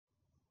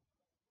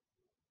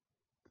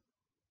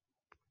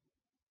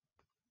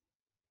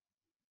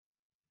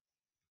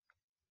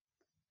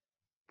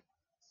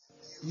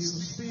You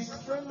speak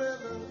from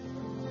heaven,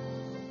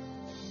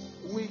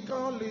 we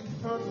call it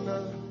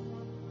thunder.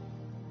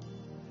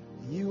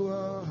 You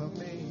are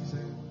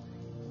amazing.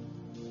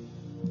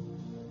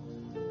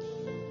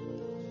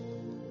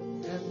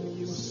 And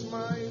you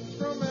smile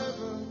from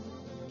heaven,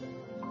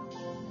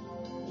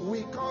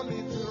 we call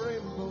it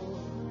rainbow.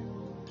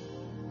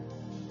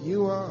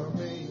 You are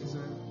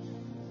amazing.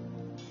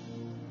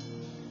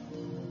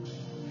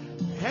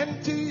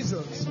 And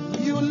Jesus,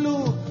 you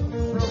look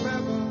from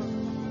heaven,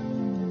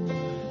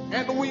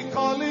 and we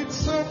call it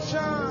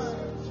sunshine.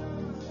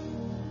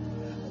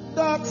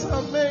 That's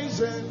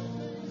amazing.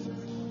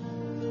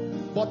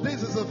 But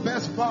this is the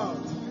best part.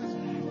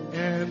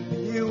 And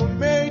you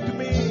made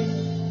me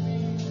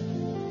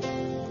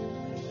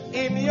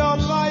in your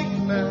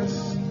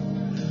likeness.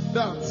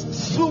 That's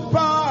super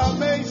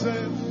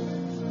amazing.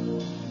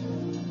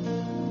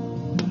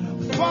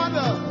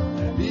 Father,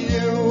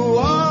 you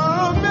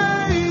are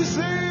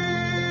amazing,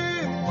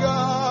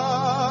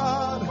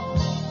 God.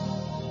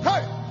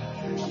 Hey,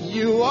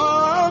 you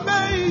are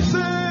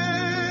amazing.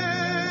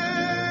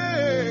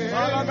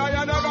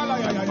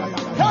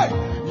 Hey,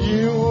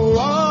 you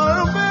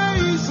are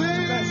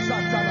amazing,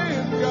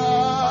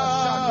 God.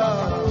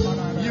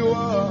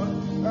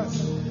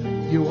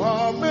 You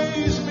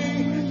amaze me.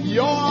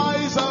 Your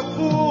eyes are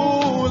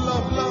full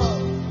of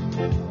love,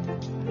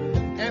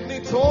 and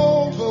it's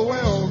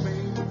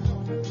overwhelming,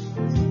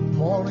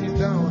 pouring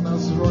down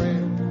as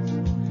rain.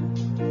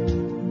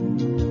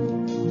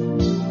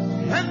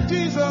 And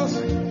Jesus,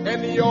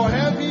 and your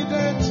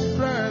evident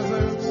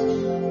presence,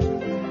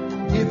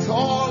 it's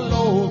all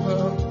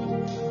over,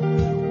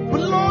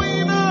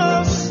 blowing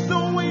us the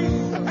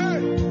wind.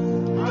 Hey.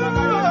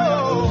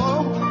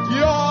 Oh,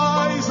 your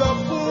eyes are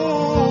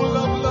full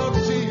of love,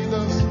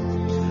 Jesus,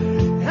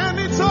 and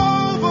it's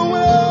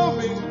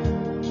overwhelming,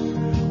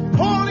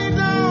 pouring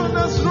down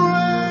as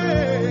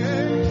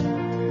rain.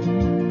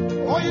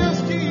 Oh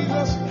yes,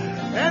 Jesus,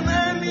 and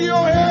then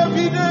your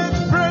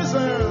evident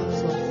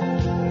presence,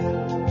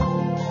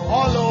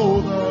 all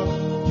over,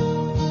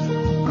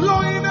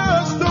 blowing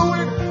us the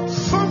wind.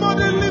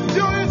 Somebody lift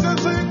your hands and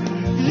say,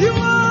 you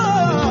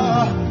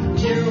are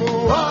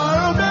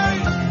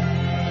amazing.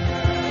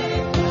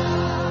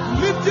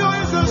 Lift your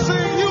hands and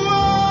say, you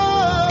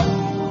are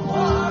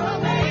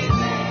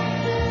amazing.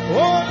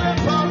 Oh,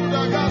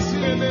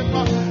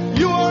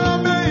 you are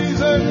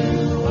amazing.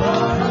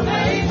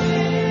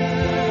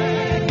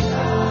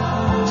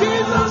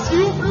 Jesus,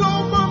 you blow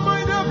my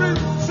mind every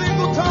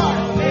single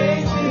time.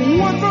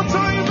 One more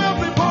time,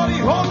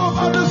 everybody, all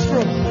over this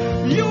room.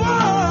 You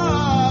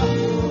are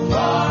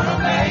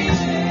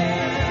amazing.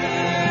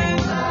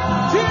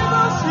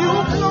 Jesus, you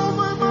blow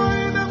my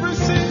mind every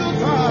single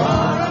time.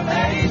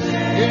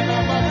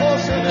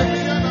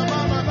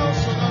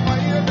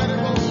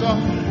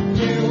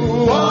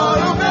 You are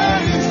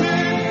amazing.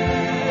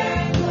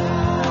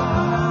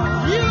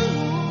 You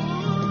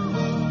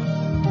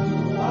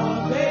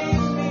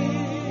amaze me.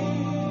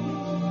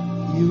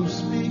 You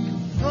speak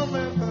from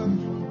heaven,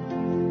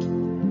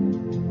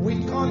 we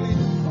call it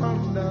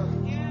thunder.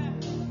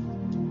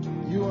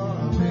 You are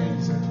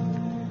amazing.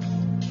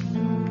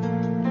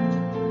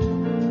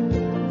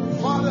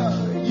 Father,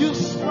 you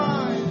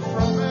smile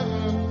from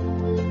heaven,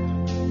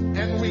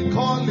 and we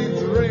call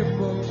it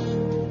rainbow.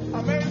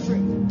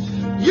 Amazing.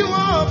 You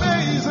are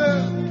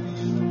amazing.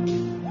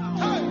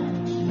 Hey.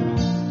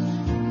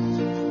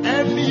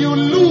 And you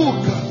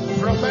look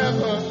from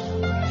heaven,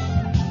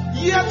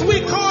 yet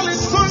we call it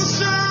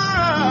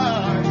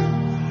sunshine.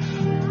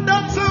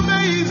 That's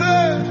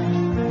amazing.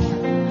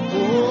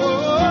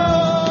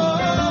 Oh,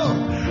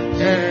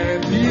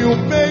 and you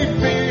made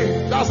me.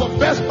 That's the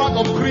best part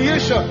of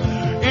creation.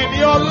 In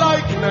your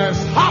likeness.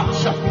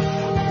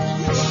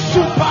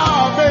 Super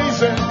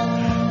amazing.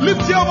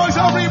 Lift your voice,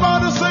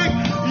 everybody, sing.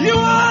 You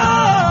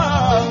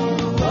are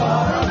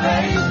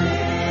amazing.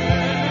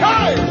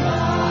 Hey,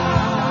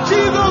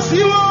 Jesus,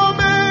 you are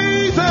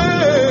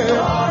amazing. You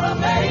are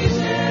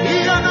amazing.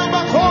 You are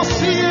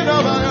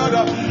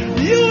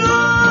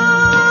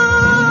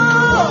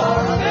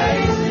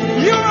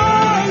amazing.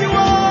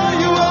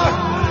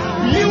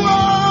 You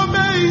are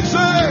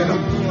amazing.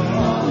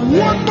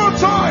 One more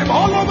time,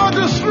 all over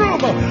this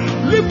room,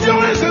 lift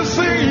your hands and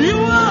say, you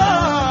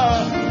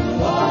are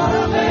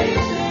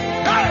amazing.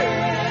 Hey.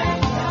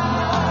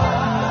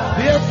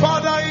 Dear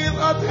Father in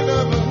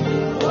heaven,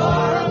 you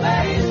are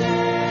amazing.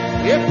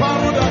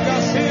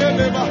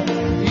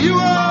 You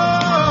are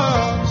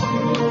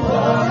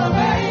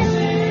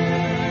amazing.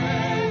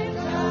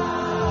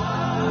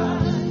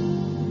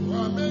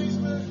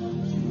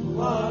 You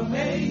are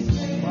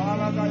amazing.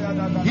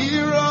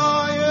 Here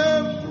I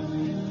am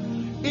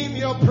in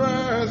your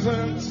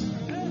presence.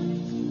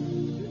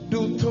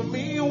 Do to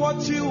me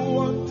what you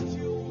want,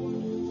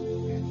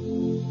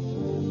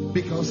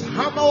 because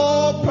I'm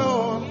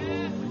open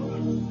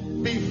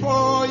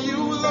before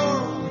you,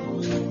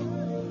 Lord.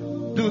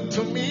 Do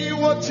to me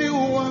what you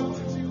want.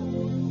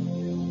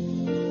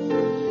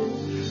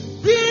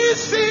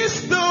 This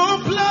is the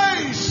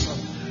place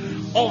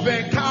of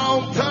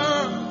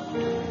encounter.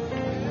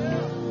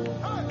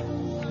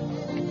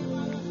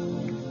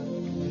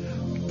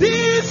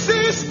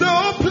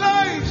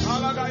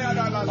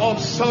 of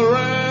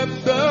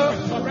surrender.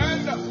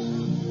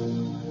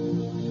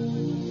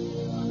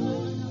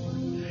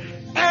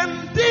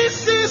 And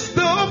this is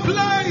the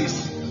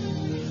place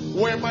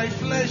where my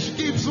flesh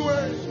gives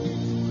way.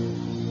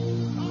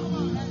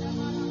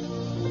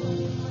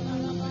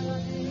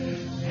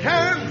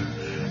 And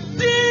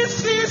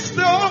this is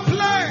the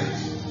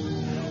place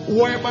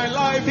where my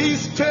life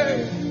is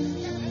changed.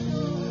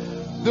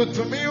 Do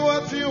to me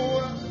what you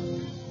want.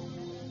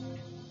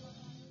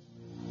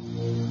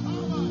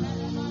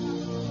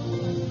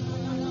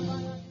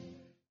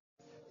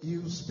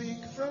 You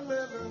speak from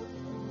heaven,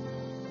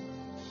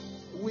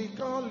 we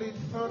call it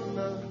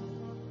thunder.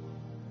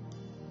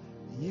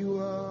 You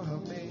are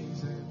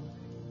amazing.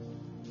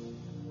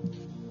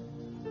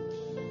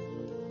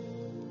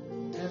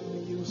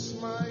 And you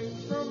smile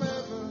from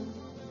heaven,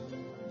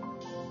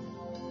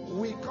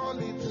 we call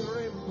it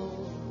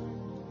rainbow.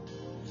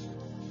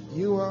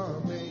 You are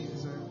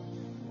amazing.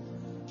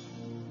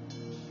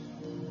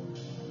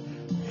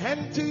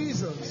 And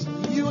Jesus,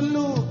 you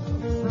look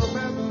from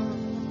heaven,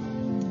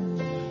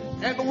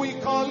 and we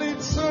call it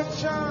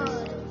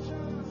sunshine.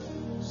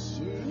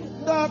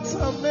 That's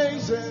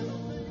amazing.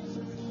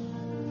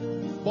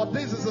 But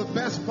this is the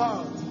best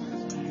part.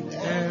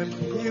 And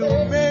you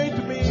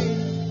made me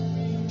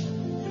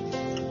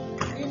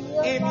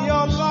in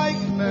your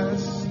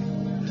likeness.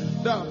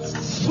 That's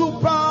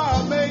super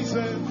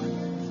amazing.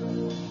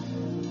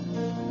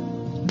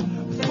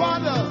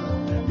 Father,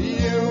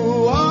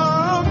 you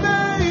are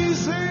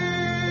amazing,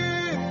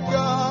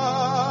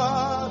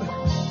 God.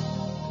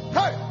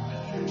 Hey,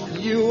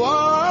 you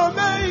are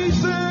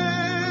amazing.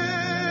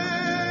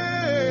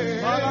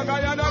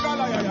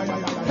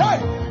 Hey,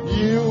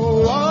 you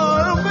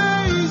are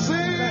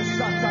amazing,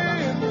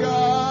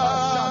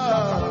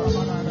 God.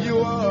 You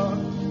are.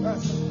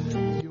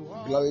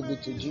 Glory be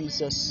to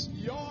Jesus.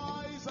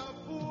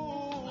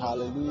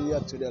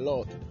 Hallelujah to the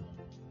Lord.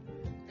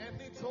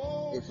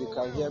 If you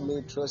can hear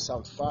me, throw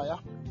some fire.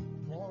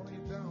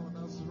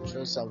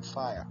 Throw some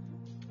fire.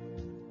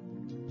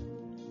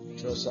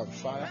 Throw some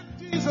fire.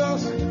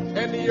 Jesus,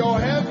 and your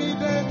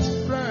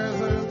evident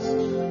presence,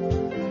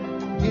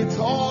 it's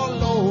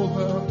all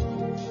over,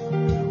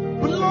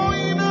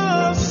 blowing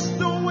us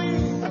the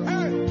wind.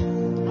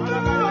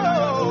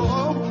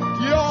 Oh,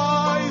 your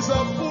eyes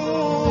are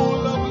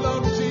full of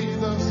love,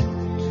 Jesus,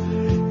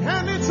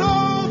 and it's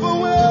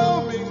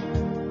overwhelming,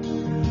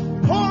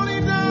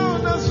 pouring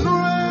down as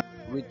rain.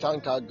 We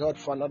thank our God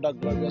for another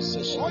glorious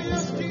session. Oh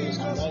yes, Jesus,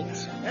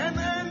 tonight.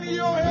 and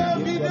your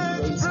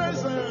evident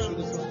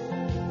presence,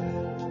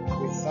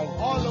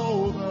 all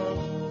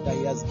over, that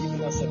He has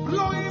given us a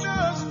blowing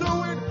us the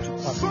wind.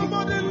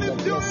 Somebody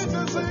lift your hands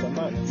and say,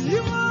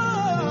 you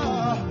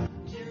are.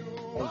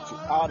 And to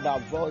add our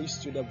voice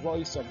to the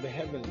voice of the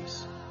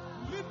heavens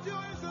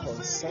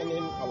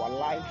concerning our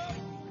life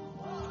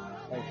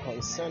and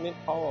concerning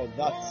all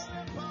that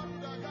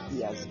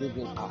He has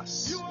given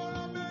us.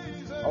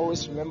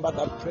 Always remember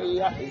that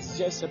prayer is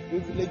just a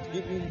privilege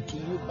given to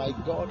you by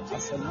God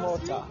as a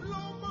mortal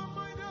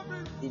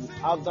in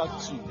order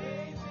to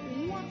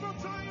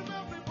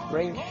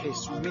bring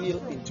His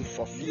will into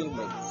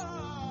fulfillment.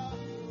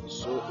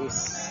 So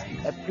it's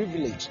a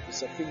privilege.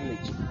 It's a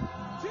privilege.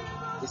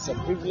 It's a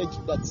privilege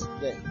that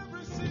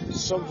the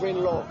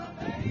sovereign Lord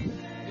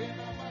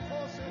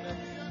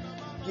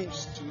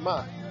gives to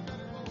man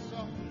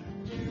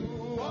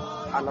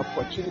an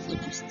opportunity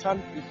to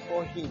stand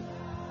before Him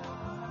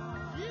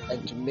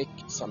and to make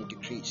some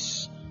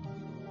decrees.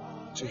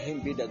 To Him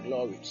be the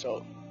glory.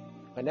 So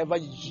whenever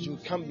you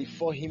come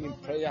before Him in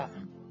prayer,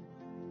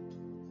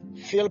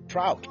 feel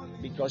proud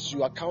because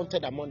you are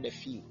counted among the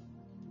few.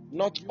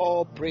 Not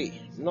all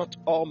pray, not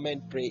all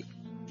men pray,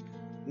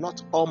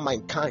 not all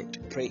mankind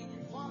pray.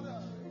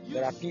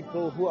 There are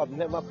people who have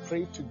never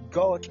prayed to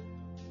God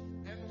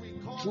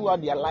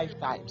throughout their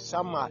lifetime.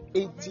 Some are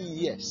 80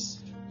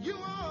 years.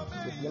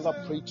 They've never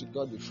prayed to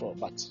God before,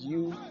 but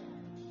you,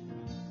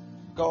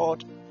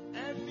 God,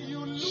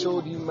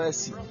 showed you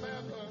mercy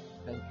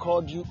and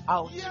called you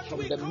out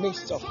from the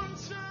midst of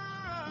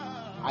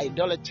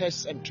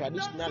idolaters and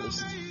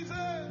traditionalists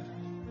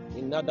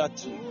in order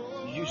to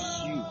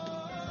use you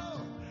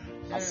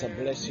as a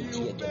blessing to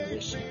your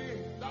generation.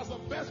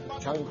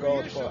 Thank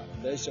God for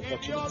this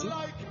opportunity.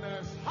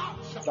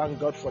 Thank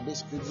God for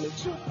this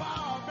privilege.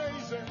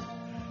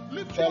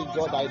 Tell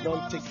God I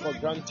don't take for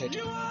granted.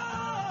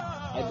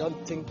 I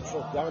don't take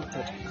for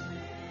granted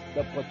the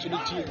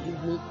opportunity you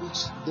give me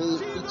each day,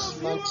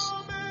 each month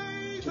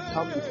to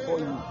come before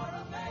you.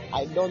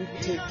 I don't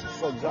take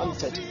for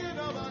granted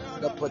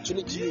the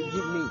opportunity you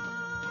give me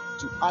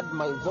to add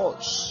my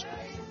voice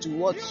to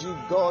what you,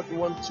 God,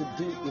 want to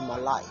do in my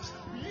life.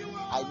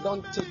 I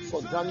don't take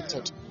for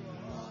granted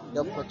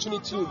the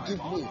opportunity you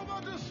give me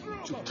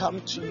to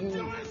come to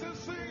you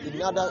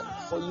in order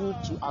for you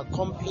to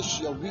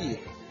accomplish your will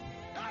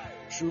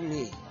through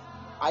me.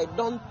 I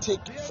don't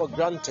take for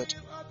granted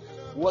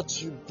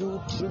what you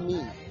do through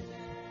me,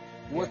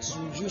 what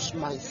you use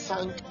my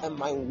thank and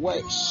my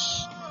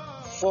words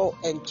for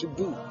and to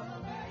do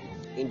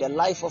in the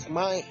life of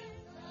my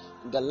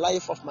in the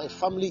life of my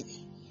family,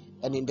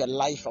 and in the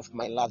life of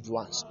my loved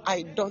ones.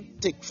 I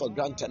don't take for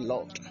granted,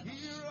 Lord.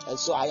 And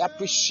so I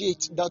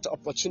appreciate that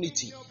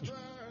opportunity,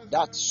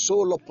 that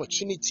sole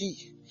opportunity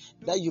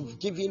that you've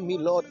given me,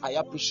 Lord. I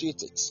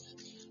appreciate it.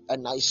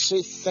 And I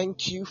say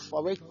thank you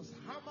for it.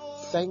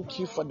 Thank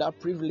you for that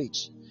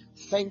privilege.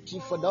 Thank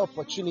you for the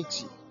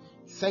opportunity.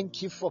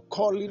 Thank you for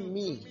calling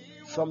me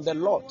from the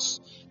Lord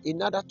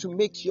in order to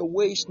make your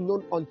ways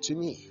known unto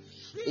me,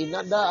 in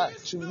order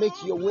to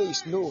make your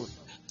ways known.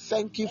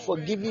 Thank you for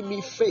giving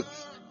me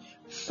faith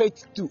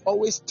to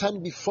always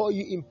stand before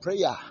you in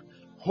prayer,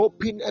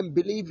 hoping and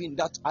believing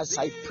that as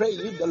I pray,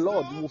 you, the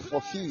Lord, will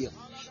fulfill.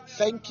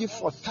 Thank you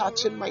for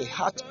touching my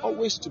heart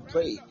always to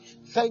pray.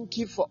 Thank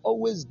you for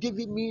always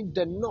giving me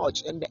the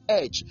nudge and the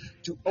edge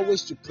to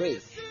always to pray.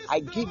 I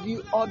give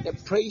you all the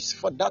praise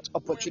for that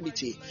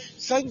opportunity.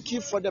 Thank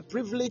you for the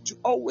privilege to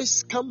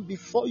always come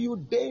before you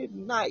day,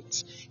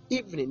 night,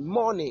 evening,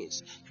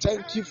 mornings.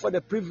 Thank you for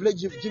the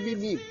privilege you've given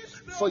me.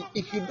 For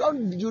if you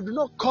do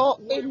not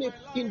call any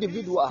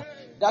individual,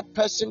 that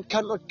person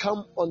cannot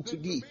come unto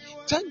thee.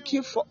 Thank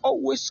you for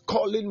always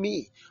calling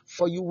me,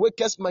 for you wake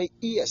us my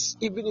ears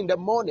even in the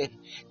morning,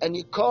 and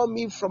you call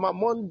me from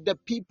among the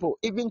people,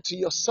 even to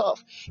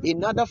yourself,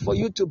 in order for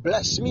you to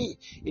bless me,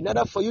 in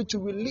order for you to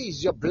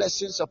release your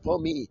blessings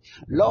upon me.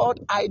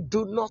 Lord, I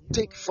do not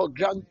take for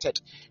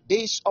granted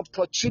this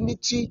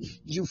opportunity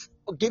you've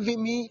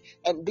given me,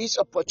 and this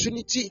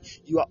opportunity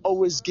you are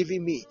always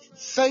giving me.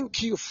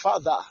 Thank you,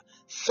 Father.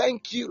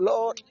 Thank you,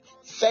 Lord.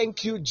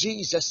 Thank you,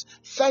 Jesus.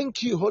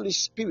 Thank you, Holy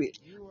Spirit.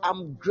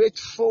 I'm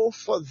grateful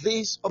for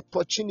this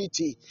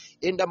opportunity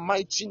in the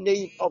mighty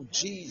name of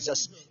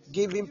Jesus.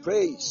 Give him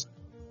praise.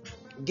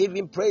 Give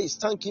him praise.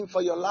 Thank him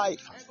for your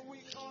life.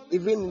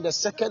 Even in the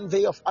second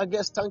day of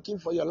August, thank him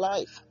for your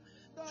life.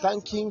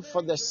 Thank him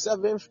for the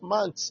 7th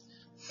month.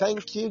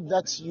 Thank you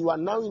that you are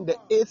now in the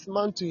 8th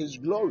month to his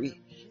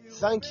glory.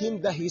 Thank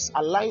him that he's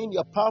aligning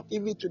your path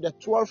even to the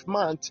 12th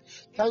month.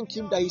 Thank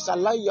him that he's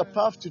aligning your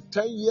path to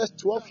 10 years,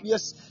 12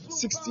 years,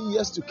 60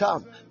 years to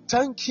come.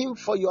 Thank him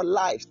for your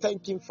life.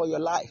 Thank him for your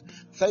life.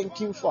 Thank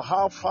him for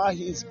how far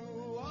he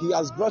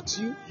has brought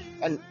you.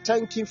 And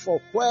thank him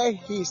for where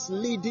he is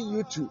leading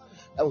you to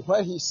and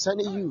where he's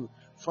sending you.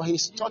 For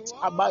his thoughts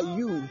about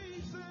you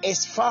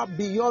is far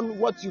beyond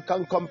what you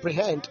can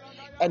comprehend.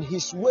 And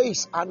his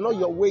ways are not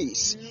your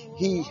ways.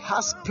 He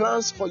has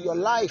plans for your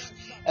life,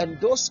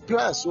 and those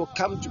plans will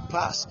come to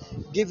pass.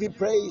 Give him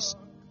praise.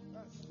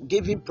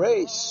 Give him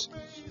praise.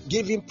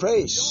 Give him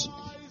praise.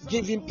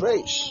 Give him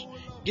praise.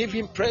 Give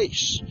him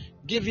praise.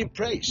 Give him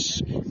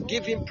praise.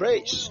 Give him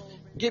praise.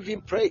 Give him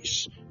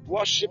praise.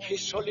 Worship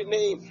his holy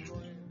name.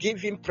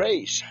 Give him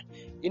praise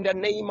in the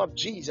name of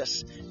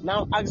Jesus.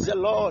 Now ask the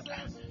Lord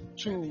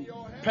to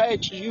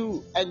purge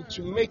you and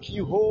to make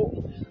you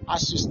whole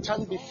as you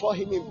stand before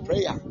him in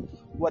prayer.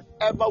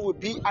 Whatever will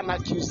be an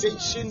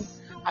accusation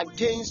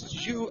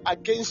against you,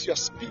 against your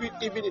spirit,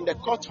 even in the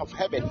court of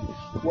heaven,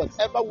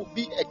 whatever will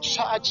be a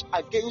charge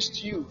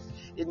against you,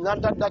 in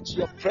order that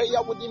your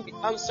prayer wouldn't be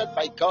answered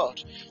by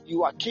God,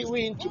 you are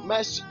queuing to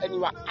mercy and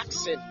you are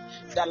asking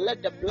that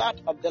let the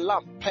blood of the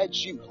Lamb purge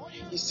you.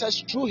 He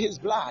says through his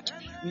blood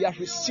we have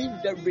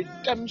received the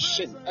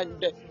redemption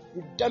and the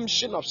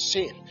redemption of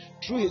sin.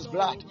 Through his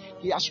blood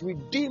he has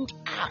redeemed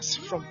us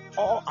from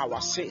all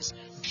our sins.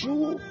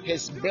 Through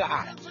his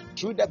blood,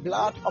 through the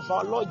blood of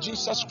our Lord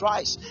Jesus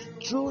Christ,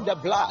 through the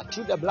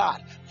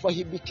blood, for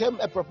he became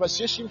a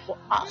propitiation for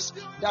us,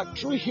 that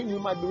through him we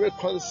might be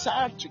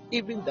reconciled to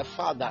even the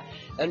Father.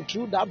 And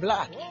through that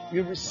blood we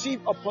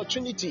receive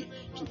opportunity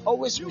to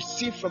always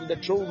receive from the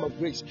throne of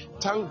grace.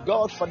 Thank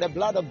God for the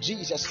blood of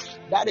Jesus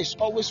that is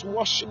always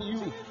washing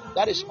you,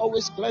 that is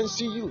always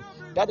cleansing you,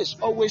 that is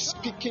always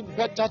speaking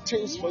better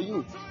things for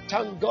you.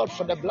 Thank God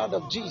for the blood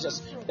of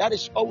Jesus that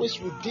is always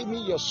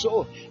redeeming your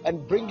soul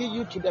and bringing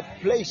you to the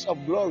place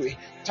of glory.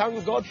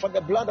 Thank God for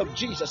the blood of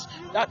Jesus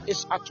that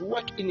is at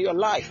work in your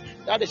life,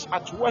 that is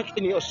at work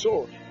in your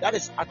soul, that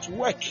is at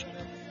work.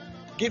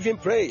 Give him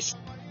praise.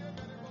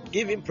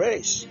 Give him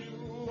praise.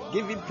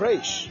 Give him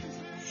praise.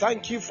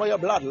 Thank you for your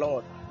blood,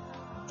 Lord.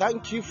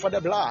 Thank you for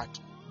the blood.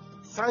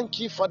 Thank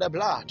you for the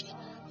blood.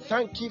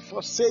 Thank you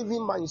for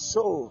saving my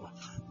soul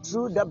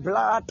through the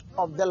blood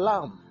of the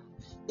Lamb,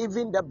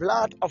 even the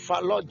blood of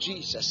our Lord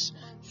Jesus.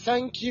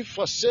 Thank you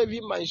for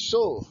saving my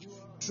soul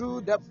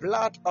through the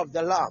blood of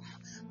the Lamb.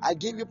 I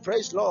give you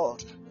praise,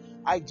 Lord.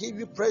 I give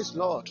you praise,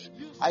 Lord.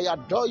 I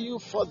adore you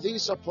for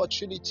this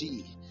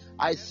opportunity.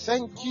 I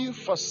thank you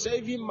for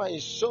saving my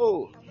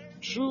soul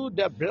through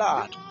the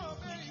blood.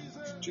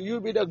 To you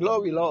be the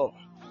glory, Lord.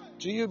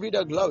 To you be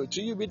the glory.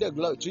 To you be the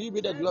glory. To you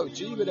be the glory.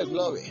 To you be the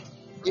glory.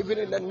 Even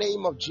in the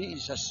name of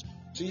Jesus.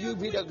 To you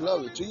be the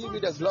glory. To you be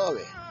the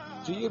glory.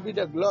 To you be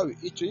the glory.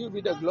 To you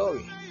be the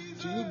glory.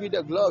 To you be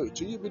the glory.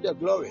 To you be the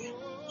glory.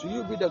 To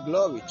you be the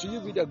glory. To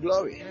you be the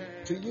glory.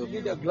 To you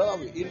be the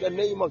glory. In the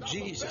name of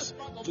Jesus.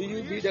 To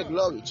you be the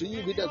glory. To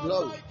you be the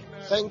glory.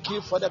 Thank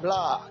you for the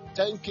blood.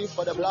 Thank you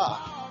for the blood.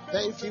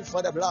 Thank you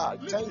for the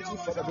blood. Thank you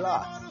for the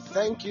blood.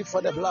 Thank you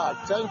for the blood.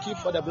 Thank you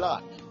for the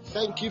blood.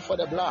 Thank you for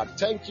the blood.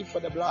 Thank you for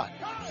the blood.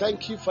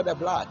 Thank you for the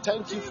blood.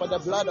 Thank you for the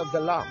blood of the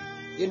Lamb.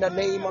 In the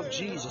name of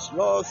Jesus.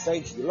 Lord,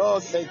 thank you.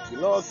 Lord, thank you.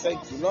 Lord,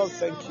 thank you. Lord,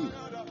 thank you.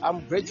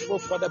 I'm grateful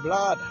for the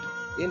blood.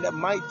 In the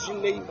mighty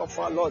name of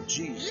our Lord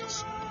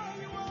Jesus.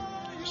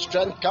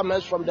 Strength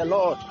comes from the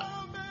Lord.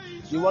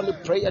 You want to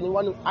pray and you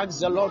want to ask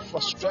the Lord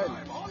for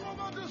strength.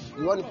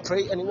 You want to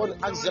pray and you want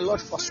to ask the Lord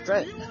for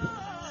strength.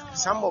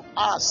 Some of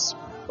us,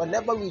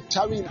 whenever we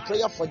tarry in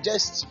prayer for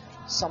just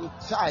some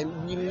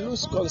time, we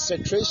lose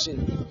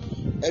concentration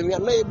and we are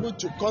not able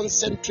to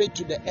concentrate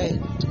to the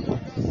end.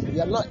 We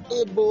are not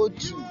able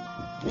to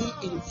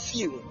be in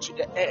tune to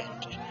the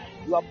end.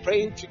 You are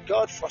praying to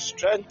God for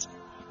strength.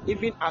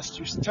 Even as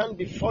you stand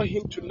before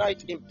Him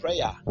tonight in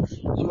prayer,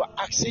 you are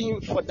asking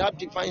Him for that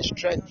divine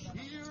strength.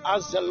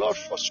 Ask the Lord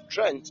for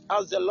strength.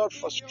 Ask the Lord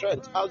for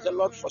strength. Ask the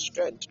Lord for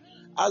strength.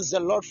 Ask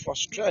the Lord for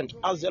strength.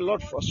 Ask the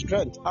Lord for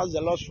strength. Ask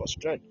the Lord for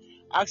strength.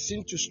 Ask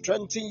Him to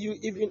strengthen you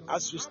even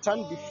as you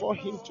stand before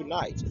Him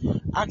tonight.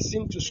 Ask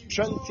Him to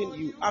strengthen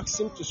you. Ask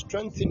Him to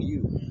strengthen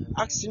you.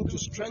 Ask Him to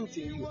strengthen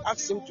you.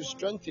 Ask Him to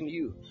strengthen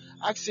you.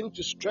 Ask Him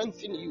to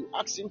strengthen you.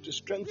 Ask Him to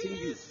strengthen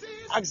you.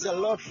 Ask the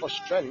Lord for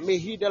strength. May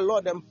He, the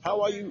Lord,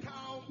 empower you.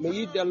 May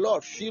He, the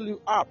Lord, fill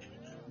you up,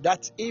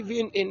 that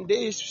even in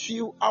these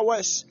few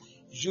hours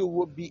you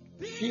will be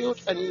filled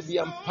and will be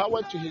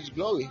empowered to His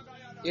glory.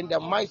 In the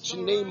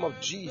mighty name of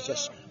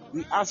Jesus,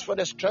 we ask for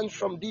the strength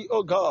from Thee,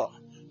 O God.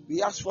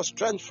 We ask for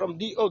strength from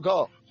Thee, O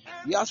God.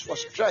 We ask for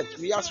strength.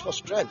 We ask for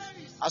strength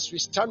as we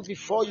stand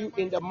before You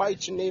in the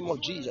mighty name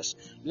of Jesus.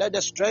 Let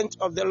the strength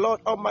of the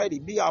Lord Almighty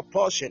be our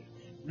portion.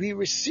 We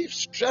receive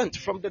strength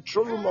from the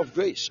throne room of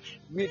grace.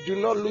 We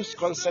do not lose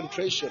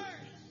concentration.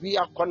 We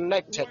are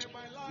connected.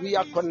 We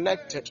are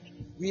connected.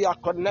 We are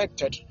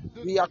connected.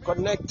 We are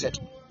connected.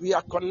 We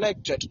are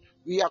connected.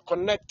 We are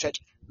connected.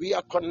 We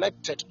are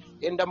connected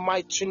in the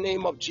mighty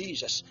name of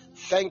Jesus.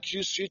 Thank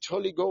You, sweet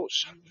Holy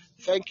Ghost.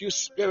 Thank You,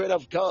 Spirit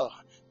of God.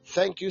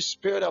 Thank You,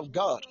 Spirit of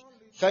God.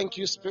 Thank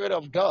You, Spirit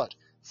of God.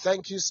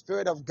 Thank You,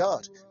 Spirit of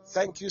God.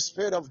 Thank You,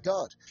 Spirit of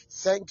God.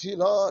 Thank You,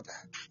 Lord.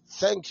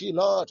 Thank You,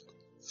 Lord.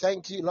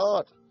 Thank You,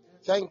 Lord.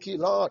 Thank You,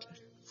 Lord.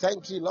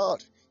 Thank You,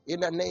 Lord.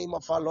 In the name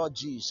of our Lord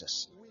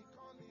Jesus.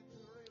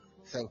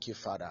 Thank You,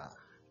 Father.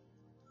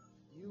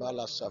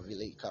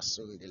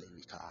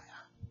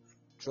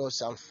 Throw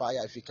some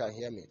fire if you can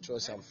hear me. Throw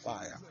some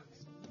fire.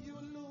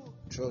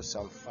 Throw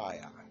some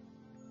fire.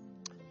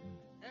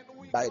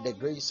 By the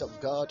grace of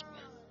God,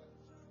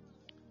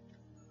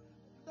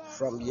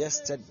 from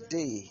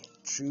yesterday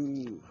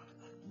through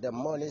the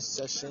morning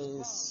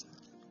sessions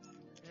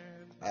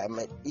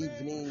and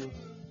evening,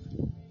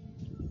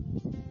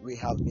 we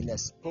have been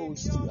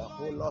exposed to a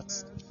whole lot.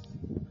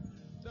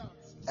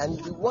 And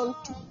we want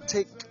to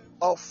take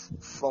off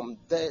from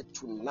there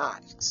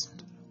tonight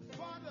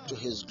to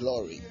His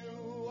glory.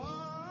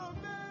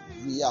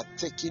 We are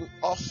taking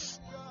off.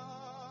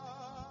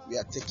 We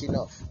are taking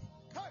off.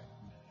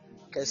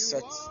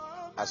 Cassette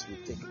as we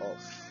take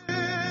off.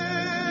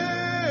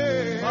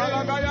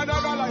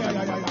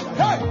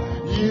 Hey,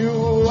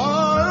 You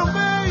are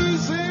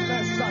amazing,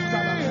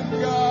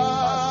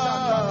 God.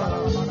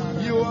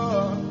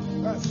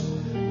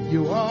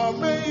 You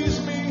amaze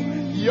me.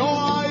 Your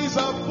eyes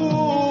are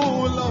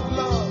full of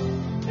love,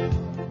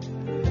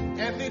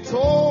 and it's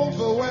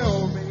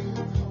overwhelming,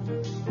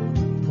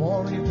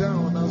 pouring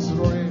down as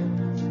rain.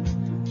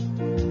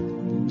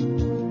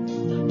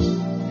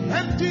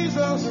 And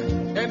Jesus,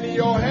 and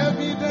Your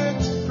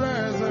evident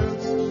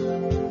presence,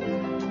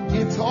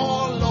 it's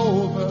all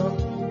over,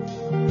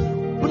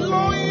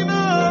 blowing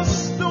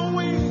us the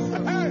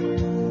wind.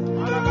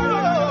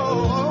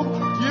 Oh,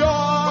 Your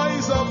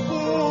eyes are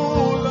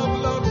full of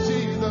love,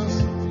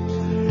 Jesus,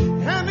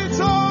 and it's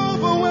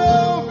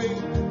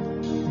overwhelming,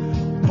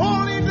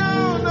 pouring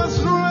down as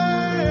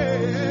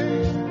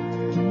rain.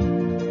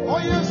 Oh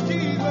yes,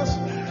 Jesus,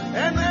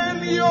 and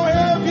then Your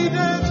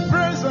evident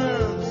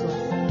presence,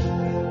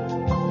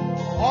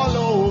 all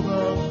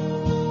over,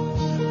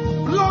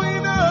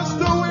 blowing us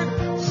the wind.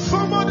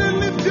 Somebody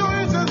lift your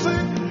hands and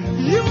say,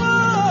 You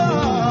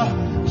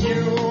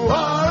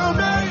are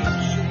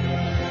amazing.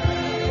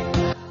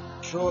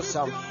 Throw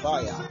some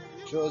fire.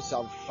 Throw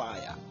some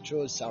fire.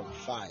 Throw some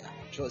fire.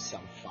 Throw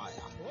some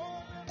fire.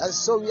 And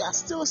so we are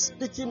still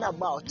speaking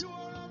about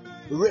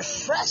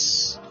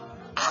refresh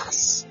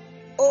us,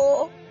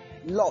 O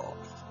Lord.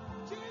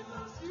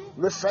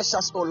 Refresh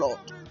us, O Lord.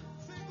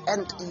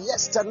 And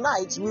yesterday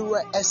night we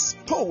were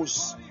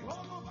exposed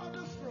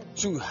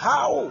to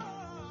how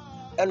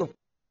and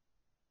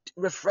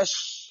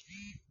refresh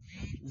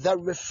the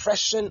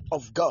refreshing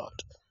of God.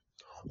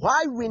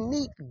 Why we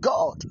need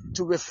God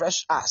to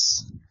refresh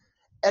us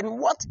and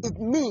what it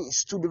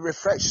means to be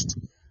refreshed.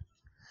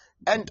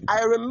 And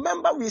I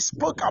remember we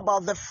spoke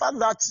about the fact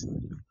that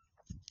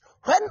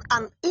when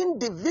an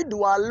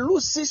individual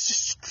loses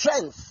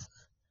strength,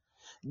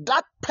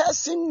 that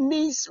person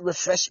needs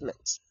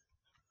refreshment.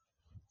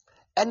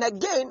 And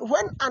again,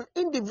 when an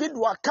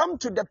individual comes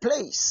to the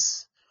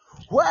place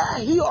where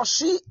he or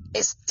she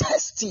is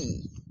thirsty,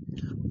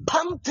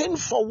 panting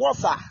for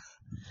water,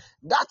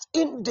 that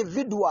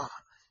individual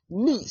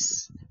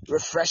needs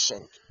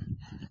refreshing.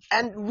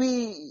 And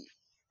we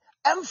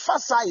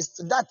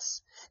emphasized that,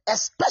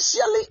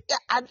 especially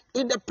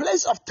in the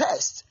place of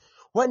test,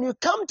 when you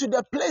come to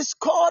the place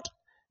called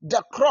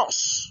the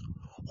cross,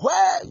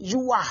 where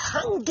you are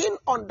hanging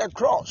on the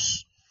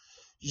cross,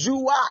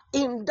 you are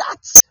in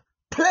that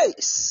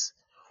place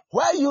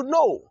where you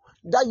know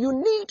that you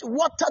need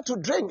water to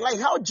drink, like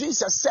how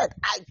Jesus said,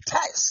 I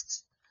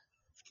thirst.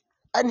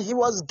 And he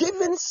was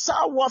given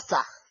sour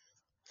water.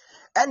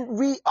 And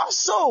we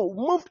also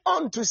moved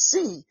on to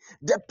see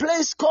the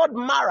place called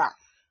Marah,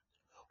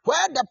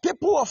 where the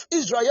people of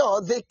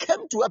Israel, they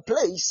came to a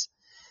place,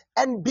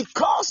 and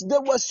because they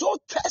were so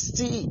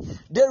thirsty,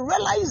 they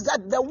realized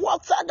that the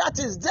water that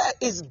is there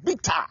is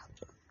bitter.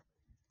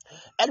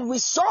 And we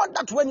saw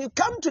that when you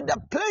come to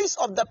the place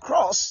of the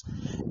cross,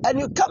 and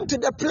you come to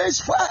the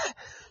place where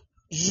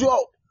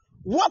your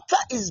water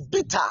is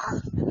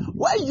bitter,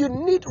 where you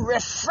need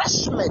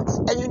refreshment,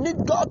 and you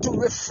need God to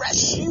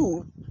refresh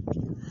you,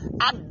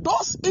 at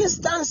those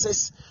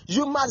instances,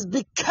 you must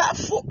be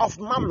careful of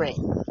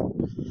murmuring.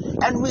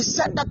 And we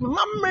said that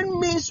murmuring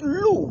means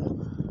lu,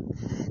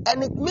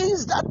 and it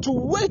means that to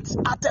wait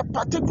at a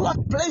particular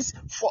place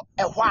for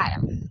a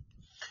while.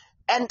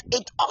 And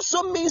it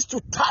also means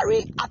to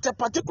tarry at a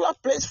particular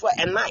place for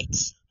a night.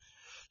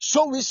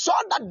 So we saw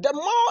that the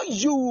more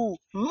you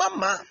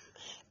murmur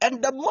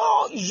and the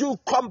more you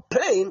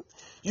complain,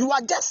 you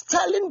are just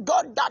telling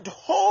God that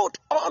hold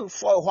on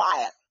for a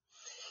while.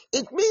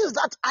 It means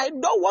that I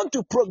don't want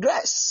to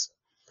progress.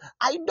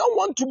 I don't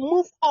want to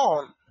move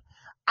on.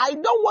 I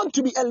don't want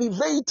to be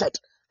elevated.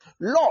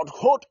 Lord,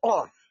 hold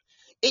on.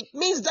 It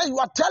means that you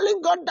are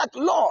telling God that,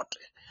 Lord,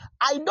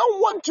 I don't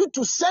want you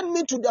to send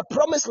me to the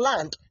promised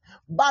land,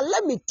 but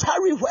let me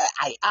tarry where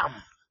I am.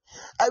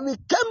 And we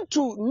came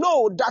to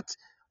know that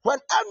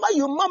whenever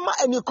you murmur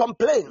and you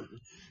complain,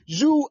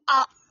 you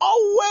are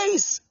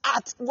always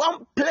at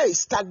one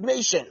place,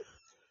 stagnation.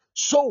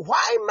 So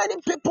why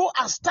many people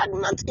are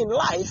stagnant in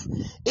life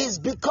is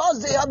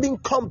because they have been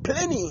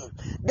complaining.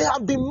 They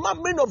have been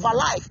murmuring over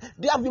life.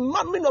 They have been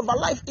murmuring over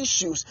life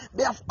issues.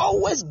 They have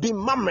always been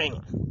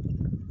murmuring.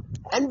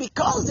 And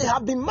because they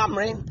have been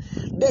murmuring,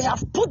 they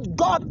have put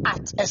God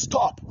at a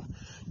stop.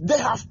 They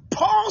have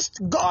paused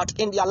God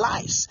in their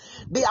lives.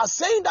 They are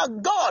saying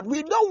that, God,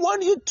 we don't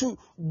want you to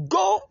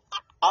go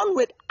on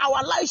with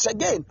our lives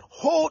again.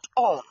 Hold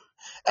on.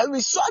 And we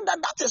saw that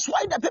that is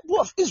why the people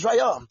of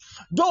Israel,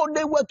 though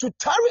they were to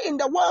tarry in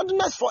the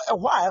wilderness for a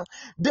while,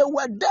 they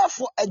were there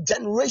for a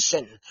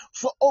generation,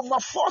 for over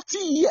 40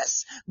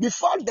 years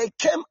before they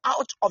came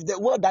out of the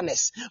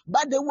wilderness.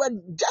 But they were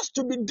just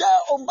to be there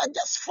over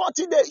just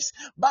 40 days.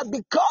 But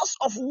because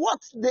of what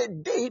they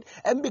did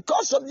and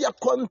because of their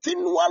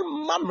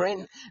continual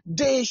murmuring,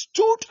 they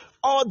stood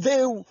or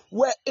they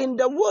were in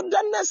the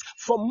wilderness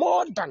for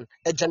more than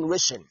a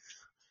generation.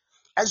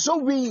 And so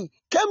we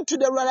came to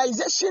the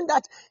realization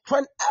that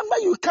whenever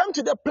you come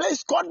to the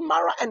place called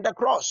Marah and the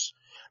cross,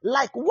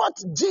 like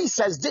what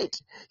Jesus did,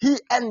 he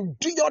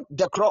endured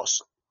the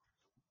cross.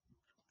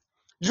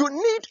 You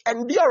need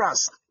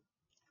endurance.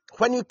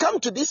 When you come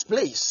to this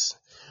place,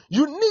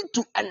 you need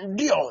to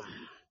endure.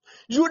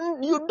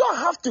 You don't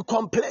have to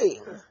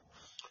complain.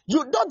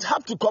 You don't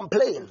have to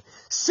complain.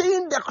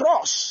 Seeing the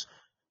cross,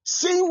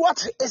 seeing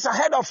what is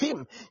ahead of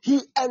him,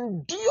 he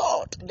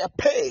endured the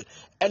pain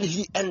and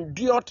he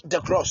endured the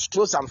cross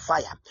through some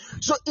fire.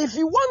 So if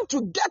you want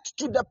to get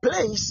to the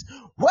place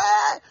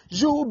where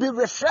you will be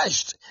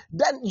refreshed,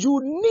 then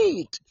you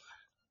need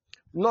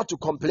not to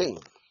complain.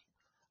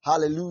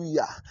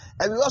 Hallelujah.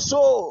 And we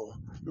also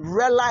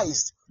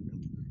realized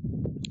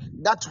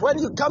that when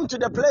you come to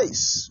the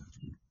place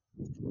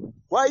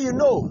where you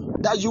know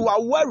that you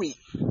are weary,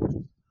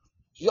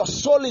 your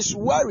soul is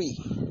weary,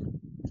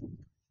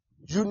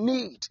 you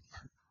need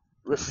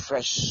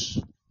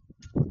refreshment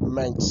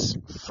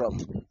from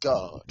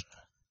God.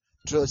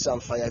 Throw some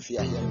fire if you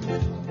are here.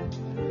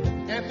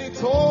 And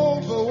it's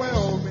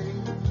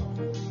overwhelming,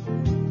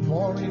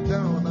 pouring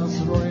down as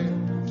rain.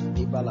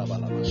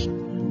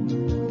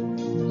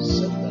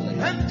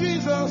 And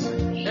Jesus,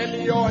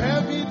 in your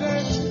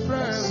evident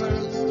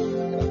presence,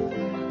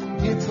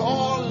 it's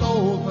all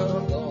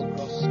over,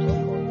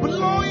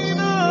 blowing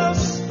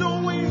us the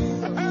wind.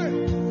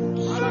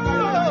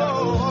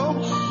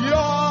 Your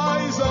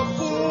eyes are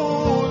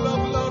full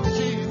of love,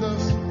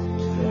 Jesus,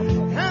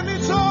 and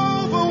it's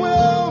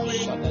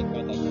overwhelming,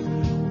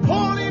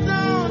 pouring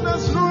down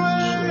as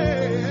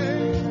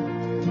rain.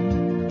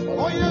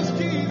 Oh yes,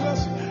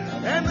 Jesus,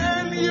 and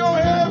in your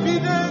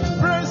evident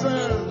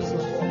presence,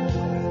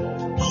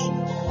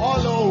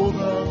 all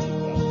over,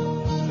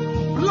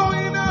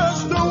 blowing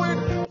us the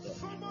wind.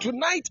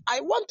 Tonight,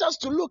 I want us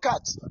to look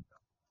at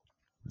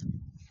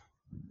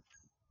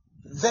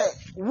the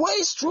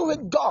ways through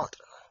which God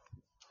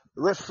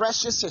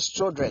refreshes his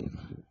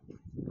children.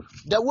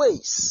 The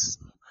ways,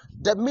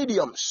 the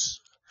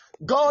mediums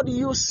God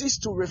uses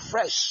to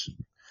refresh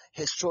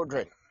his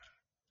children.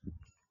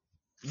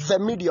 The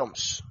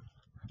mediums,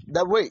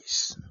 the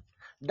ways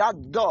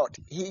that God,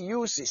 he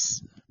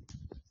uses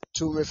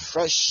to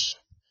refresh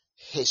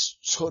his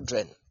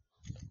children.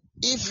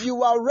 If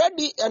you are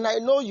ready, and I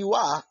know you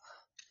are,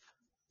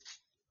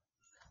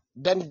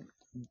 then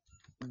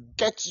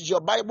get your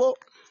Bible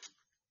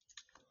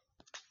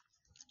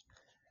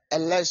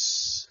and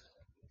let's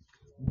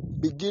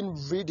begin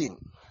reading.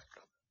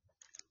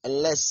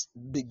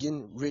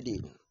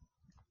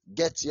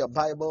 Get your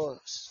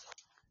Bibles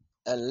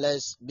and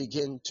let's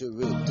begin to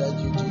read. Thank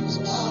you,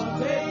 Jesus.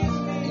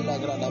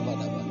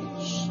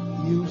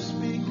 You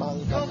speak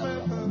from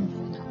heaven.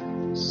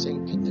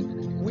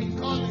 We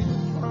call it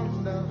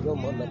from down. You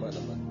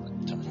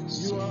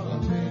are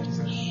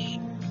amazing.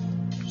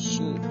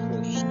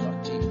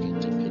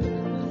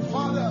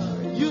 Father,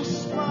 you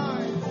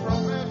smile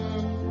from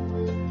heaven,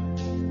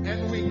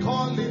 and we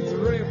call it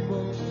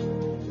rainbow.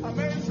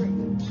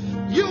 Amazing.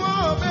 You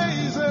are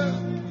amazing.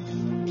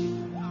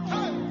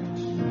 Hey.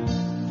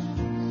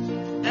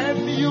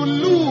 And you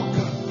look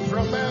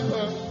from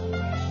heaven,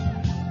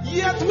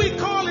 yet we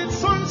call it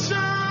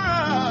sunshine.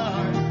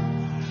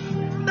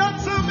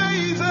 That's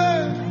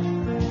amazing.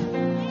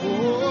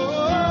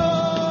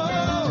 Oh,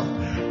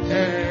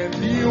 and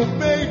you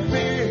made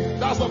me.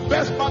 That's the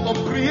best part of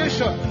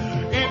creation.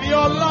 In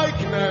your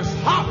likeness,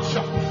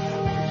 Hatcha.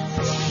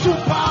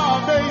 Super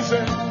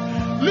amazing.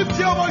 Lift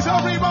your voice,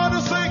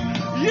 everybody, sing.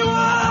 You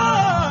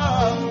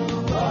are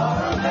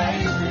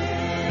amazing.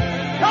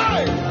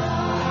 Hey,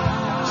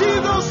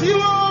 Jesus, you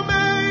are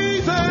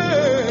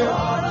amazing. You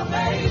are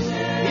amazing.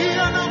 You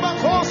are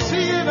amazing.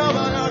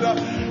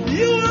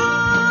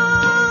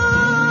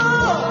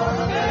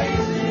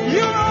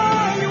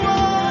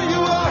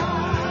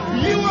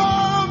 You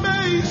are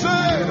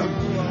amazing.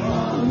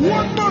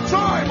 One more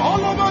time,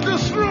 all over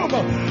this room,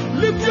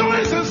 lift your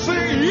hands and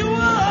sing. You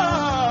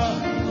are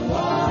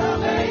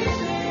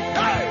amazing.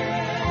 Hey.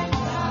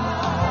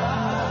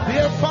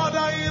 Dear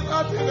Father in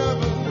heaven,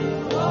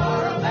 you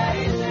are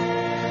amazing.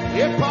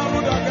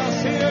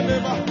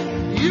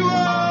 You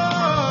are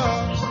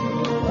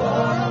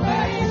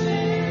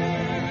amazing.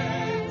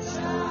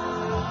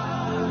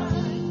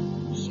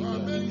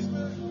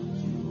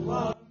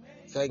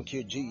 Thank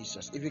you,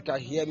 Jesus. If you can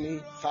hear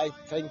me,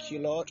 thank you,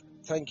 Lord.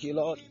 Thank you,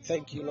 Lord.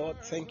 Thank you, Lord.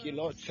 Thank you,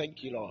 Lord.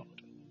 Thank you, Lord.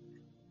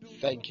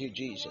 Thank you,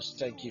 Jesus.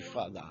 Thank you,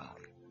 Father.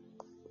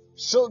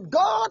 So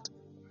God,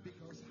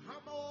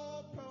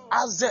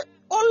 as the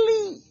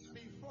only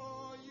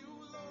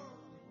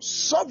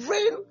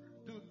sovereign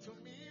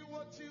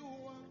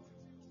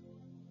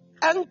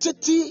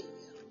entity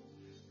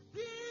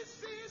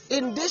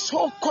in this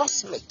whole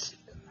cosmic,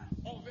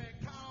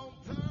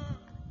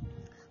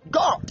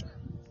 God,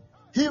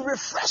 he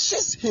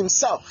refreshes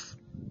himself.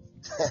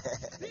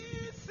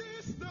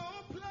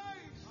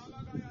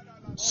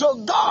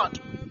 So God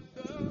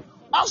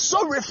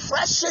also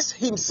refreshes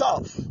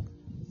himself.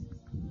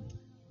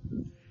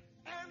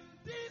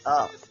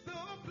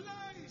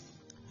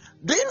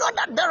 Do you know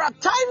that there are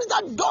times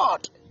that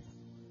God,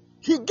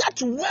 he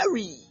gets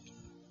weary,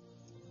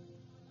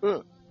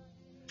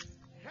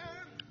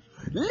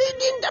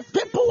 leading the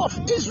people of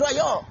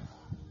Israel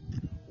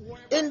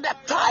in the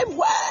time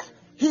where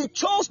he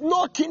chose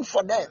no king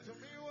for them,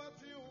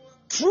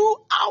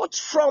 throughout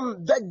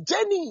from the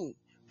journey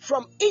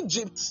from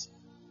Egypt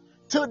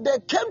till they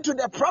came to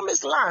the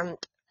promised land,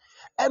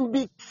 and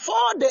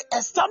before they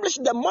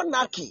established the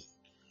monarchy,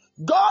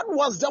 God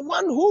was the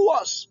one who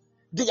was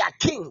their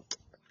king,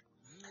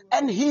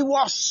 and he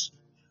was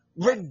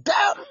with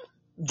them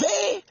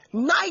day,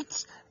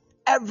 night,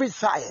 every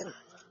time.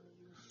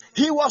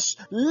 He was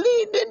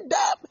leading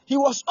them. He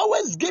was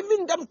always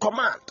giving them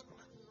command.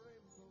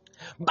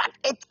 But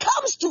it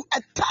comes to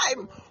a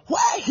time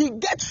where he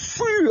gets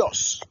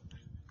furious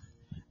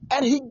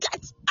and he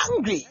gets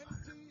angry.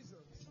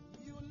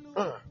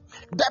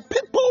 The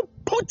people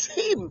put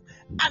him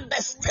at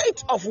the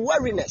state of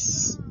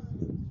weariness.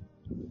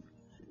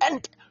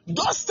 And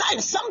those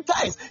times,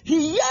 sometimes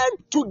he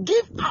yearned to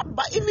give up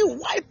by even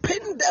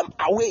wiping them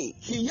away.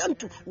 He yearned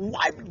to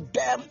wipe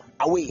them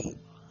away.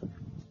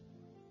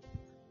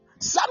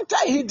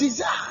 Sometimes he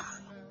desired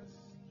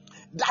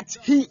that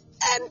he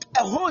end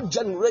a whole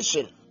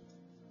generation.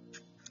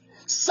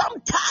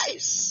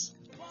 Sometimes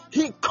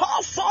he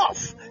called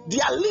forth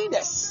their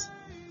leaders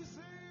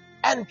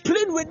and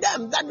plead with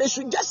them that they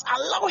should just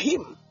allow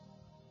him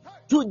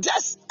to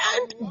just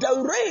end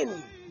the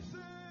reign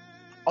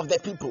of the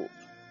people.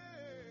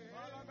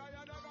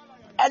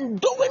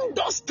 And during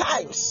those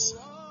times,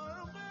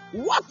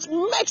 what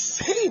makes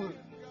him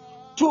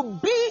to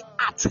be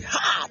at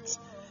heart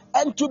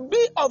and to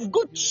be of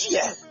good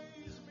cheer,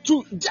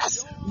 to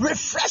just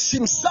refresh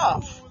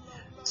himself,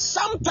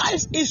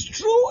 sometimes is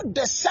through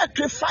the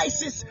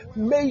sacrifices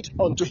made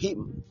unto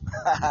him.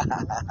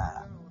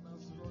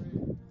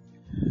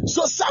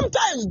 So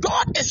sometimes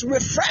God is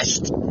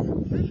refreshed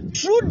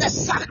through the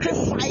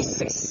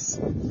sacrifices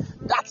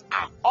that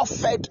are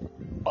offered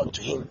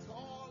unto him.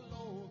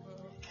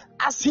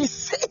 As he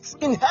sits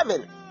in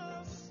heaven,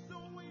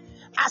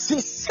 as he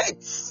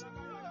sits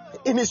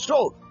in his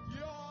throne,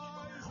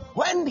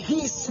 when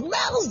he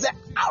smells the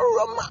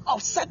aroma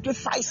of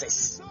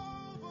sacrifices,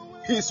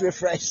 He's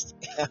refreshed.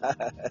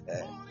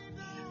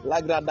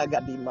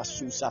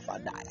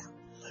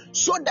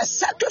 So the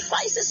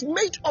sacrifices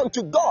made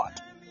unto God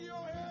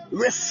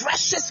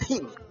refreshes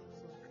him.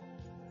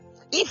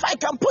 If I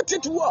can put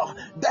it well,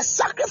 the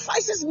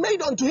sacrifices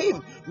made unto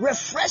him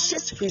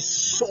refreshes his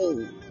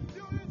soul.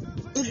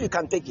 If you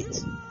can take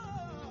it.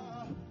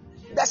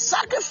 The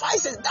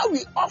sacrifices that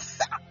we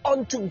offer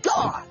unto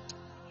God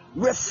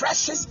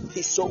refreshes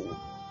his soul.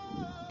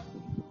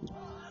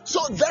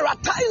 So there are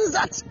times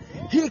that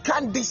he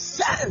can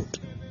descend,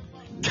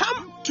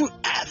 come to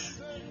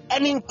earth,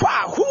 and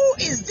inquire, who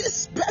is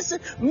this person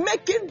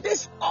making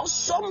this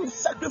awesome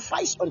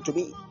sacrifice unto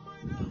me?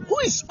 Who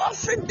is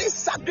offering this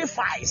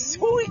sacrifice?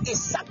 Who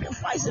is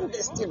sacrificing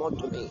this thing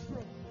unto me?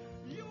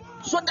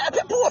 So the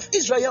people of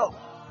Israel,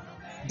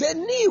 they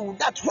knew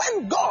that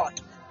when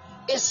God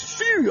is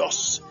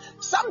furious,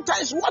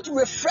 sometimes what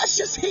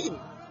refreshes him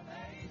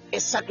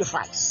is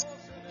sacrifice.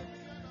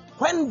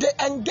 When they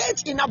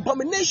engage in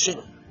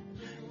abomination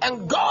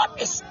and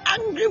God is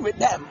angry with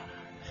them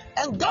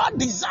and God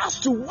desires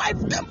to wipe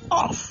them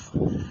off,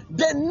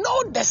 they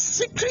know the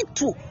secret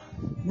to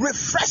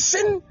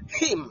refreshing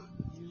him,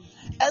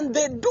 and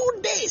they do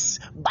this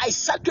by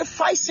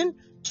sacrificing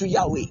to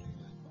Yahweh.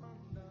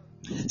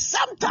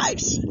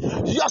 Sometimes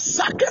your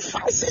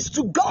sacrifices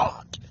to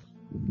God,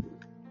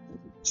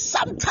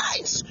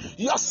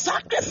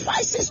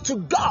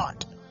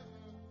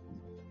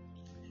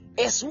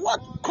 is what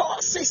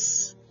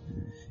causes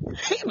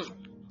him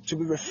to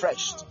be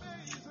refreshed.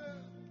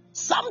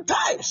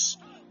 Sometimes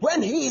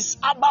when he is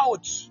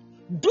about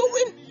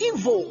doing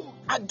evil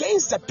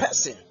against a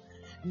person,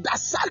 the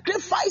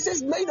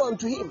sacrifices made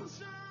unto him,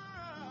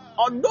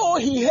 although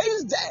he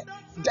hates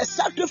the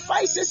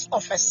sacrifices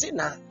of a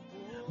sinner,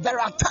 there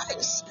are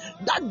times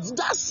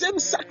that same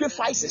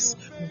sacrifices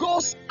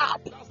goes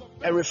up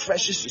and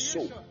refreshes his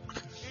soul.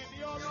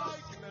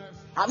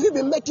 Have you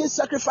been making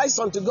sacrifice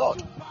unto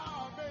God?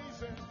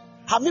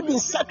 Have you been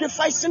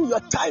sacrificing your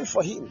time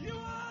for him?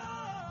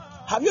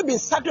 Have you been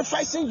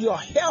sacrificing your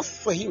health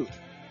for him?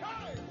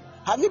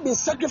 Have you been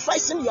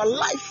sacrificing your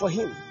life for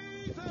him?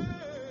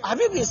 Have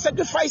you been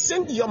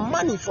sacrificing your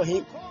money for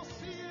him?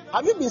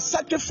 Have you been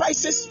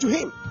sacrifices to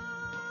him?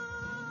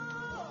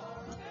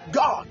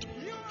 God,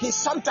 he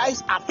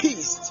sometimes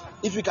appeased,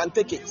 if you can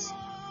take it,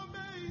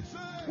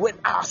 with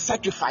our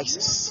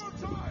sacrifices.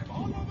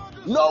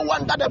 No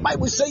wonder the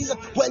Bible says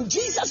that when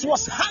Jesus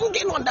was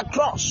hanging on the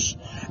cross,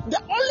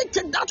 the only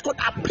thing that could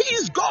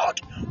appease God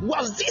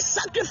was this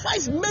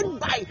sacrifice made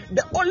by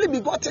the only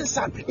begotten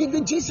Son,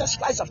 even Jesus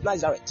Christ of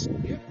Nazareth.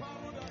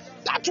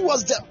 That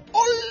was the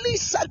only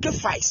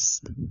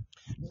sacrifice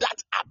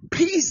that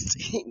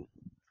appeased him.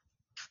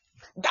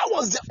 That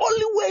was the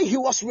only way he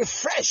was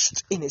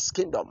refreshed in his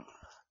kingdom.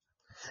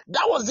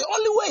 That was the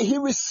only way he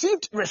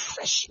received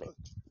refreshment.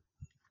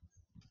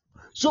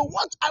 So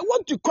what I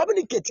want to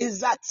communicate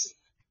is that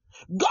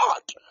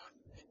God,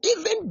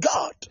 even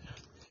God,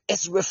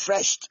 is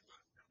refreshed.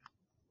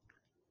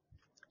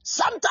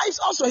 Sometimes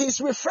also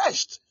he's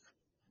refreshed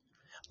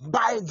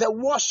by the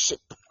worship.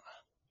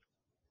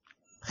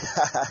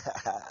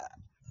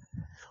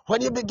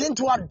 When you begin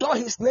to adore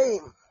his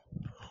name,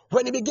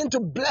 when you begin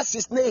to bless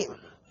his name,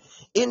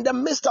 in the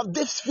midst of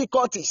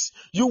difficulties,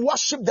 you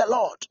worship the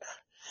Lord.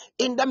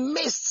 In the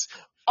midst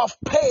of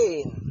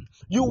pain,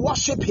 you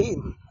worship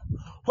him.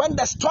 When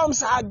the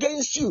storms are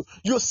against you,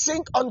 you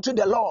sing unto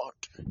the Lord.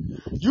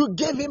 You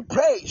give him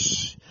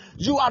praise.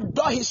 You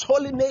adore his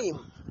holy name.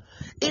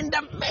 In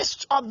the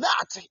midst of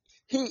that,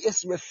 he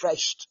is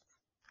refreshed.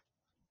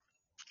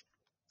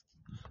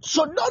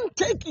 So don't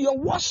take your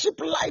worship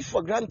life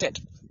for granted.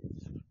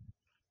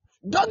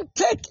 Don't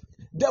take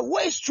the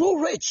ways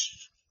through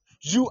which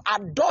you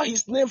adore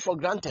his name for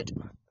granted.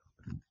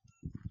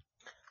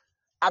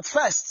 At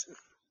first,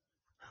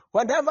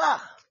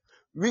 whenever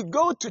we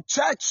go to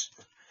church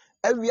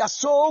and we are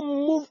so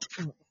moved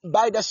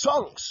by the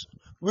songs,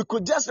 we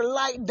could just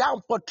lie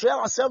down, portray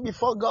ourselves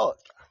before God.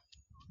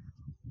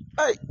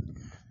 Hey,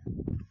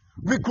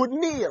 we could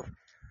kneel.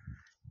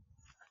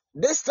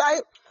 This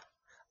time,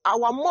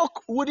 our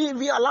mock wouldn't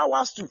even allow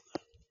us to.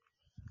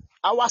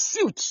 Our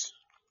suits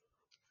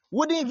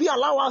wouldn't even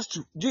allow us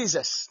to.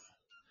 Jesus.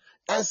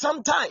 And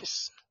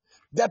sometimes,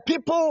 the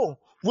people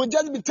would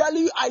just be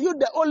telling you, are you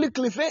the only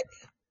Cliffy?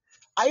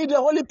 Are you the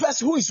only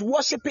person who is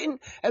worshiping?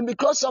 And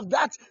because of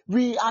that,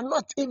 we are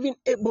not even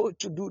able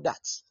to do that.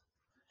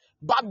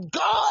 But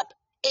God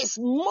is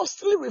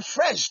mostly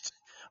refreshed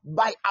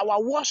by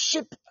our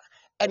worship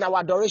and our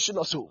adoration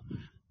also.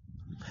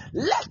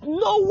 Let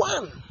no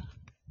one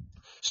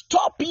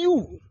stop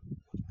you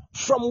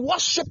from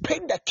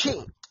worshiping the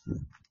King.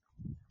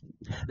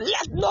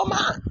 Let no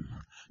man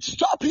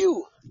stop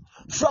you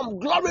from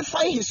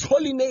glorifying his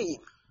holy name,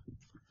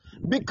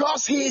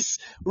 because he is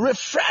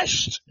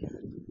refreshed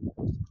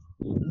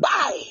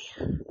by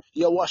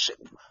your worship.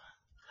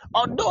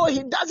 Although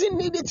he doesn't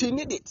need it, he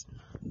needs it.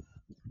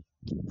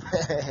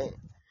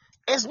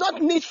 It's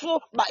not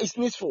needful, but it's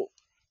needful.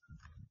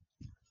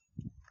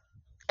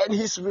 And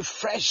he's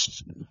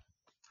refreshed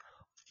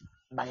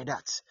by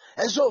that.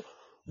 And so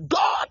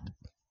God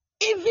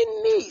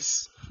even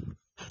needs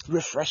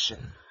refreshing.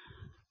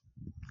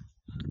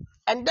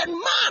 And then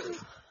man,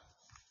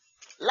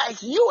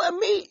 like you and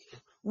me,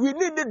 we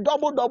need the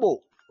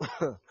double.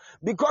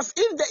 Because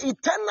if the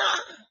eternal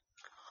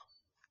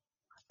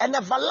and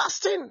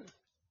everlasting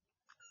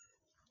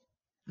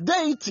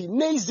deity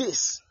needs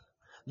this,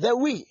 then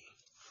we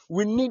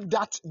need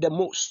that the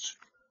most.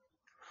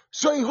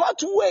 So in what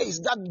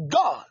ways that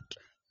God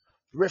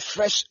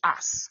refresh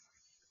us?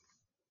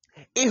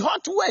 In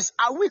what ways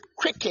are we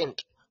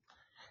quickened?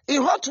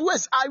 In what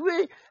ways are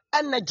we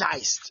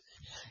energized?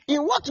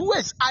 In what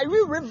ways are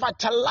we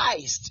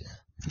revitalized?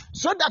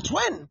 So that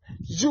when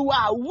you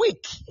are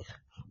weak,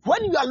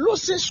 when you are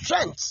losing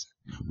strength,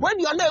 when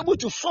you are not able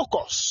to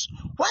focus,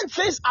 when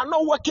things are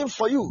not working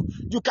for you,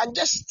 you can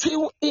just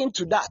tune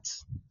into that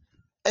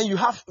and you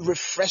have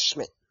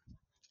refreshment.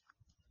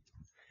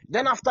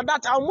 Then after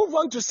that, I'll move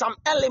on to some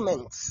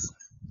elements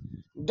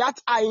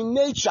that are in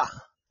nature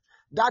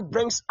that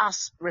brings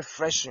us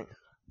refreshing,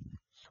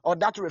 or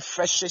that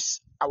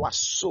refreshes our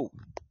soul.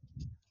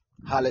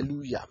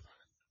 Hallelujah.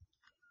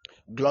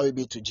 Glory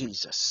be to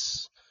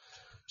Jesus.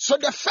 So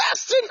the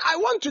first thing I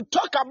want to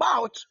talk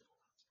about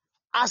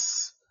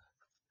as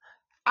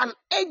an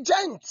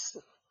agent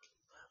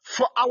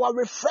for our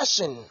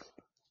refreshing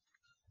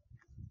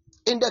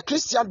in the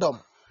Christendom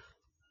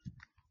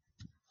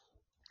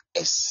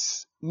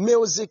is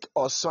music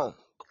or song.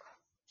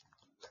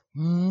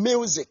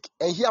 Music.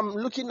 And here I'm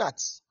looking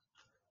at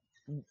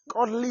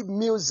godly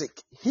music,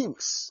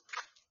 hymns,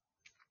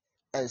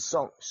 and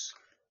songs.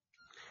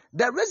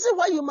 The reason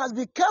why you must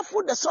be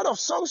careful the sort of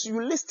songs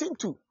you listen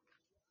to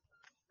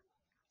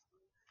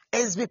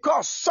is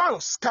because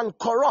songs can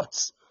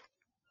corrupt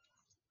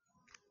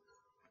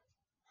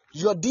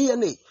your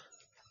DNA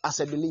as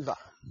a believer.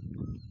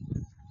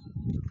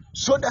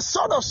 So the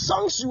sort of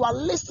songs you are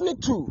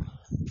listening to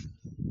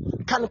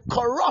can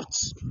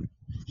corrupt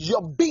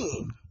your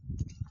being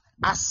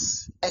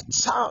as a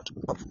child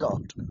of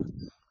God.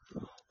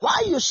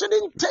 Why you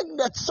shouldn't take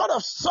that sort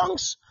of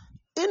songs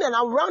in and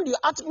around your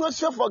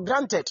atmosphere for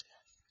granted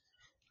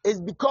is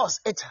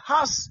because it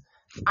has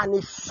an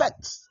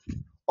effect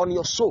on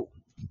your soul.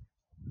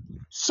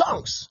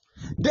 Songs,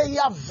 they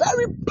are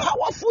very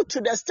powerful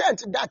to the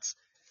extent that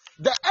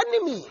the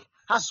enemy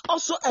has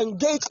also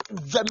engaged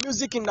the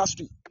music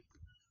industry.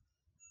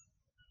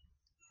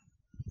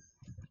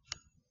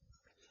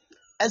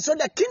 And so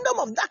the kingdom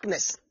of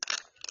darkness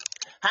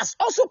has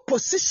also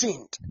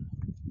positioned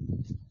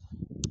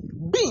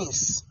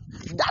beings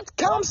that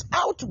comes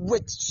out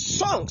with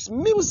songs,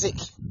 music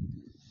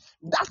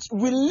that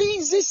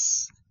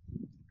releases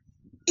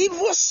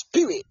evil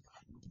spirit,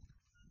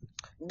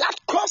 that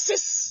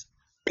causes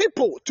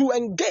people to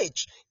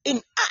engage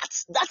in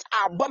acts that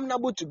are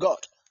abominable to God.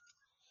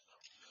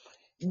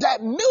 The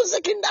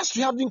music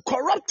industry has been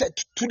corrupted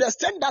to the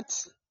extent that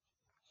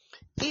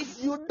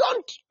if you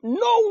don't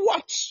know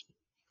what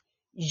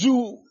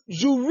you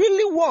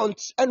really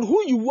want and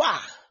who you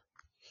are,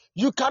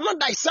 you cannot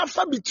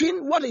decipher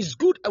between what is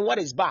good and what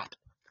is bad.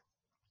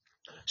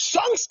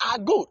 Songs are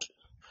good,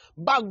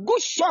 but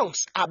good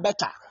songs are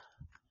better.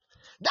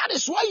 That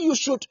is why you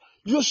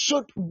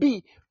should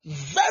be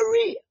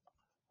very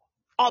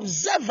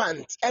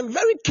observant and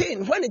very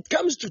keen when it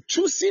comes to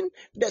choosing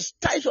the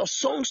types of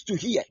songs to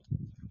hear.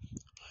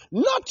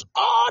 Not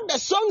all the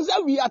songs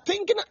that we are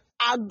thinking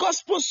are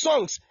gospel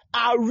songs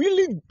are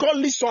really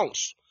godly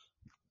songs.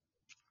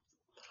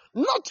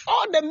 Not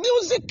all the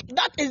music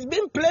that is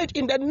being played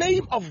in the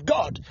name of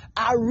God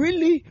are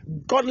really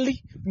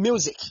godly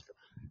music.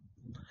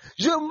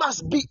 You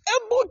must be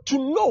able to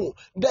know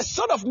the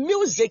sort of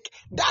music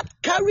that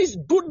carries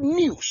good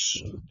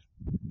news.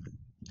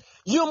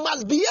 You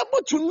must be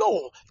able to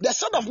know the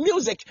sort of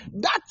music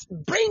that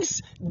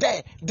brings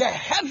the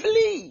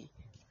heavenly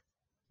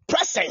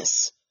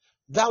presence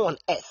down on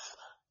earth.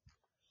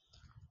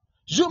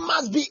 You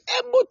must be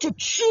able to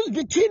choose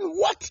between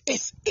what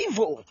is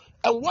evil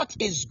and what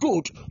is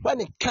good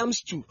when it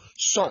comes to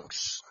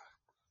songs.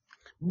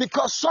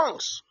 Because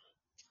songs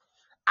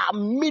are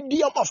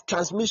medium of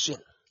transmission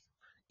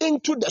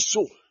into the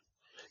soul.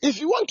 If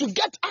you want to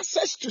get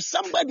access to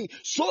somebody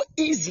so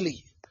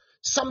easily,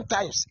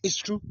 sometimes it's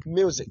through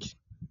music.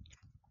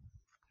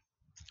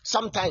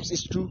 Sometimes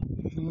it's through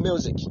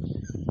music.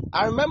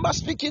 I remember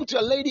speaking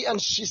to a lady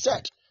and she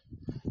said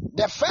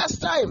the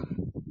first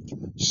time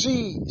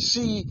she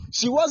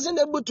wasn't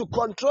able to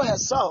control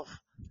herself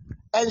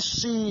and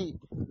she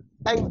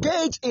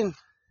engaged in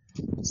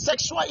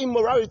sexual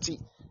immorality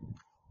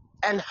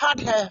and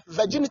had her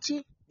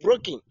virginity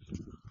broken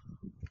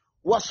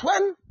was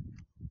when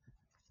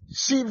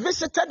she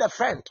visited a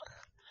friend,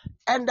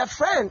 and the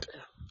friend,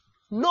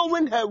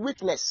 knowing her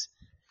weakness,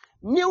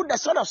 knew the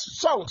sort of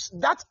songs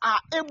that are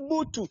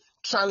able to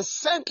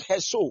transcend her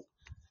soul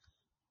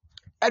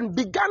and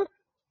began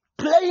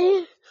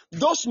playing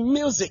those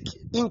music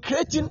in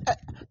creating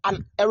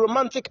a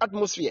romantic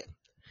atmosphere.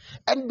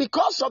 And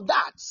because of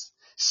that,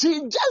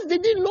 she just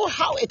didn't know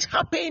how it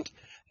happened,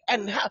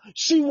 and how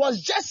she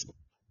was just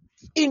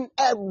in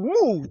a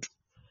mood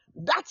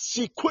that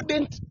she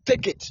couldn't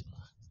take it.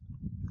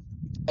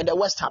 And the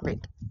worst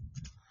happened.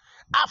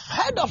 I've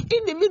heard of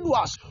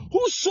individuals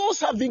whose souls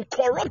have been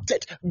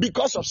corrupted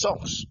because of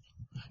songs.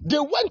 They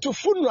went to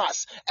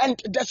funerals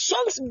and the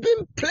songs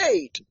being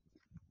played.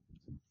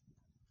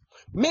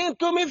 And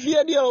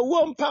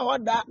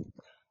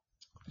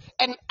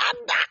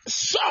other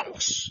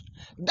songs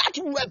that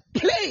were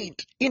played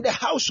in the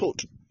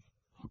household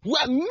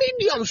were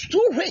mediums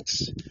to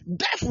which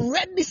death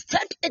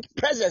registered its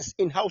presence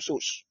in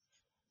households.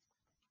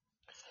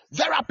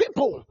 There are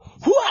people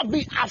who have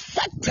been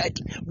affected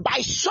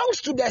by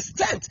songs to the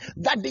extent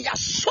that their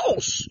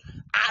souls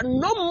are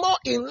no more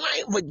in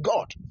line with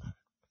God.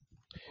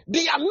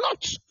 They are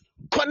not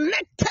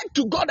connected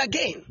to God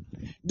again.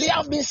 They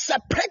have been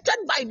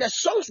separated by the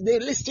songs they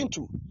listen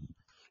to.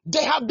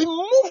 They have been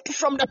moved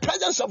from the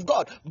presence of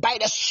God by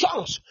the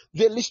songs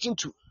they listen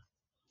to.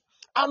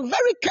 I'm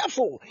very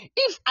careful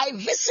if I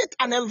visit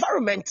an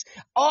environment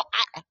or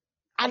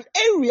an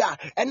area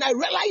and I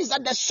realize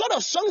that the sort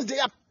of songs they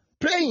are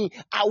playing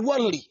are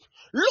worldly.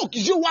 Look,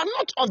 you are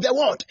not of the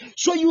world,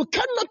 so you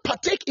cannot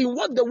partake in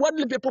what the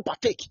worldly people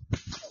partake.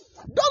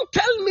 Don't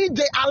tell me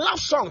they are love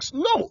songs.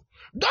 No.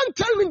 Don't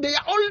tell me they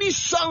are only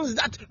songs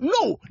that,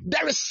 no,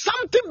 there is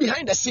something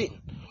behind the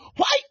scene.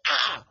 Why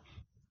are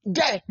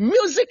the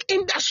music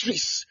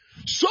industries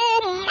so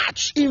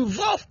much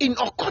involved in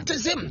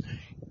occultism,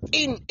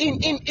 in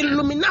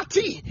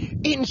Illuminati,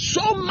 in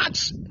so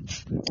much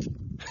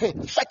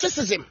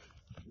fetishism?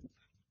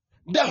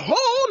 The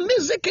whole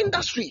music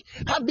industry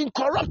have been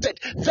corrupted.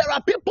 There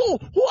are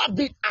people who have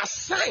been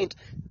assigned,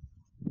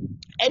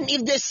 and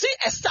if they see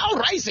a star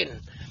rising,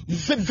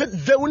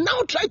 they will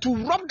now try to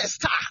rob the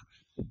star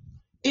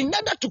in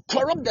order to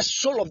corrupt the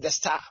soul of the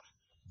star.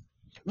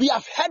 We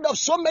have heard of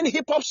so many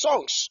hip-hop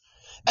songs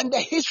and the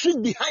history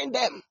behind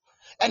them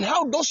and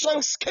how those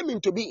songs came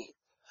into being.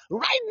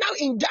 Right now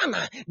in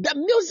Ghana, the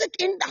music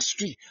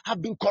industry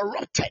have been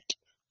corrupted.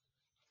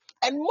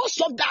 And most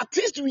of the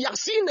artists we are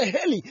seeing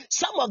hailing,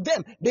 some of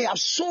them, they have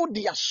sold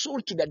their soul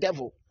to the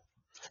devil.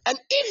 And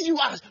if you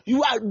are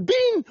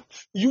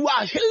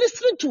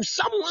listening to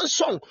someone's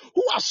song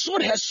who has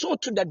sold her soul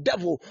to the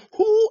devil,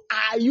 who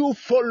are you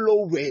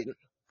following?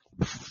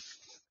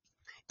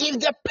 If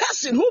the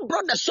person who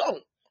brought the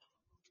song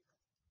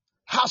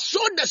has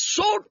sold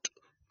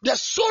the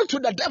soul to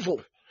the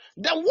devil,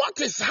 then what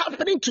is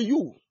happening to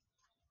you?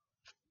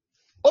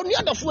 On the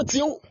other foot,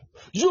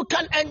 you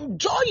can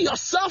enjoy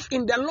yourself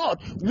in the Lord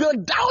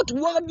without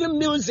worldly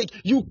music.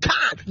 You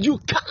can't.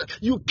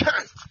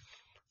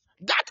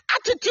 That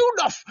attitude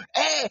of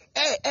hey,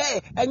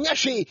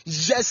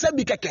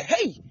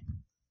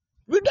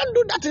 we don't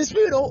do that in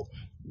spirit.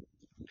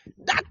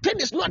 That thing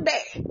is not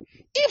there.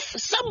 If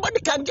somebody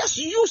can just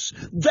use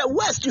the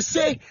words to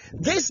say,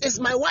 this is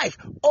my wife,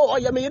 and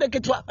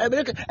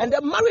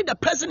then marry the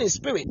person in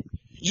spirit,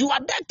 you are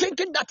there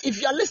thinking that if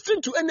you are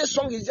listening to any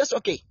song, it's just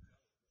okay.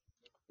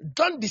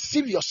 Don't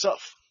deceive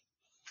yourself.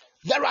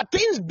 There are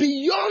things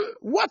beyond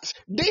what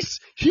this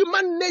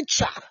human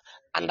nature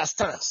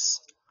understands.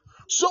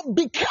 So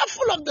be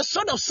careful of the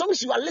sort of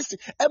songs you are listening.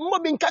 A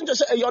mobbing can't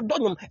just say your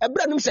donum, a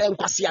brandum say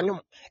enquasianum,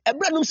 a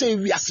brandum say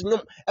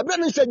viasinum, a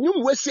brandum say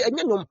num wesi and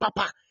yenum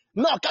papa.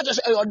 No, can't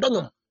just say your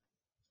donum.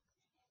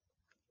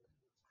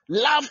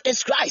 Love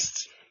is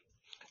Christ.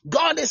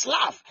 God is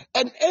love.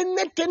 And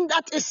anything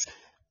that is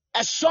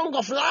a song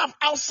of love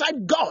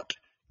outside God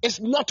is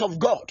not of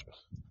God.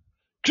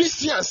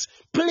 Christians,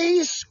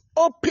 please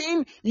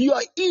open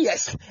your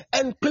ears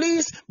and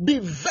please be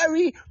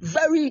very,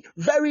 very,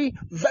 very,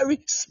 very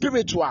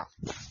spiritual.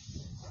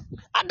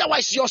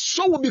 Otherwise, your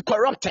soul will be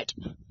corrupted.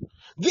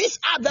 These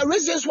are the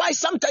reasons why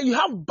sometimes you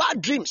have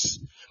bad dreams,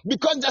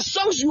 because the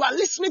songs you are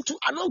listening to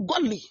are not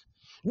godly.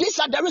 These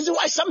are the reasons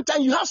why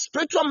sometimes you have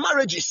spiritual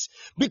marriages,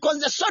 because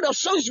the sort of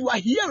songs you are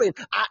hearing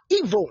are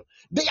evil.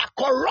 They are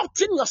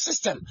corrupting your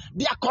system.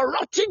 They are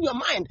corrupting your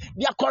mind.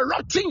 They are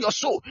corrupting your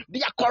soul.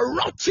 They are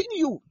corrupting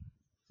you.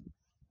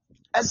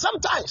 And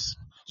sometimes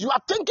you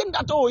are thinking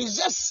that,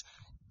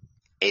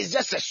 it's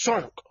just a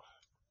song.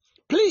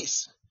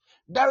 Please,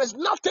 there is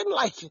nothing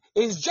like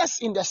it's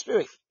just in the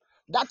spirit.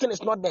 That thing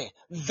is not there.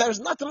 There's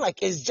nothing like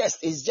it's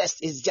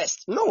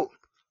just. No.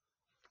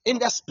 In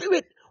the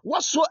spirit,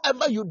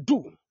 whatsoever you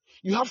do,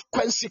 you have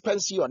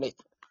consequence on it.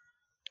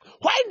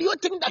 Why do you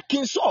think that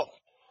King Saul,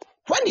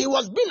 when he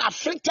was being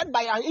afflicted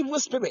by an evil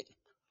spirit,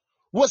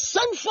 was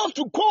sent forth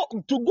to go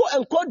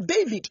and call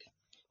David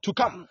to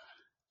come?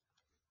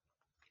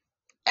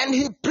 And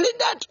he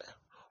pleaded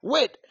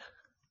with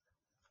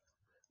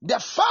the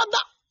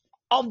father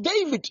of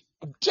David,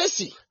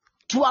 Jesse,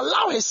 to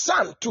allow his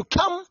son to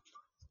come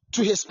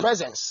to his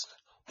presence.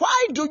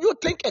 Why do you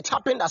think it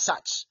happened as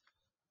such?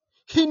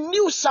 He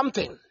knew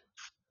something.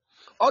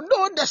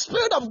 Although the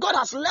Spirit of God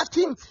has left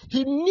him,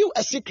 he knew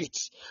a secret.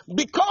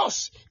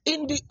 Because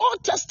in the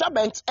Old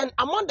Testament and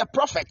among the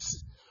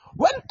prophets,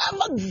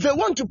 whenever they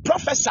want to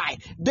prophesy,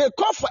 they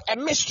call for a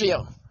mystery.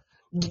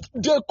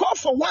 They call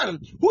for one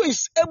who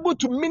is able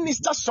to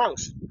minister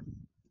songs.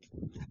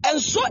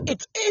 And so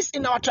it is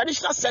in our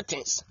traditional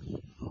settings.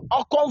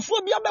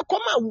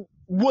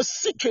 was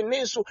sick,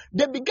 so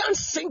they began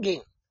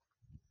singing.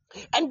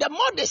 And the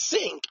more they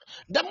sing,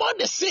 the more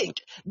they sing,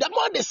 the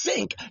more they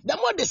sing, the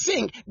more they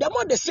sing, the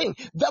more they sing,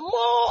 the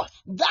more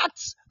that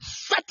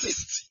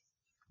fetish,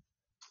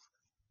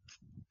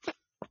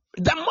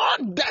 the more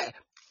the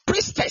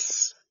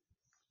priestess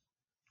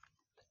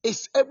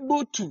is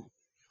able to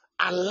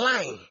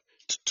align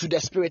to the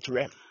spirit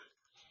realm.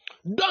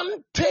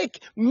 Don't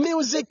take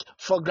music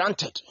for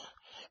granted.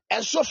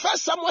 And so 1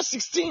 Samuel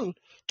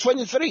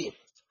 16:23,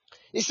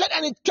 he said,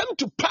 and it came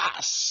to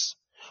pass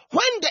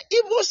when the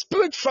evil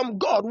spirit from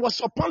God was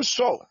upon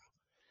Saul,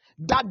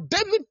 that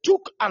David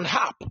took an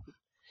harp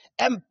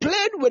and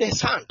played with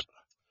his hand.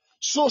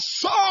 So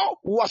Saul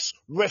was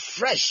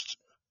refreshed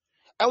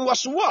and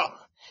was well,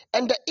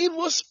 and the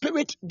evil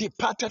spirit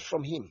departed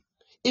from him.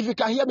 If you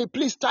can hear me,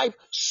 please type,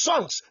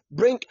 songs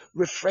bring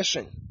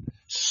refreshing.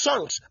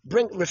 Songs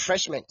bring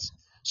refreshment.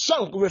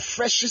 Song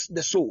refreshes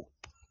the soul.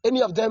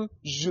 Any of them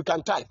you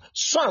can type.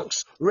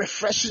 Songs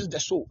refreshes the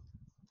soul.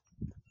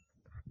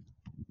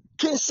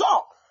 King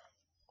Saul,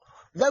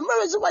 the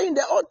reason why in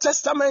the Old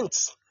Testament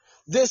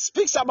they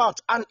speaks about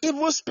an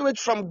evil spirit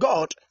from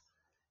God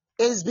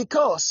is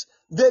because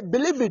they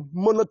believe in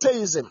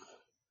monotheism.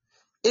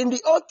 In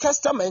the Old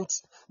Testament,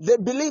 they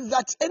believe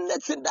that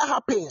anything that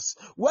happens,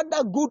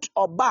 whether good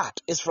or bad,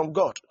 is from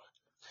God.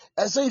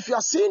 And so if you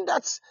are seeing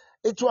that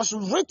it was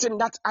written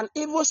that an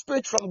evil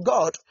spirit from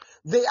God,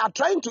 they are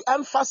trying to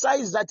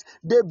emphasize that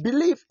they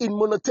believe in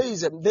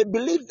monotheism. They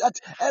believe that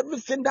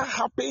everything that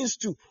happens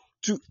to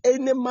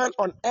any man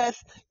on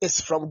earth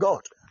is from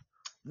God.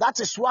 That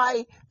is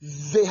why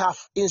they have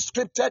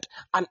inscripted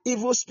an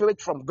evil spirit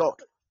from God.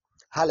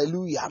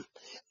 Hallelujah.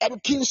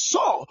 And King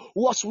Saul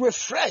was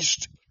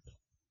refreshed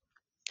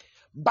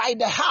by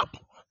the harp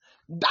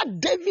that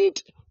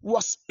David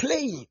was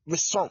playing with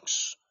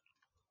songs.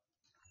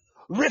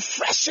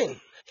 Refreshing.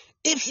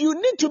 If you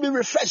need to be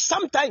refreshed,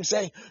 sometimes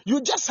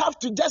you just have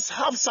to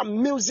have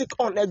some music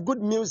on, a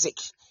good music.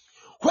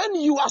 When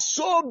you are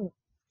so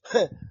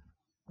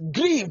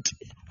grieved,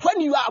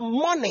 when you are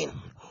mourning,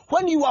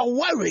 when you are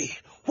worried,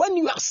 when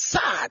you are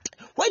sad,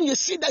 when you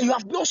see that you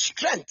have no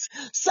strength,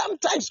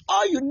 sometimes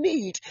all you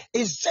need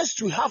is just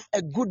to have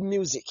a good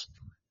music.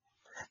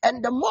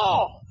 And the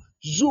more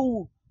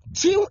you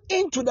tune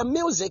into the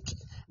music,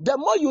 the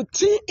more you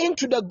tune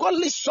into the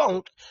godly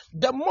song,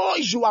 the more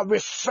you are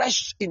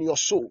refreshed in your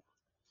soul.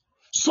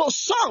 So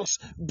songs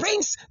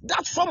brings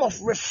that form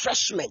of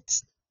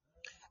refreshment.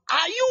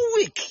 Are you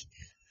weak?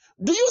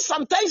 Do you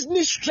sometimes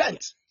need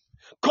strength?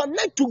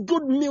 Connect to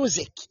good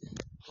music.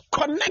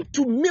 Connect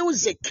to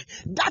music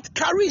that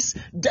carries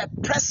the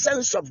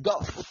presence of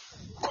God.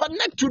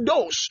 Connect to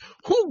those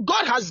who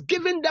God has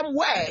given them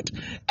word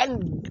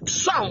and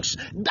songs.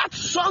 That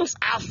songs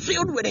are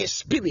filled with His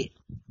Spirit.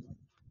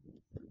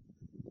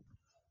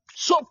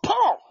 So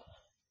Paul,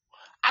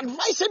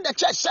 advising the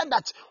church, said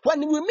that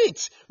when we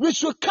meet, we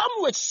should come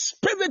with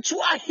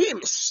spiritual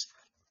hymns.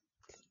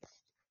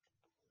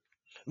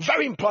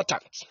 Very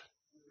important.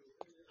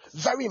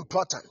 Very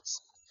important.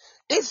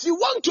 If you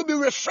want to be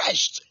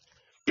refreshed,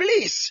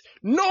 please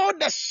know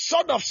the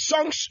sort of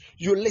songs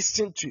you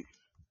listen to.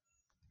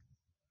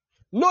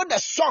 Know the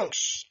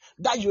songs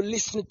that you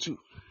listen to.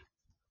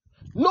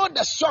 Know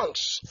the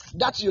songs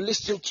that you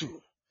listen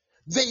to.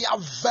 They are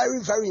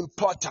very, very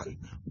important.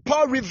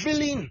 Paul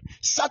revealing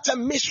such a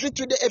mystery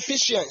to the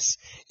Ephesians.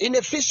 In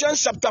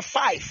Ephesians chapter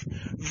 5,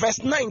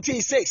 verse 19,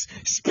 he says,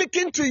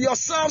 speaking to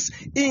yourselves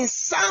in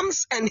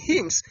psalms and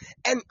hymns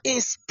and in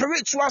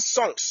spiritual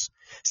songs,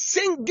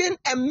 singing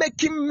and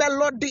making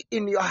melody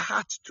in your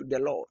heart to the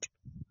Lord.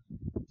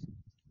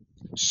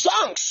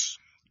 Songs,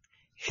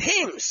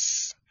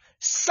 hymns,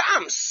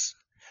 psalms,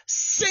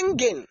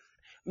 singing,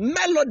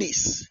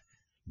 melodies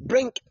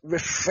bring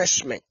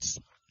refreshment.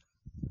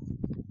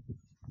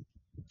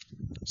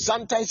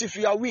 Sometimes if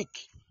you are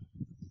weak,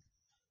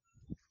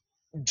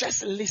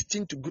 just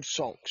listen to good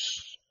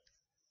songs.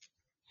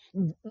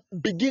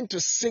 Begin to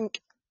sing.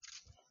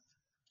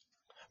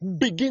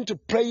 Begin to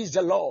praise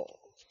the Lord.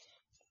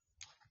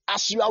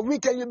 As you are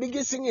weak and you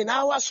begin singing,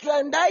 our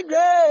strength, thy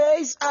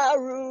grace,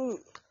 our rule,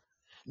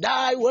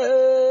 thy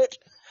word,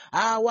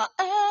 our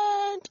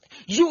end.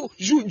 You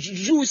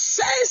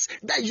sense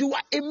that you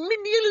are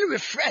immediately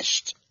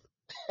refreshed.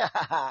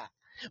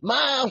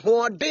 My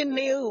word in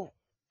you.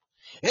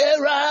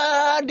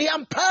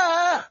 Eradiampa,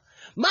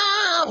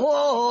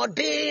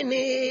 Mahodini.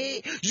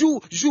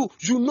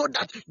 You know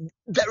that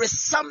there is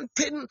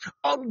something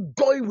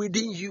ongoing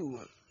within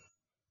you.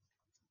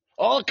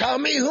 Oh,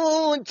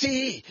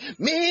 kamihunti,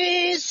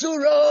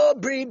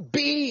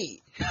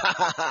 misurobribi.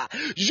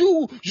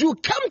 You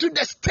come to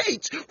the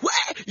state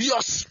where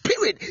your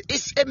spirit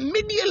is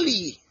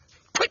immediately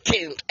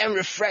quickened and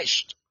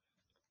refreshed.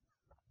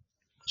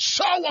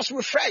 Saul was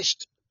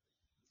refreshed.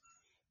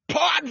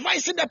 Paul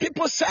advising the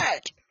people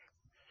said,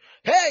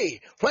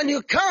 hey, when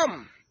you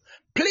come,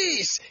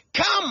 please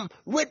come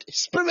with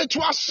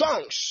spiritual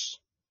songs.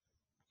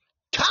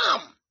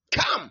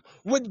 Come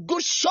with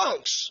good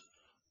songs.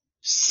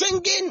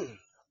 Singing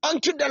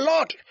unto the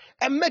Lord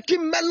and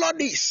making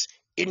melodies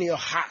in your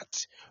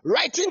heart.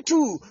 Writing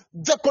to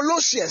the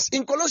Colossians,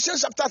 in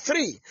Colossians chapter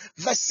 3,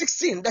 verse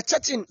 16, the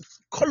church in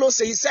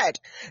Colossae, he said,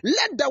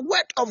 let the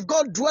word of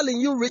God dwell in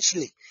you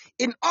richly,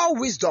 in all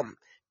wisdom,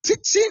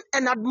 teaching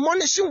and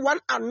admonishing one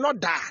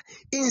another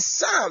in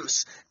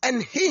psalms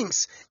and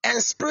hymns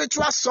and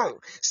spiritual song,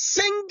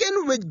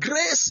 singing with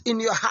grace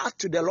in your heart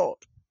to the Lord.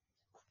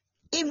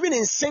 Even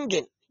in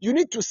singing, you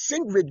need to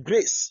sing with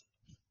grace.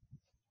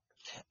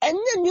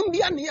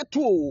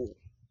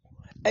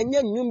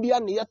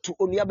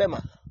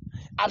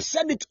 I've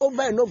said it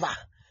over and over.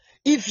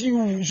 If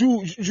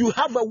you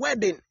have a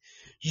wedding,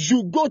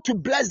 you go to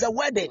bless the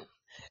wedding,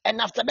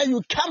 and after that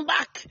you come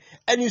back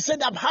and you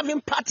said I'm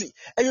having party,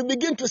 and you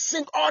begin to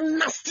sing all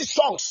nasty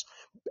songs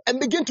and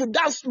begin to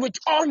dance with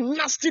all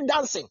nasty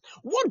dancing.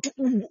 What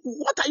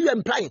are you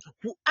implying?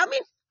 I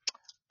mean,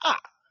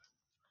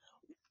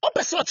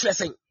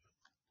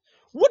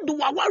 what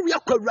do I worry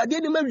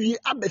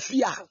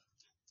about?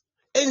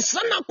 In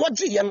Sana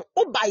Quajian,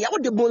 Obaya,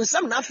 what the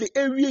Bonsam Nafi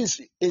areas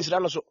in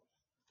Sranoso.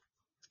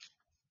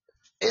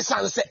 It's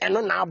answer and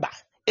no naba.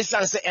 It's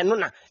answer and no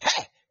na.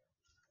 Hey,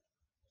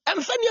 and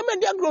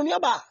Fenya grown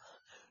yaba.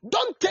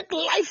 Don't take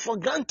life for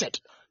granted.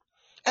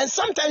 And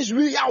sometimes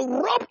we are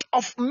robbed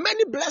of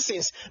many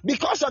blessings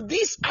because of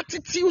these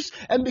attitudes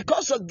and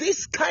because of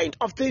this kind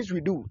of things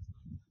we do.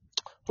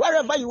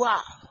 Wherever you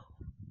are,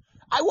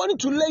 I want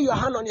you to lay your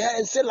hand on your head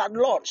and say,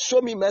 Lord,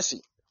 show me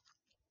mercy.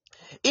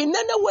 In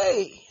any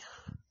way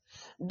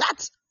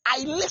that I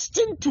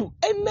listen to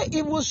any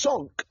evil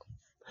song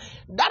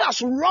that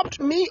has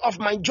robbed me of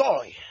my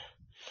joy,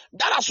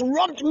 that has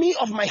robbed me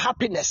of my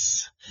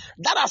happiness,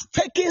 that has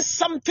taken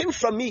something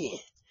from me,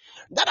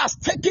 that has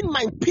taken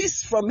my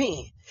peace from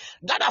me,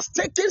 that has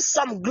taken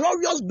some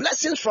glorious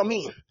blessings from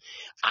me,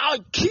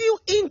 I'll cue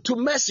into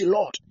mercy,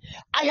 Lord.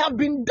 I have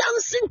been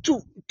dancing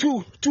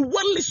to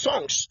worldly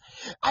songs.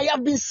 I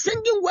have been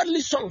singing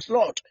worldly songs,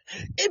 Lord.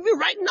 Even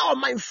right now on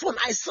my phone,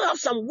 I still have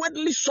some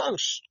worldly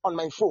songs on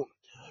my phone.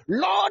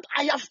 Lord,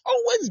 I have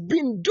always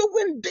been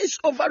doing this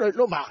over and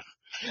over.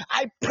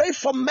 I pray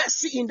for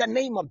mercy in the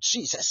name of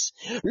Jesus.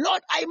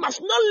 Lord, I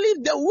must not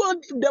live the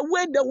world the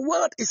way the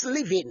world is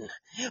living,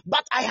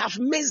 but I have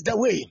missed the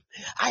way.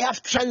 I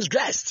have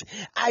transgressed.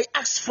 I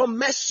ask for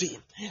mercy.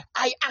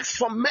 I ask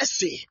for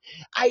mercy.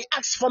 I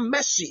ask for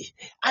mercy.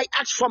 I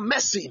ask for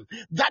mercy.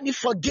 Daddy,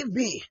 forgive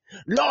me.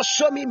 Lord,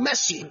 show me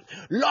mercy.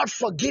 Lord,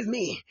 forgive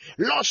me.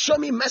 Lord, show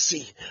me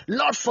mercy.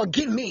 Lord,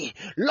 forgive me.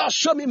 Lord,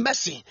 show me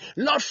mercy.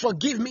 Lord,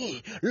 forgive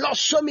me. Lord,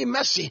 show me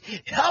mercy.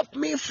 Help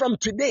me from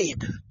today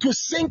to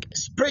sing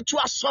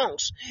spiritual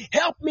songs.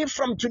 Help me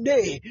from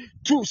today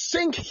to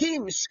sing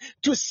hymns,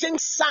 to sing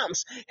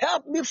psalms.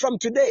 Help me from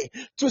today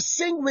to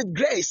sing with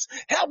grace.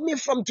 Help me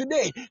from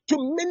today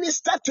to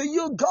minister to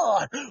you,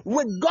 God,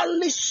 with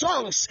godly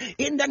songs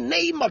in the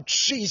name of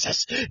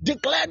Jesus.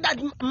 Declare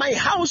that my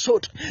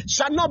household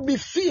shall not be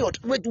filled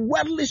with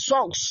worldly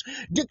songs.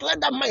 Declare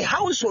that my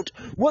household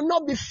will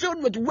not be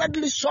filled with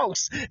worldly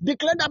songs.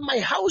 Declare that my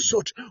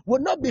household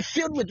will not be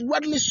filled with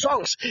worldly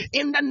songs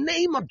in the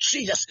name of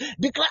Jesus.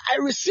 Declare, I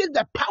receive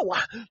the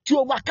power to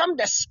overcome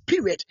the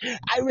spirit.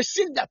 I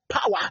receive the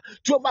power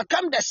to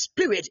overcome the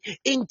spirit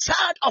in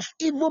charge of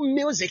evil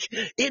music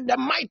in the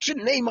mighty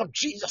name of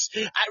Jesus.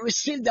 I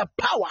receive the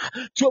power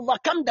to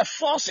overcome the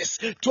forces,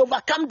 to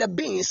overcome the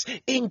beings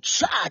in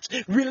charge,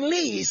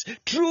 release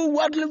through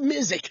worldly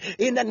music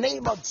in the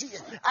name of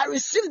Jesus. I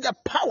receive the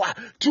power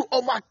to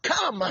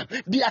overcome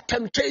their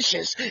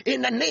temptations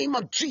in the name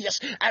of Jesus.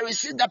 I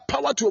receive the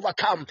power to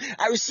overcome.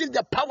 I receive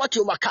the power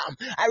to overcome.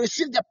 I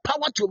receive the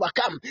power to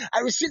overcome. I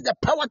receive the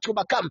power to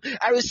overcome.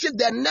 I receive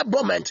the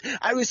enablement.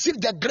 I receive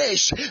the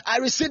grace. I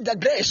receive the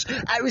grace.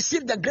 I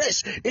receive the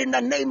grace in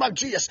the name of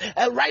Jesus.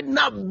 And right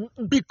now,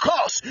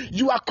 because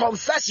you are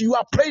confessed, you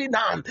are praying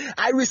now,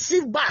 I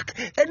receive back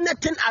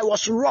anything I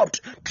was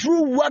robbed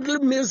through worldly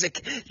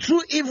music,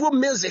 through evil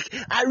music.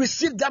 I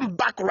receive them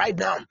back right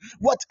now.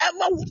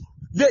 Whatever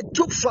they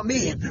took from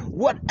me,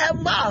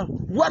 whatever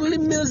worldly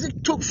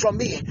music took from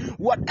me,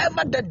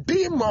 whatever the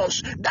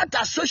demons that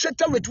are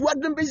associated with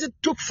worldly music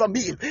took from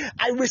me,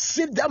 I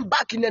receive them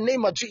back in the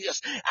name of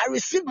Jesus. I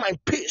receive my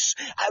peace.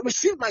 I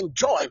receive my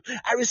joy.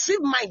 I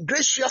receive my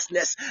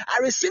graciousness. I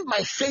receive my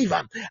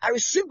favor. I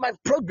receive my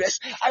progress.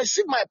 I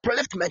receive my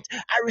upliftment.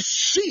 I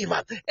receive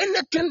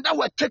anything that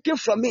were taken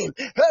from me.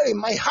 Hey,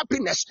 my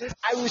happiness,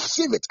 I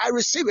receive it. I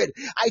receive it.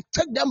 I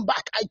take them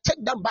back. I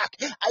take them back.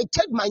 I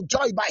take my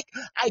joy back.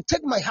 I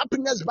take my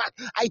happiness back.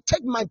 I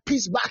take my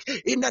peace back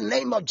in the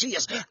name of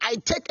Jesus. I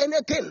take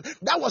anything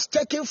that was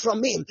taken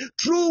from me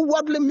through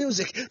worldly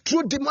music,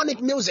 through demonic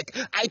music.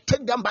 I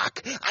take them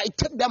back. I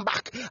take them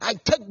back. I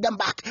take them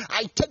back.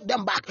 I take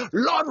them back.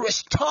 Lord,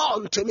 restore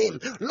unto me.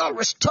 Lord,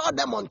 restore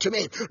them unto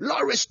me.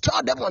 Lord,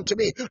 restore them unto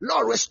me.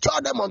 Lord,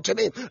 restore them unto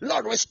me. Lord,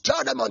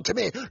 restore them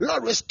unto me.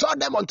 Lord, restore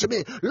them unto me.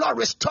 Lord,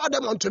 restore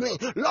them unto me.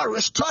 Lord,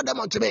 restore them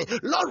unto me.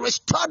 Lord,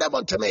 restore them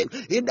unto me.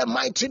 In the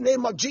mighty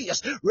name of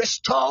Jesus.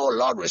 Restore,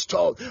 Lord, restore.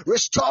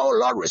 Restore,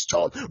 Lord,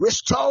 restore.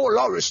 Restore,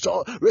 Lord,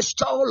 restore.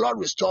 Restore, Lord,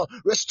 restore.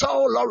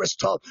 Restore, Lord,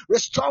 restore.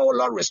 Restore,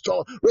 Lord,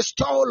 restore.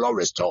 Restore, Lord,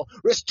 restore.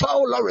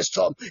 Restore, Lord,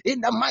 restore.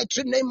 In the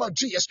mighty name of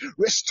Jesus,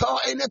 restore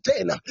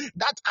anything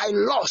that I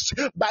lost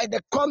by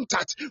the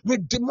contact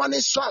with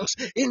demonic songs.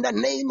 In the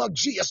name of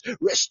Jesus,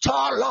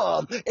 restore,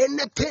 Lord,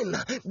 anything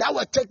that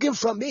was taken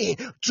from me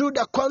through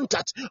the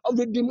contact of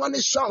the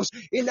demonic songs.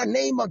 In the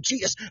name of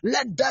Jesus,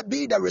 let that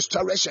be the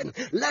restoration.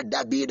 Let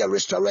that be the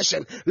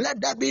restoration.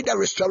 Let that be the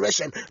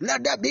restoration.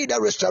 Let that be the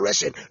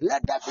restoration.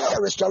 Let that be the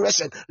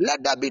restoration.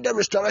 Let that be the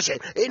restoration.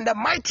 In the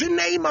mighty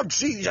name of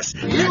Jesus,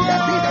 let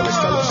that be the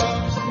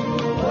restoration.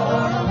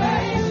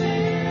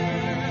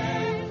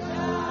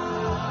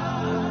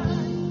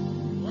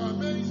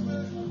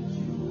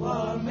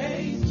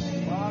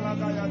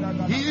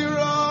 Here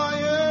I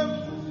am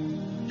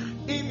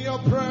in your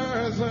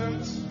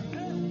presence.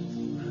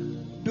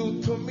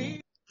 Do to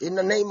me. In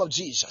the name of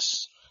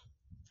Jesus.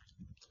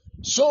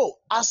 So,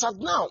 as of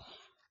now,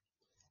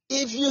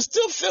 if you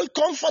still feel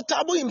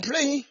comfortable in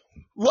playing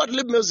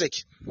worldly music,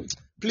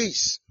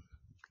 please,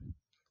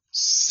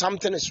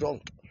 something is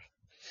wrong.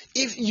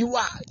 If you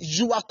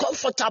are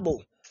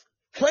comfortable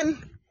when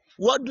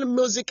worldly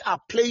music are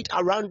played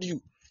around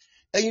you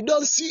and you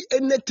don't see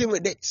anything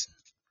with it,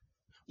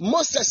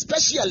 most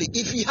especially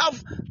if you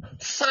have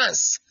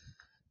fans,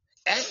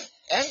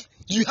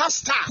 you have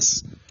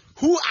stars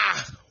who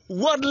are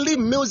worldly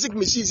music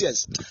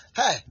musicians,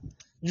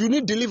 you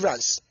need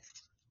deliverance.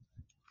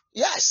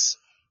 Yes,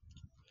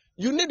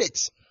 you need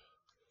it.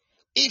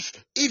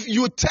 If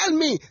you tell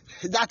me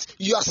that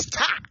your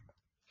star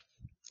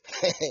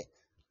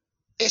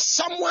is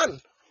someone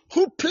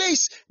who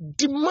plays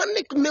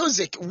demonic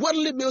music,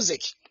 worldly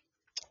music,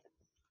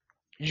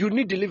 you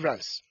need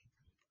deliverance.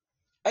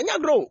 And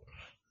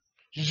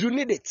you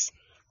need it.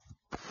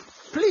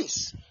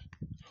 Please.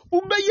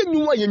 Obeye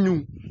nyuwa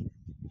yenyu.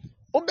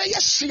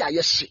 Obeye shi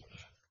ayeshi.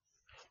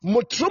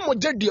 Motro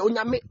moje di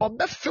onyame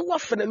obefe wa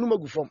fene numa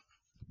gufom.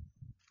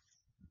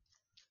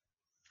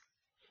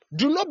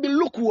 Do not be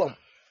lukewarm.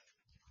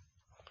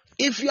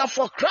 If you are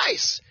for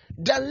Christ,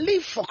 then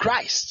live for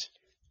Christ.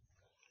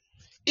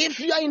 If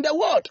you are in the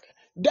world,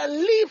 then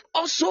live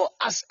also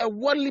as a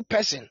worldly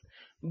person.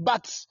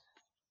 But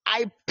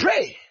I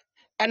pray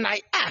and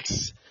I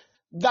ask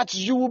that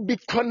you will be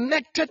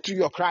connected to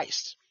your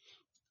Christ.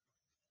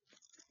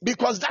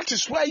 Because that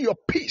is where your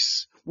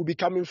peace will be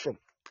coming from.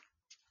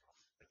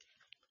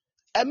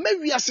 And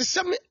maybe as a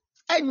semi,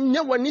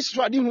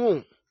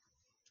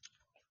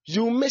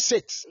 you miss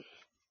it.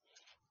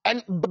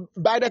 And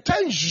by the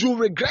time you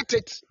regret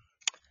it,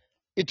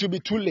 it will be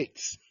too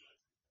late.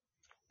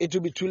 It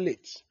will be too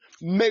late.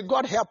 May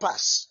God help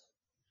us.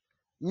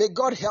 May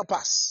God help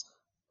us.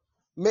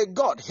 May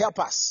God help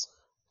us.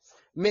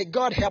 May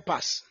God help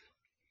us.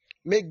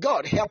 May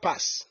God help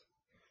us.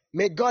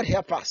 May God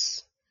help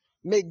us.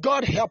 May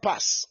God help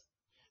us.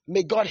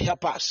 May God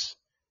help us.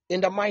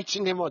 In the mighty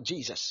name of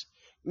Jesus.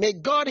 May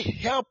God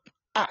help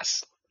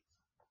us.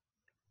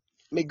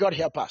 May God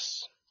help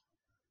us.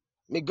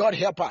 May God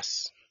help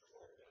us.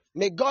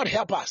 May God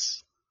help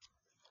us.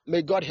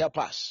 May God help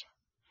us.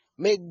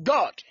 May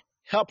God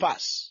help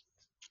us.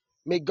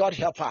 May God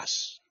help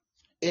us.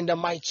 In the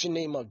mighty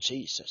name of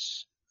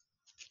Jesus.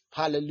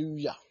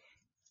 Hallelujah.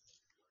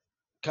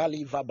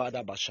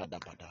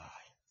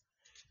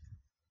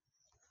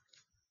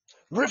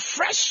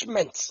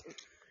 Refreshment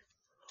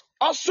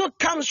also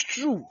comes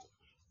through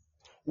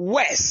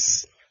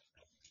words.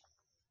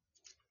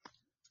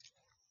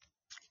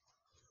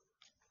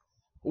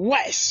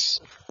 Words.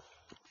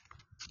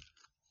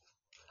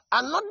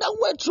 Another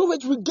way through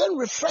which we gain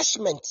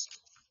refreshment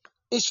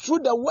is through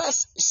the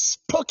words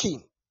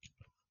spoken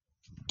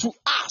to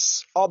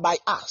us or by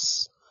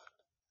us.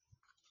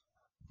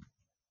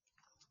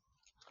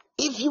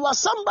 If you are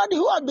somebody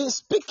who has been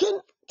speaking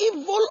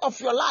evil of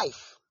your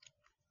life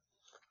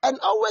and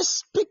always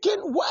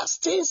speaking worse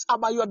things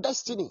about your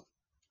destiny,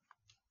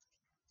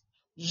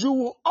 you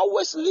will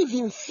always live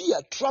in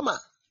fear, trauma,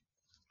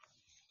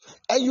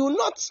 and you will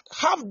not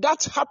have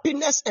that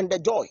happiness and the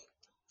joy.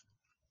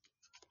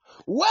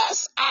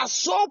 Words are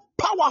so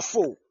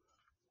powerful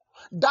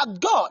that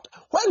God,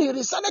 when He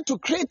decided to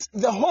create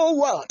the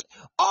whole world,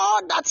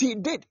 all that He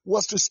did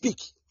was to speak.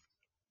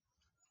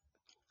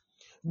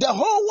 The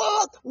whole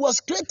world was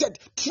created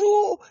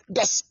through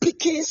the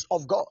speakings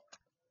of God.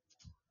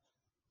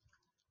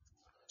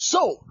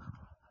 So,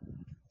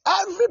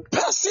 every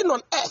person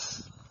on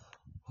earth,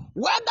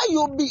 whether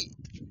you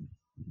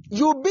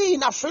be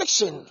in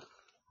affliction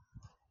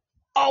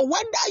or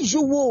whether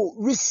you will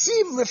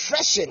receive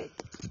refreshing,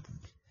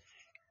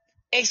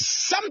 is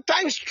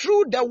sometimes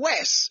through the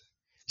words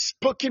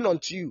spoken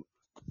unto you.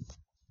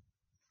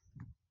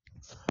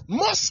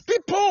 Most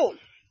people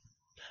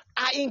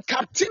are in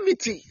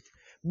captivity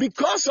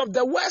because of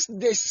the words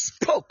they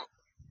spoke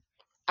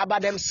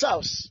about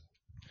themselves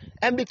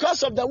and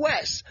because of the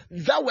words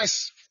that were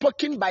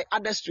spoken by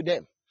others to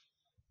them.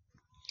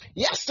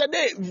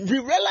 Yesterday, we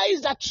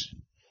realized that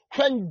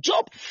when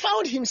Job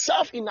found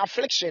himself in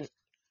affliction,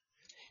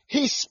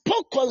 he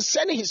spoke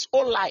concerning his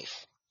own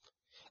life.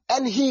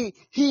 And he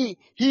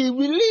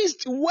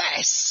released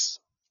words.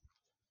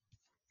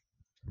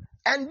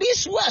 And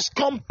these words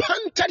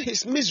compounded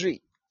his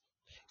misery,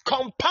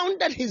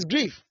 compounded his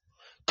grief,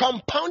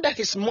 compounded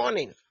his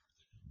mourning.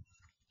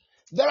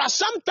 There are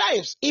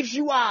sometimes, if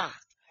you are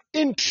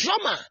in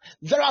trauma,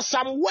 there are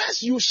some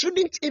words you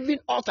shouldn't even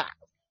utter.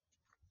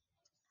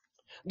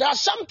 There are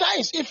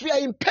sometimes, if you are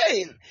in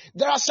pain,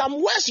 there are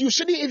some words you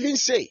shouldn't even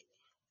say.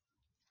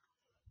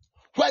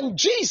 When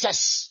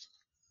Jesus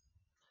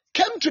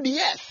came to the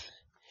earth,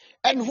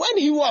 and when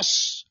he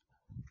was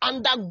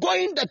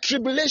undergoing the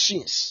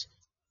tribulations,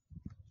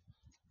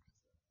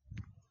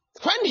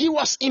 when he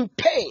was in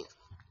pain,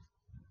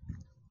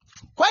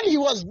 when he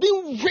was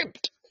being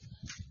whipped,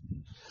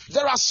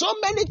 there are so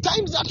many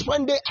times that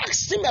when they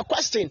asked him a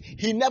question,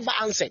 he never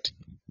answered.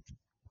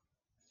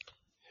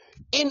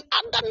 In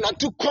order not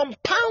to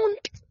compound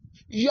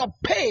your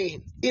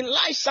pain in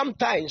life,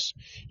 sometimes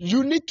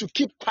you need to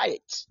keep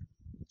quiet.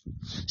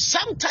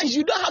 Sometimes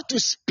you don't have to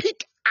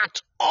speak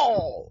at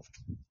all.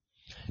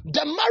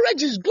 The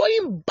marriage is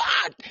going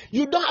bad.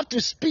 You don't have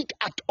to speak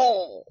at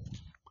all.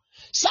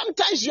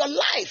 Sometimes your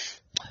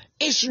life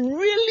is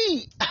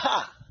really,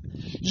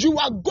 you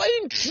are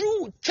going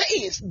through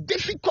things,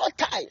 difficult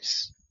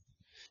times.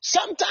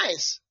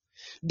 Sometimes,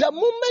 the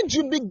moment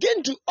you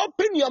begin to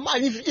open your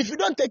mouth, if you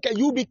don't take care,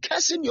 you'll be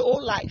cursing your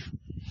whole life.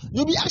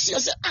 You'll be asking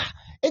yourself,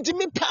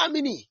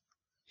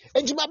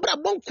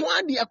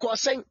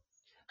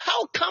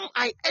 how come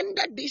I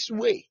ended this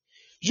way?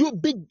 You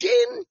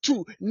begin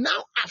to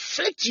now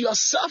afflict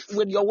yourself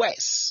with your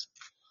words.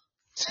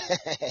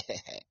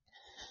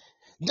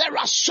 There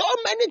are so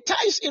many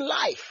times in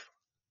life,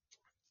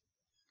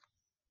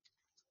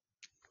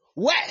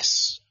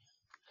 words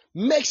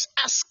makes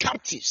us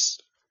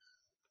captives.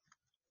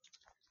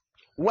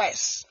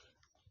 Words,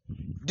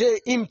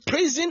 they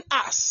imprison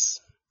us.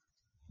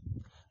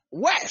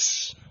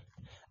 Words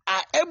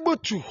are able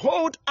to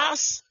hold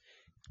us,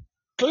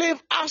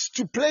 cleave us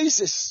to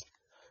places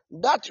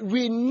that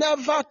we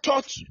never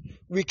thought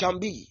we can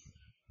be.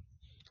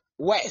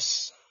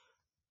 Words.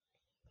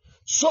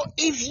 So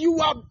if you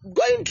are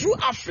going through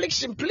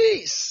affliction,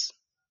 please,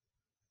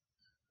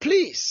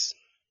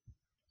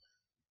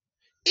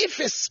 if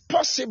it's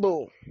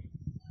possible,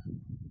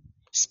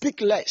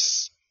 speak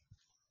less.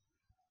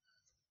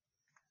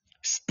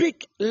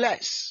 Speak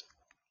less.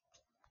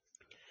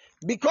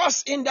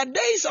 Because in the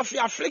days of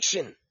your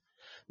affliction,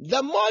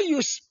 the more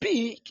you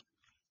speak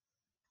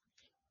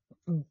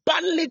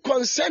badly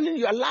concerning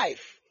your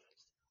life,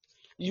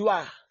 you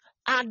are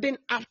adding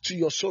up to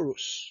your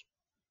sorrows.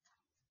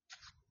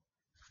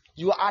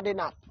 You are adding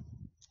up.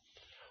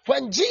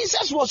 When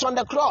Jesus was on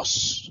the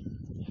cross,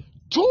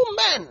 two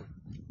men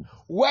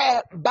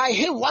were by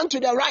him, one to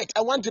the right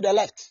and one to the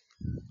left.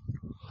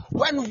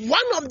 When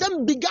one of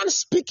them began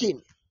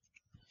speaking,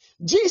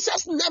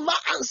 Jesus never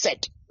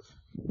answered.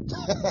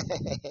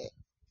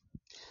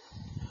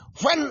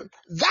 When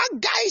that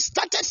guy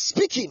started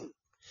speaking,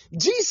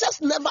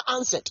 Jesus never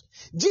answered.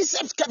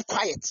 Jesus kept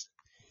quiet.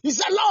 He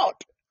said, Lord,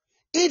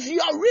 if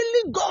you are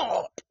really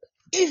God,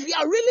 if you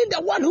are really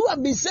the one who has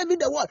been saving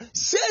the world,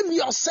 save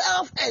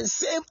yourself and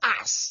save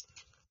us.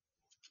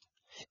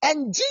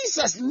 And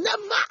Jesus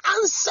never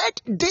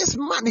answered this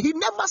man. He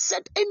never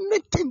said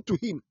anything to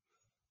him.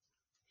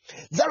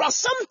 There are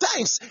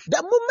sometimes,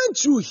 the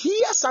moment you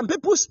hear some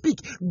people speak,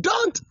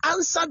 don't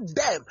answer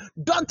them.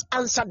 Don't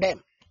answer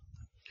them.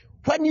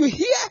 When you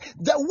hear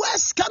the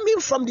words coming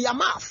from their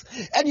mouth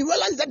and you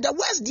realize that the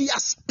words they are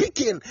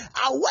speaking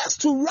are words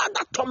to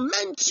rather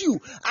torment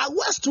you, are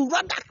words to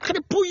rather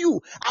cripple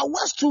you, are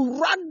words to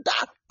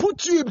rather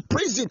put you in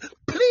prison,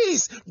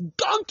 please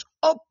don't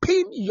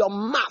open your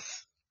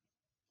mouth.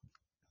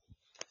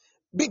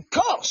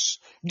 Because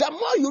the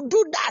more you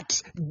do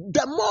that,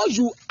 the more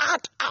you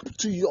add up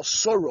to your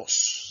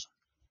sorrows.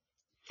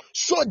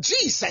 So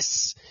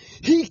Jesus,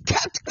 he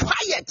kept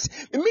quiet.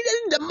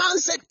 Immediately the man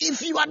said,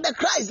 if you are the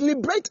Christ,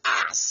 liberate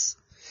us.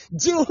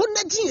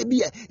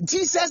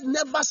 Jesus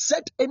never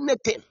said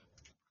anything.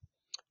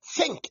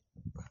 Think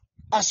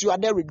as you are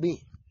there with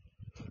me.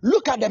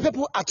 Look at the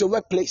people at your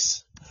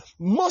workplace.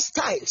 Most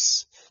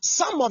times,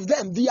 some of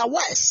them, they are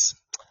worse.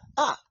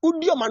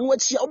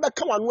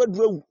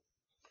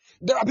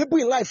 There are people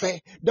in life,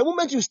 the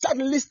moment you start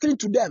listening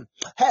to them,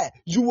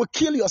 you will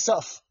kill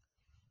yourself.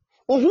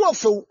 But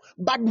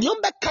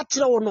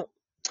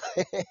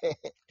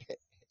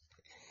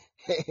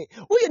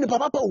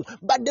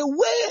the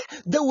way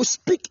they will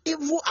speak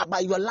evil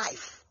about your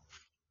life,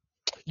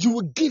 you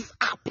will give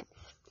up.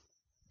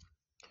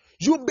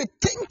 You'll be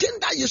thinking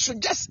that you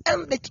should just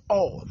end it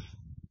all.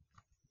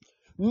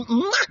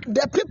 Mark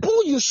the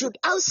people you should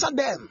answer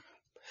them.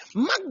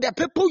 Mark the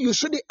people you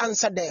shouldn't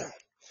answer them.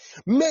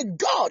 May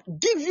God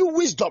give you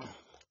wisdom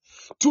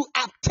to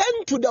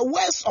attend to the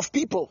words of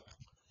people.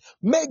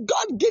 May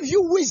God give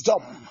you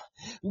wisdom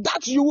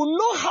that you will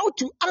know how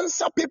to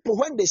answer people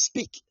when they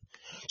speak,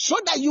 so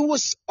that you will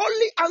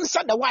only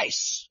answer the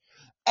wise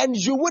and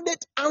you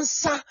wouldn't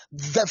answer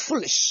the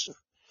foolish,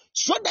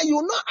 so that you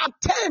will not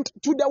attend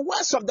to the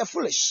words of the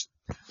foolish.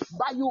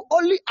 but you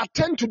only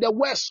attend to the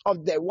words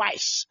of the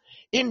wise.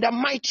 In the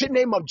mighty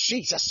name of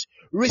Jesus,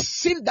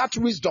 receive that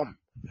wisdom.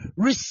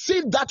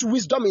 Receive that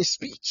wisdom in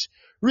speech.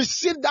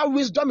 Receive that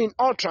wisdom in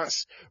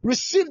utterance.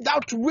 Receive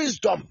that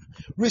wisdom.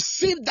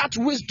 Receive that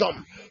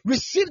wisdom.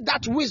 Receive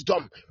that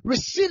wisdom.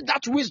 Receive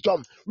that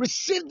wisdom.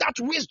 Receive that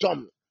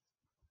wisdom.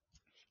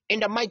 In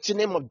the mighty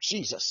name of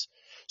Jesus.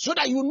 So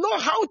that you know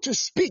how to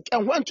speak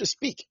and when to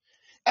speak.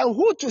 And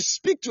who to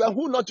speak to and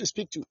who not to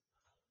speak to.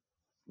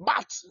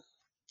 But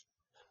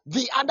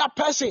the other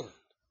person,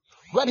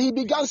 when he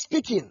began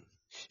speaking,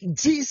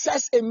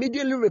 Jesus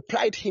immediately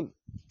replied him.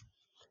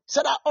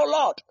 Said, oh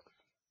Lord,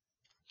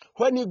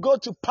 when you go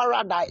to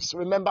paradise,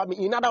 remember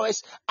me. In other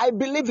words, I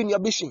believe in your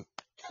vision.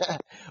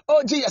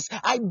 Oh Jesus,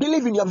 I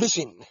believe in your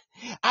vision.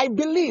 I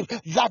believe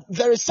that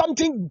there is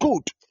something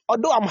good.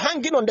 Although I'm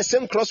hanging on the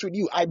same cross with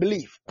you, I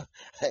believe.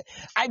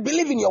 I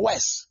believe in your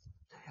words.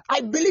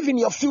 I believe in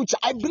your future.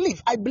 I believe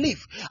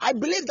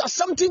that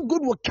something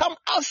good will come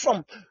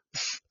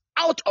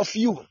out of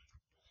you.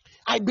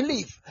 I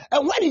believe.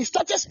 And when he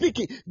started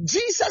speaking,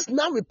 Jesus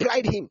now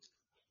replied him,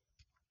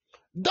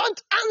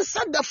 don't answer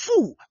the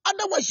fool.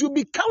 Otherwise, you'll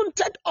be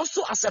counted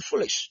also as a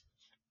foolish.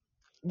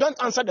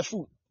 Don't answer the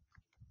fool.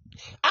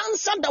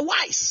 Answer the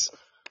wise.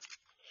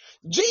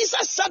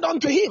 Jesus said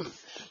unto him,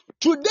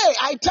 today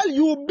I tell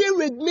you, be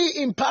with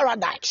me in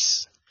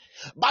paradise.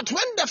 But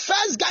when the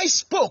first guy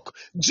spoke,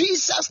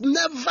 Jesus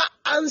never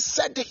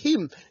answered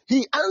him.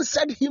 He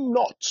answered him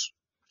not.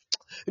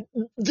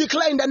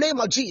 Declare in the name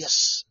of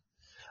Jesus,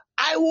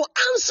 I will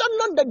answer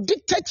not the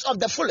dictates of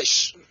the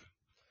foolish,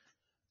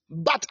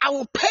 but I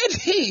will pay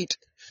heed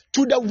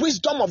to the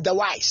wisdom of the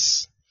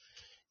wise.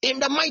 In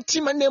the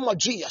mighty name of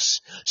Jesus,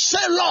 say,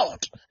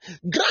 Lord,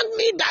 grant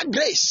me that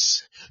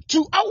grace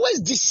to always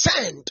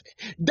discern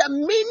the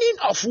meaning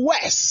of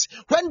words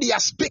when they are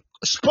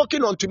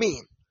spoken unto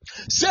me.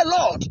 Say,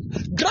 Lord,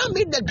 grant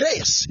me the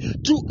grace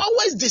to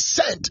always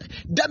discern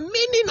the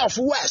meaning of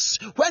words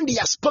when they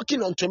are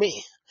spoken unto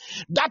me,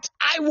 that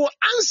I will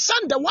answer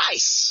the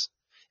wise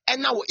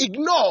and I will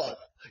ignore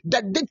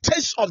the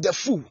dictates of the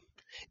fool.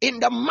 In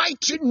the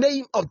mighty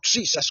name of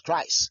Jesus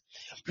Christ.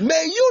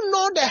 May you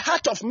know the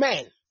heart of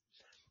men.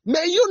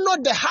 May you know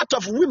the heart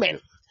of women.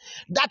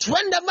 That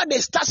whenever they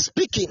start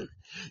speaking,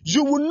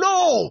 you will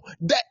know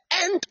the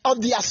end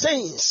of their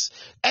sayings.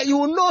 And you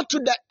will know to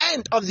the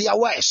end of their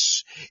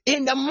words.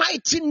 In the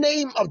mighty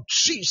name of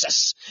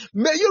Jesus.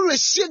 May you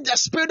receive the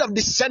spirit of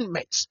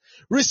discernment.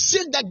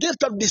 Receive the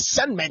gift of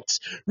discernment.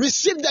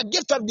 Receive the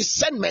gift of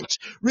discernment.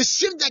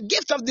 Receive the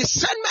gift of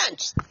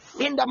discernment.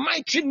 In the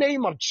mighty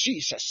name of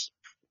Jesus.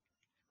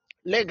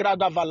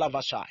 Legrada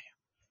valavashaya.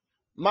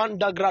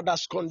 Manda grada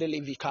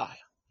skondelivikaya.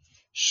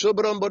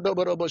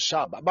 Subrombodobo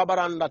shaba.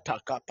 Babaranda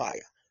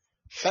takapaya.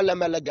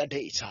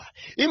 Felemelegadeta.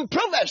 In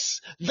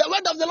Proverbs, the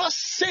word of the Lord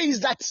says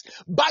that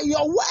by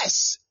your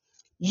words,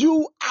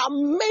 you are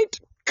made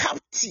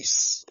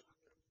captives.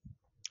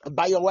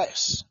 By your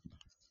words.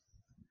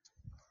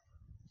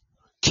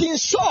 King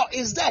Saul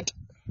is dead.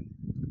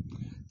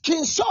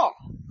 King Saul,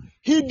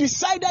 he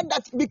decided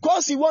that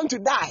because he wants to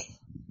die,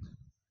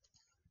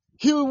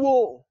 he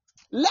will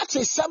let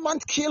his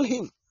servant kill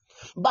him.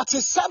 But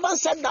his servant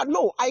said that,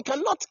 no, I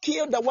cannot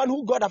kill the one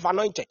who God have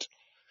anointed.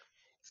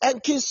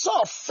 And King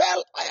Saul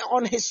fell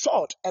on his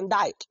sword and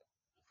died.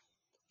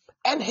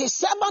 And his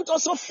servant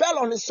also fell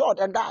on his sword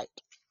and died.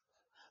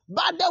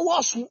 But there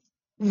was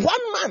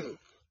one man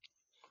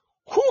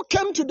who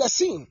came to the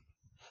scene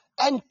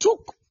and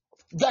took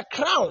the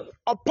crown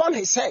upon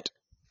his head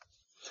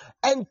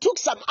and took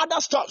some other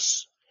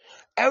stuffs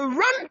and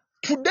ran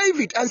to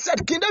David and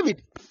said, King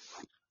David,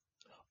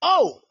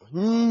 oh,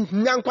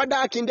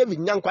 nyankwada, King David,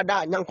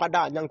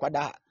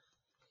 nyankwada.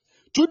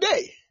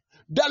 Today,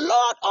 the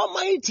Lord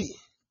Almighty,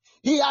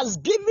 He has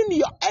given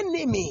your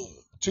enemy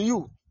to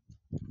you.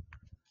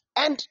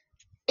 And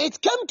it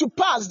came to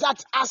pass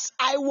that as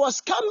I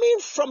was coming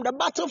from the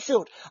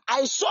battlefield,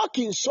 I saw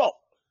King Saul,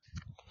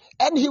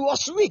 and he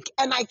was weak,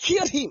 and I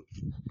killed him.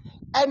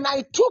 And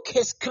I took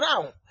his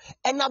crown,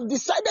 and I've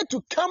decided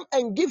to come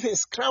and give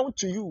his crown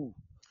to you.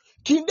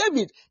 King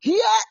David, here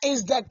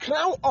is the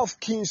crown of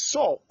King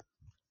Saul.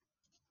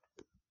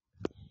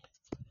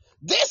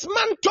 This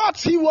man thought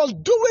he was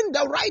doing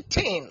the right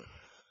thing.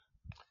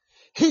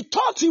 He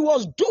thought he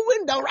was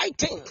doing the right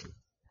thing.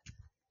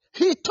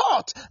 He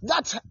thought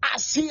that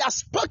as he has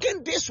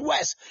spoken these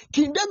words,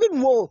 King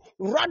David will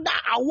rather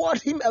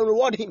award him and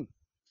reward him.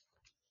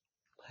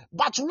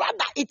 But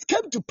rather it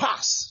came to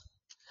pass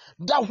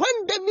that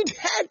when David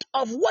heard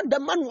of what the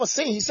man was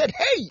saying, he said,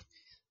 hey,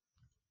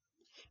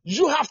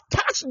 you have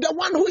touched the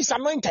one who is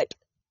anointed.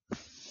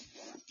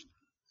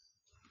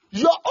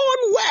 Your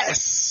own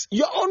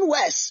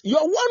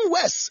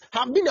words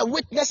have been a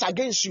witness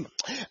against you.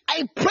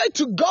 I pray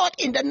to God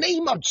in the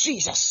name of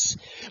Jesus.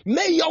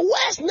 May your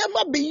words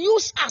never be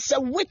used as a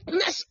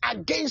witness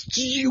against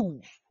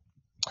you.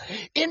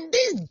 In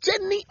this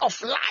journey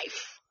of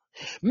life,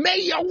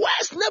 may your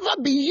words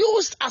never be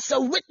used as a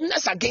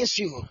witness against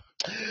you.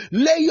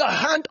 Lay your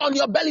hand on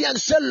your belly and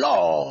say,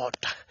 Lord,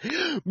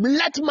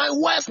 let my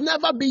words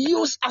never be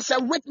used as a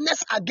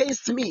witness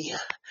against me.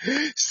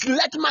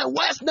 Let my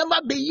words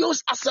never be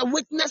used as a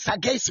witness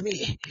against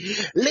me.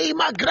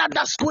 Lema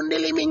grada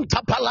skundili min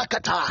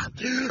tapalakata.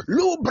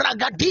 Lu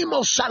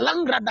bragadimo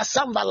shalangra da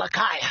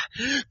sambalakaya.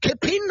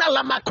 Kepina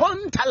la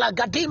makonta la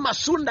gadima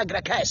sunda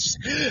grekes.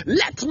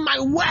 Let my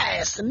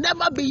words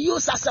never be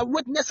used as a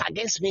witness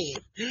against me.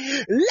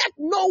 Let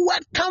no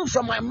word come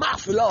from my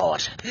mouth,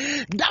 Lord,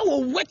 that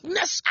will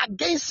witness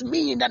against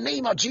me in the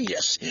name of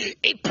Jesus.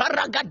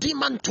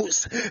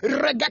 Iparagadimantus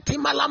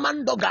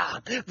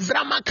regatimalamandoga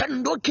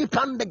vramakandoki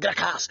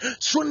pandegrakas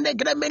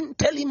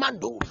sundegrementeli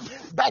mandu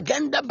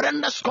bagenda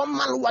brandas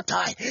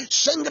komalwatai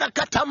sengra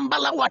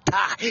katambala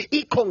wata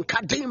ikon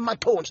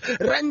kadimatons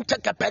rente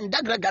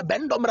kapendagra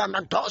bendom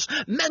ranantos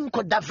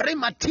menko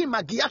davrima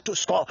tima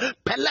giatusko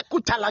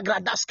pelekuta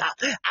lagradaska.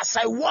 As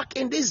I walk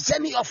in this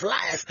journey of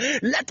life,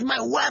 let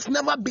my words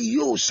never be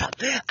used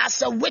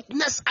as a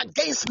witness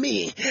against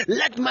me.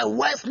 Let my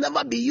words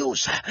never be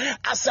used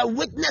as a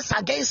witness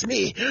against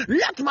me.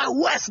 Let my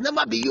words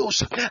never be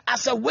used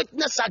as a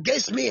witness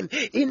against me.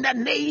 In the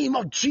name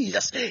of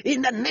Jesus.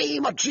 In the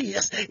name of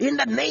Jesus. In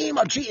the name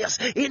of Jesus.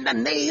 In the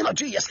name of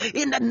Jesus.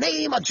 In the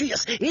name of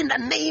Jesus. In the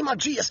name of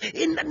Jesus.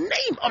 In the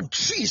name of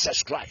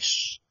Jesus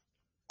Christ.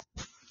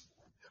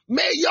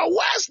 May your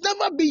words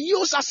never be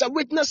used as a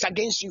witness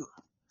against you.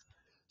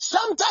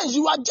 Sometimes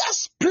you are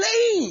just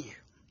playing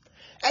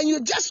and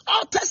you just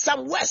utter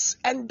some words,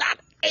 and that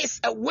is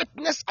a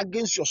witness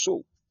against your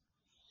soul.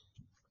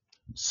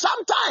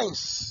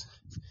 Sometimes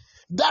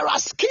there are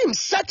schemes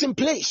set in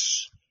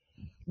place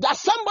that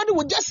somebody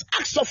will just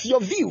ask of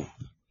your view,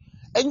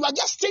 and you are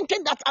just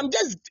thinking that I'm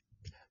just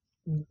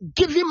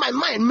giving my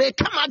mind, may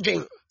come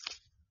again.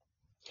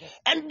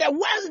 And the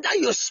words that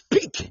you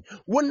speak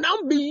will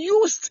now be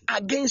used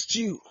against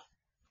you.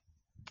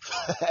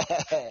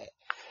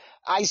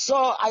 I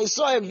saw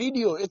a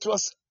video. It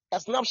was a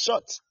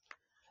snapshot,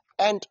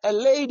 and a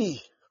lady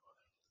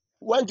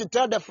went to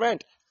tell the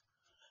friend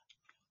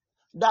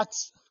that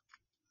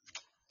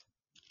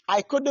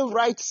I couldn't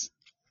write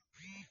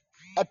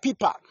a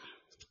paper.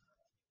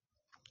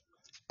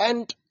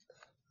 And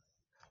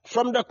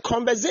from the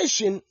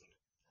conversation,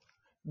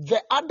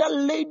 the other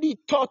lady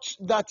thought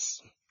that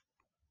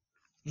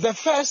the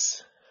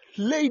first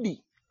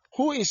lady,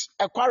 who is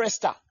a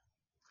chorister,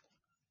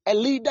 a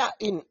leader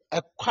in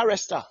a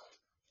chorister,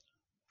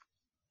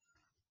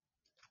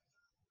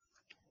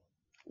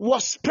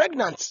 was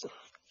pregnant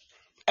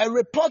and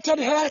reported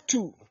her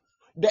to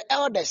the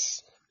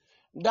elders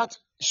that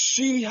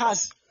she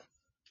has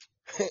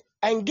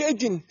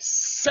engaged in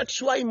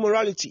sexual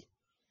immorality,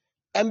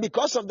 and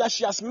because of that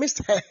she has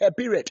missed her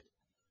period.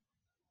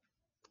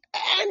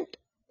 And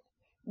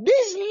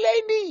this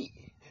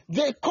lady,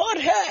 they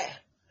called her,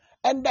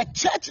 and the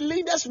church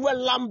leaders were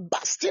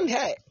lambasting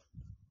her.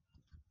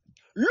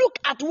 Look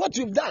at what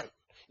you've done.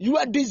 You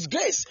are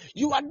disgraced.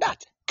 You are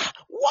that.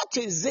 What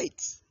is it?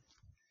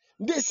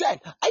 They said,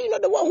 are you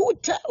not the one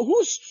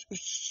who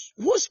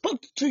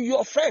spoke to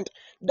your friend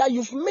that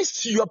you've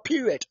missed your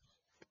period?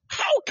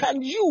 How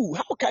can you,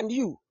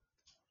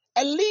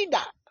 a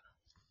leader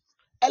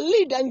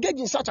engage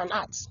in such an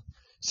act?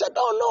 Said,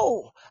 oh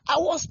no, I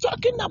was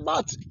talking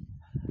about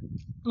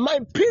my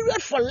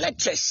period for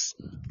lectures.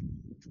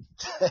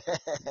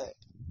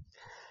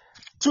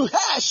 To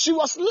her, she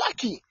was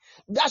lucky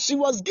that she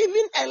was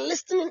given a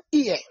listening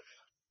ear.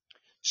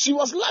 She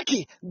was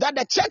lucky that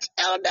the church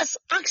elders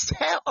asked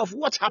her of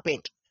what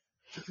happened.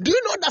 Do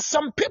you know that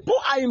some people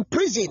are in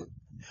prison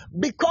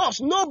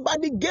because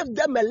nobody gave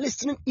them a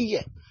listening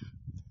ear?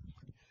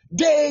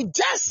 They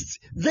just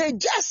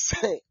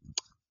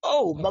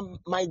oh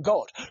my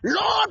God,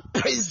 Lord,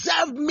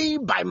 preserve me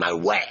by my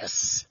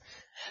words.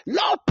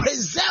 Lord,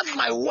 preserve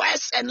my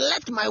words and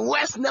let my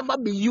words never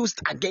be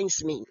used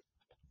against me.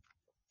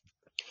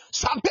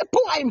 Some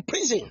people are in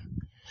prison.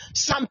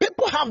 Some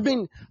people have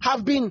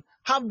been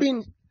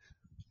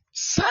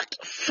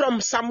sacked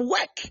from some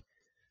work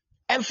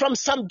and from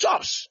some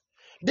jobs.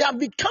 They have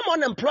become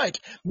unemployed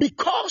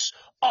because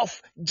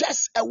of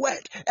just a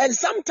word. And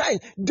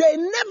sometimes they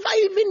never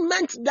even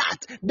meant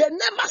that. They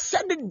never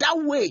said it that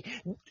way.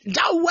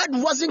 That word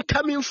wasn't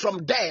coming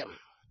from them.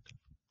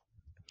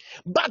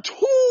 But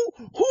who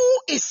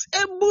is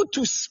able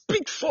to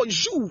speak for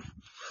you?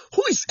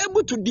 Who is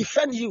able to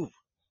defend you?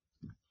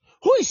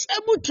 Who is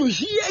able to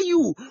hear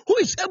you? Who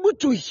is able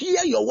to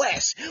hear your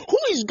words? Who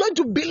is going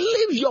to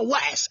believe your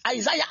words?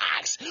 Isaiah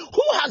asks,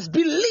 who has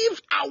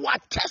believed our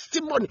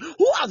testimony?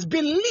 Who has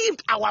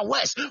believed our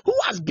words? Who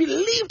has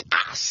believed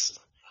us?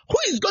 Who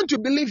is going to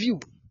believe you?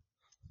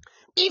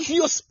 If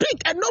you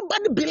speak and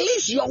nobody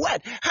believes your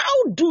word,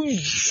 how do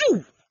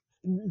you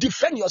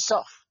defend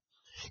yourself?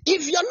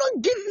 If you're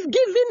not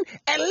given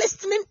a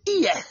listening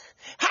ear,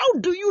 how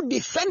do you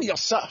defend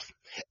yourself?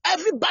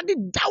 Everybody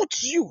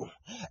doubts you.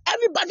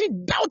 Everybody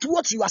doubts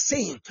what you are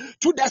saying,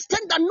 to the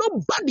extent that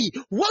nobody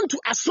wants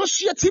to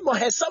associate him or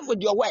herself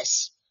with your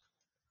words.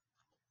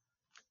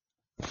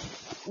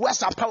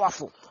 Words are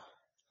powerful.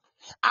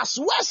 As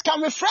words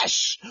can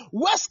refresh,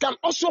 words can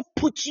also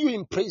put you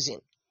in prison.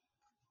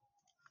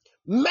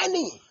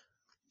 Many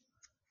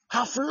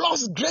have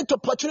lost great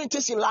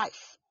opportunities in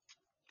life.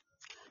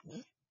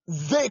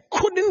 They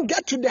couldn't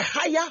get to the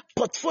higher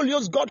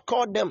portfolios God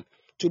called them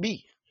to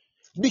be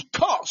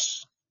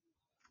because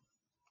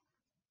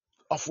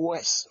of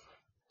words.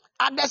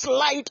 Others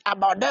lied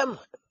about them.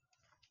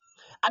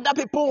 Other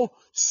people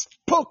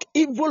spoke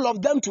evil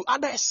of them to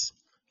others.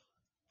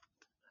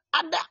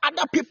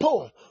 Other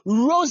people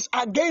rose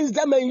against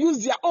them and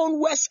used their own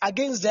words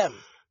against them.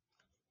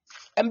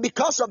 And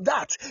because of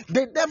that,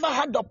 they never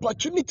had the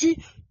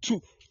opportunity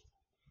to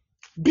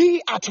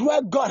be at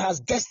where God has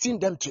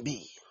destined them to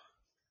be.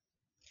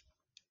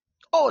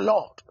 Oh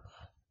Lord.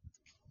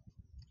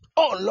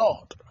 Oh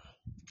Lord.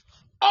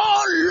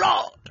 Oh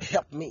Lord,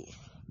 help me.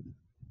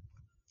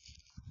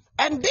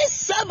 And this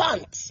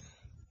servant,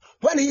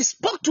 when he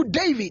spoke to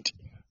David,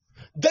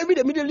 David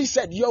immediately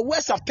said, your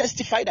words have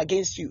testified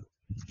against you.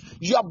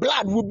 Your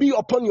blood will be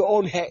upon your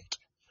own head,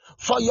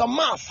 for your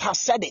mouth has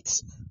said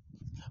it.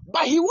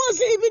 But he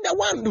wasn't even the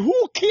one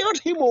who killed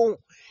him.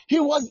 He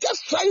was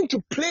just trying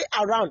to play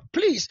around.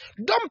 Please,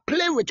 don't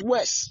play with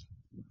words.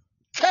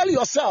 Tell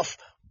yourself,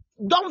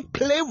 don't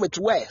play with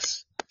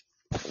words.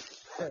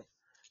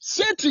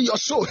 Say to your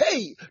soul,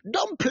 hey,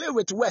 don't play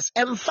with words.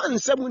 There is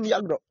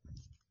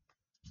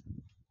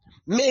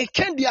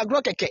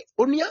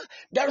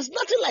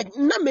nothing like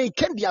na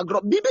meken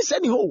diagro. Bibi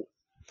seni ho.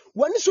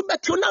 When is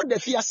better now the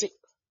fiase?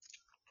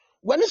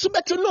 When is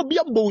better no be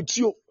a boat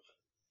you?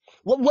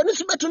 When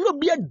is better no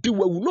be a do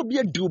no be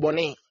a do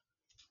bonnet?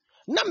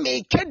 Na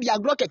meken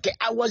diagro keke.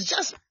 I was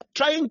just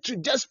trying to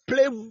just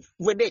play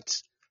with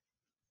it.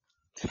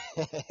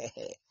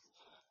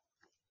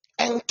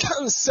 And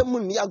can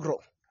someone diagro?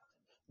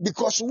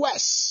 Because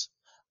words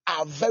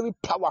are very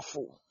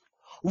powerful.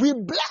 We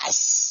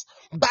bless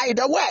by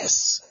the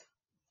words.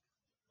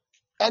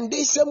 And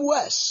these same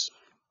words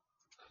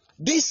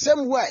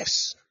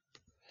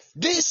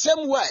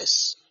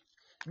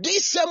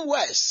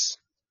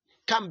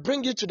can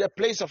bring you to the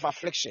place of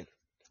affliction.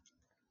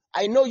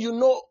 I know you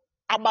know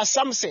about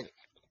Samson.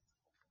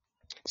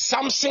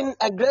 Samson,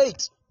 a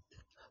great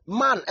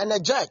man and a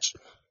judge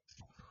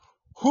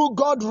who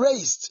God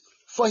raised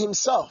for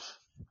himself.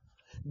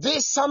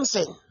 This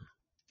Samson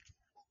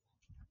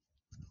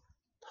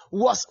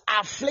was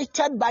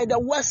afflicted by the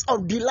words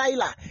of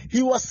Delilah.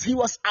 He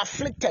was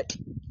afflicted.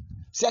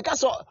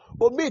 Sekaso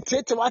obi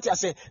tete what I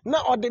say.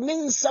 Na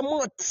ordering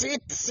some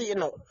tete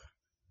no.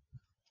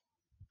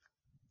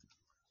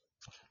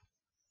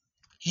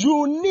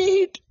 You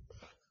need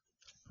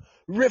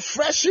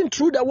refreshing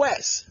through the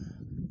words.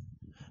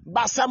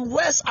 But some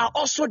words are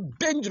also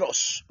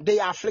dangerous. They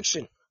are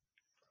affliction.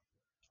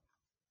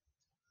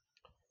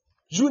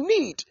 You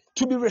need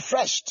to be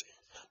refreshed.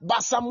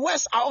 But some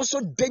words are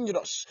also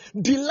dangerous.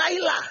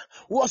 Delilah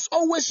was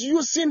always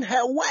using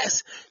her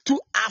words to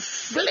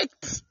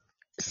afflict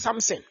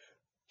Samson.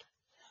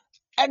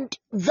 And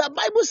the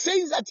Bible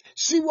says that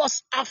she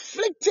was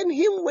afflicting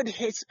him with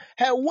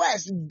her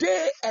words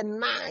day and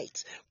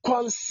night,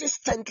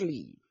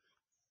 consistently.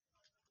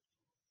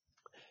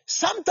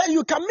 Sometimes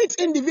you can meet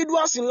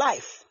individuals in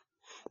life.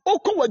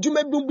 Because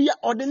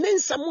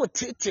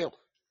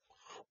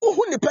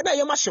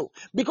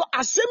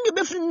assembly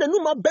be free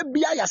nenuma baby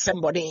ya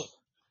somebody.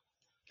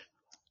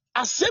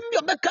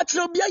 Assembly be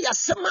catcher be ya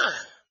sema.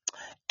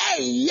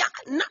 Ya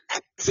na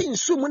etin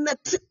sumu na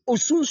ti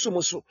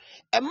osunsumu.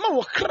 Emma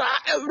wo kra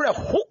evre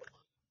ho.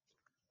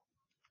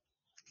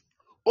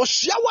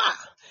 Oshiawa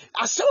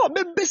asema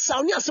bebe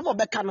sauni asema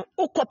beka no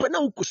okope na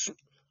ukusu.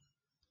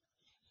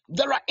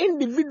 There are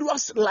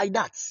individuals like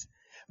that.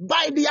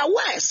 By their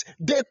words,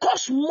 they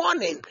cause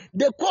mourning,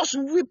 they cause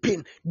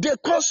weeping, they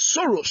cause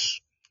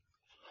sorrows.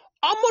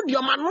 Omo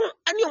diomanu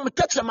ani omo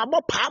touch them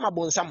abo pa ma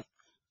bonsam.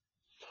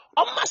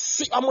 Omo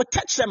si omo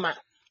touch them a.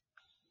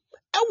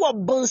 Ewo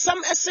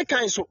bonsam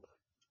esikan so.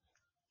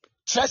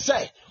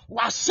 Chese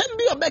wasem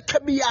bi obeka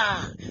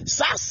bia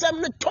sa asem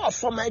ne to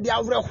for my dia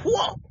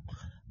avreho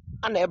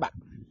aneba.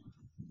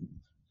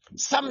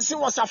 Samson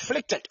was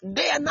afflicted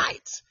day and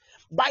night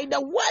by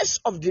the words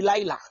of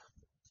Delilah.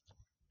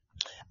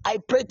 I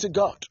pray to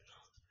God,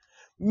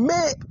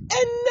 may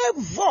any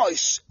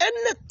voice,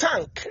 any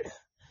tongue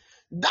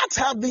that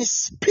have been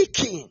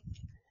speaking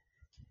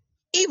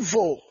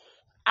evil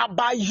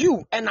about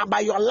you and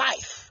about your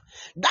life,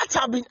 that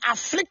have been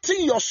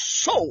afflicting your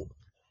soul,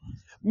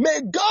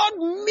 may God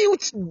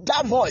mute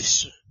that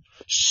voice.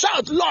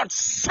 Shout, Lord,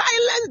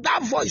 silence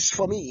that voice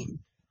for me.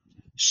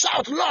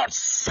 Shout, Lord,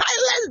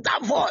 silence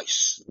that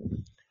voice.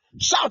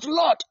 Shout,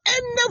 Lord,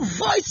 any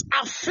voice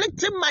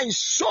afflicting my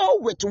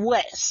soul with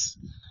words,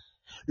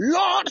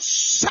 Lord,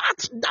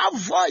 shut that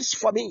voice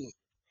for me.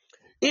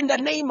 In the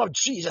name of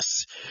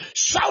Jesus.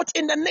 Shout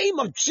in the name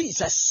of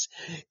Jesus.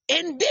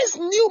 In this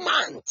new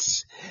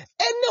month,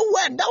 any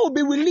word that will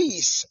be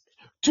released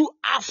to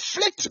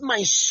afflict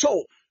my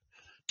soul,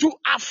 to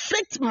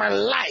afflict my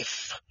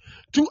life,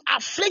 to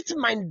afflict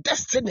my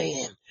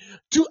destiny,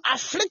 to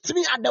afflict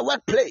me at the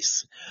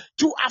workplace,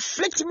 to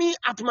afflict me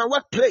at my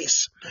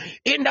workplace.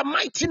 In the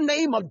mighty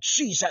name of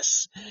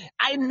Jesus,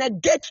 I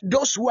negate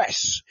those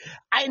words.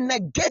 I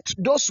negate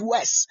those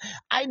words.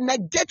 I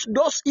negate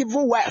those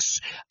evil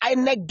words. I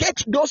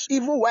negate those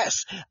evil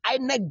words. I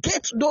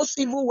negate those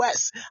evil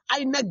words.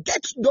 I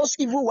negate those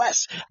evil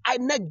words. I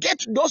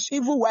negate those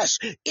evil words.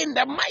 In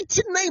the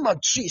mighty name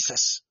of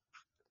Jesus.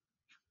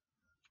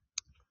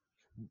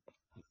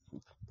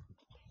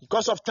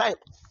 Because of time,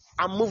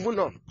 I'm moving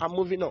on. I'm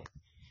moving on.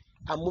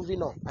 I'm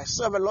moving on. I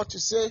still have a lot to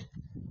say,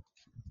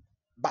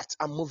 but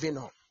I'm moving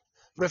on.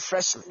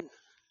 Refreshment.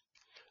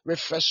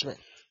 Refreshment.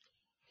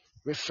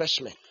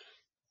 Refreshment.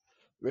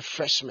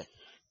 Refreshment.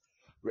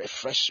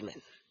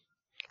 Refreshment.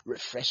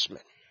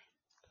 Refreshment.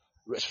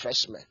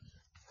 Refreshment.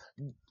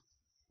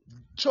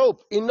 Job,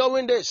 in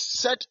knowing this,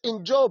 said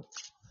in Job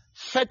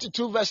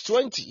 32 verse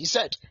 20, he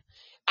said,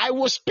 I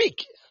will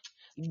speak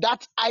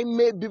that I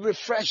may be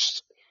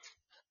refreshed.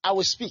 I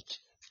will speak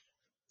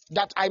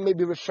that I may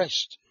be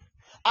refreshed.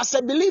 As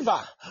a believer,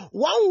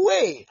 one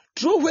way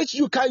through which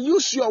you can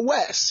use your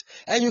words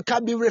and you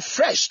can be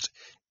refreshed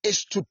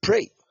is to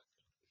pray.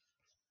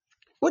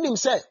 When him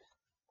said,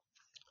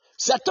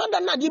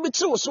 Satonda na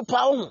gibiti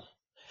usupa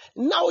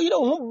now you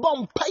don't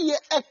bomb paye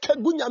eka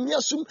gunya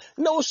miasum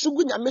na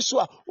usugunya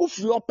mesua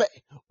ufiope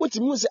what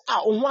means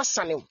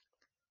unwasanem.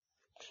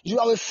 You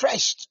are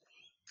refreshed.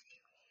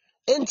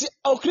 And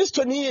O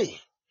Christian,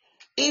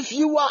 if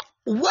you are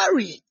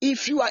worried,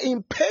 if you are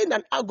in pain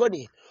and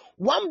agony,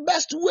 one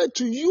best way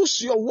to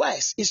use your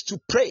words is to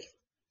pray,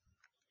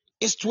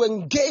 is to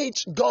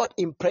engage God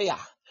in prayer.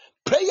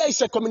 Prayer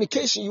is a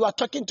communication. You are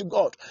talking to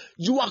God.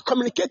 You are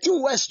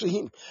communicating words to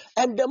Him.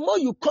 And the more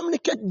you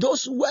communicate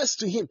those words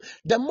to Him,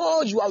 the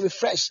more you are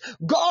refreshed.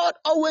 God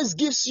always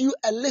gives you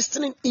a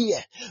listening ear.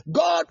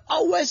 God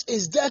always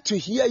is there to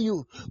hear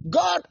you.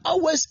 God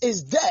always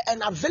is there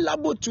and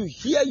available to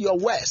hear your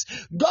words.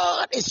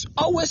 God is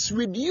always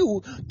with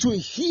you to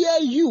hear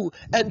you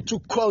and to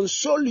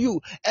console you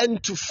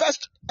and to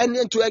first and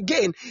then to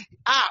again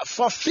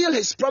fulfill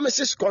His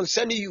promises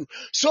concerning you.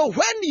 So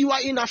when you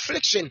are in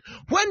affliction,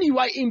 when you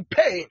are in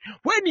pain,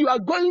 when you are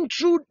going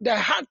through the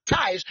hard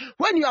times,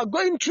 when you are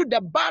going through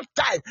the bad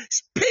times,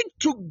 speak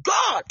to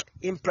God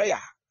in prayer.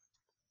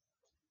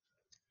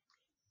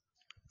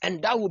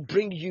 And that will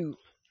bring you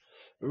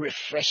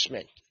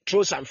refreshment.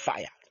 Throw some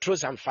fire. Throw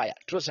some fire.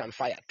 Throw some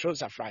fire. Throw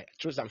some fire.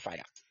 Throw some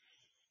fire.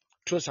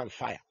 Throw some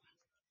fire.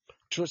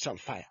 Throw some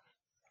fire.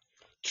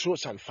 Throw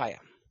some fire.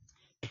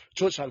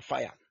 Throw some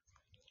fire.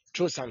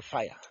 Throw some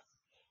fire.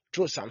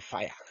 Throw some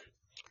fire.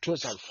 Throw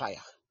some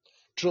fire.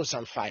 Throw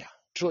some fire.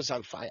 Throw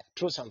some fire.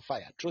 Throw some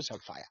fire. Throw some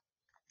fire.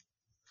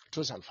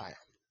 Throw some fire.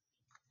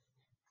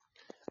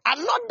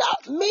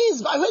 Another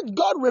means by which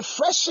God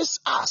refreshes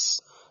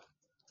us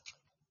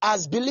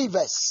as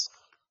believers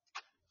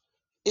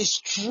is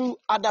through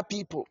other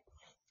people.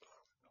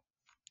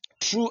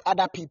 Through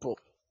other people.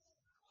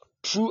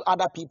 Through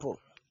other people.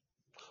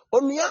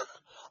 Onia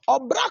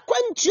obra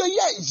kwantio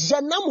ye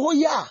zenam ho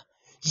ya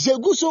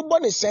zeguso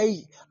bone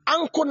sei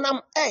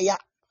ankonam eya.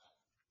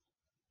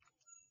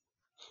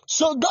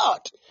 So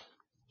God,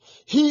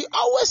 He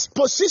always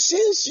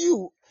positions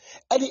you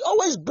and He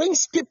always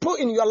brings people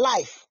in your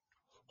life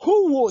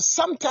who will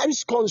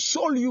sometimes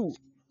console you,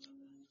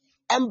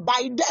 and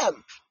by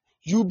them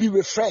you'll be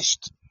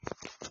refreshed.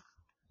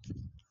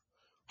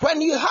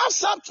 When you have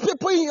such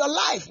people in your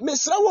life,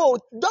 Mr. Wo,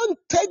 don't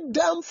take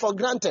them for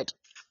granted.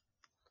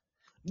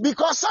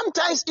 Because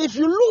sometimes if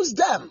you lose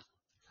them,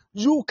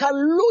 you can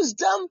lose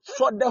them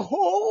for the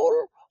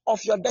whole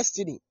of your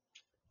destiny.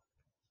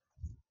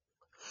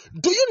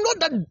 Do you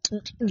know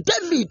that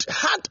David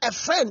had a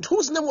friend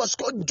whose name was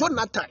called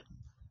Jonathan?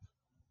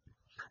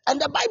 And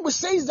the Bible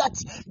says that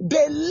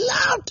they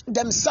loved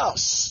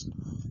themselves.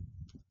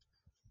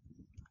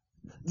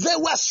 They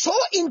were so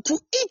into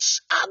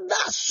each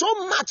other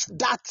so much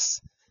that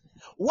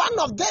one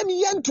of them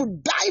yearned to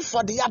die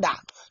for the other.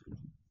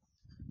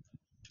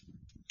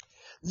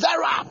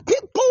 There are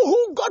people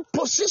who got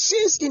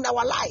positions in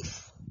our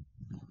life,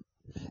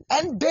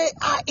 and they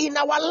are in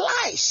our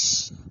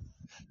lives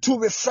to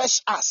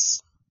refresh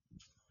us.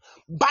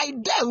 By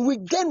them, we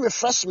gain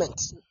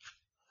refreshment.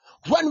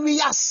 When we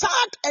are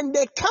sad and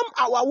they come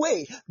our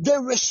way, they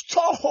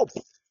restore hope.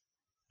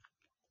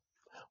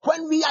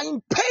 When we are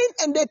in pain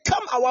and they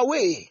come our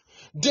way,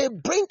 they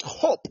bring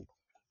hope.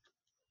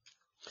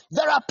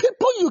 There are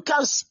people you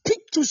can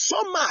speak to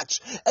so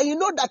much, and you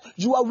know that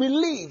you are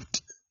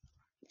relieved.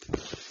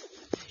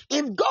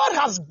 If God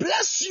has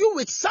blessed you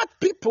with such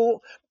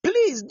people,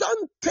 please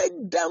don't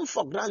take them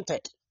for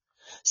granted.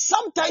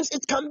 Sometimes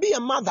it can be a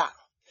mother.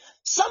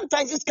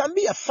 Sometimes it can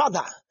be a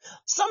father.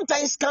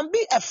 Sometimes it can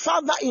be a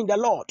father in the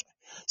Lord.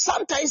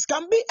 Sometimes it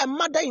can be a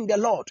mother in the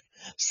Lord.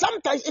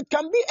 Sometimes it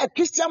can be a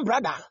Christian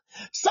brother.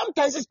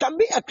 Sometimes it can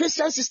be a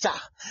Christian sister.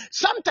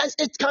 Sometimes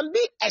it can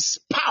be a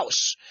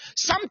spouse.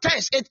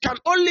 Sometimes it can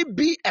only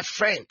be a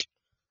friend.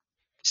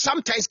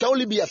 Sometimes it can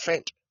only be a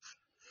friend.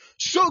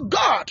 So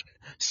God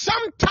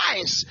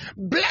sometimes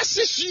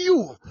blesses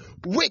you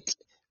with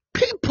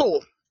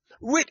people,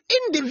 with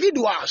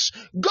individuals.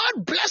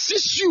 God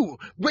blesses you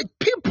with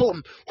people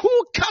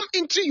who come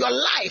into your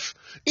life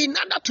in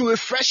order to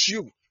refresh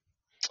you.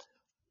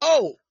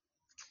 Oh,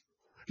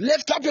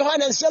 lift up your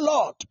hand and say,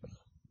 Lord,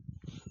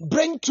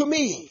 bring to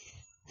me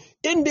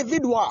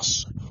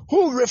individuals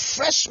who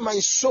refresh my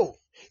soul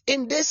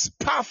in this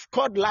path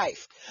called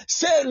life.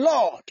 Say,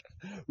 Lord,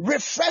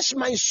 refresh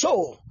my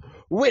soul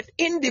with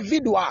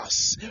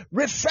individuals.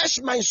 Refresh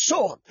my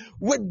soul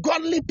with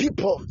godly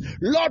people.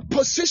 Lord,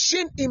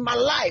 position in my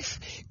life,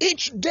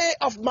 each day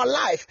of my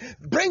life,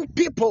 bring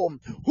people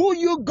who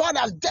you, God,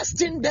 has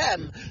destined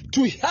them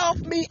to help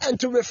me and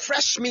to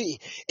refresh me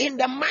in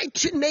the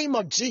mighty name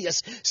of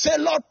Jesus. Say,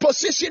 Lord,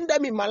 position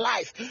them in my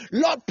life.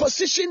 Lord,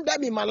 position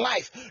them in my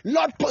life.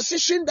 Lord,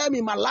 position them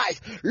in my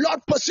life.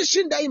 Lord,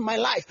 position them in my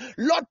life.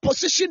 Lord,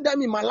 position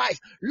them in my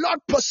life. Lord,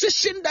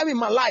 position them in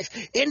my life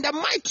in the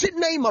mighty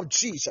name of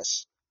Jesus.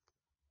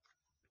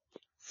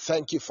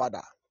 Thank you,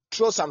 Father.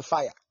 Throw some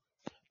fire.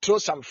 Throw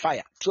some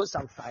fire. Throw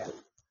some fire.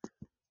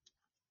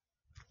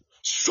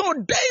 So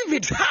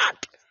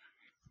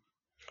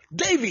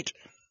David,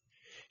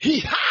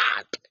 he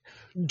had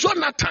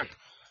Jonathan.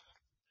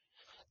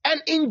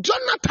 And in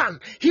Jonathan,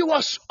 he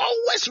was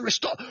always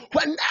restored.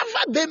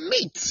 Whenever they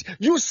meet,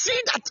 you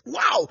see that,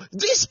 wow,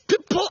 these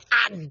people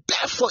are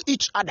there for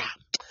each other.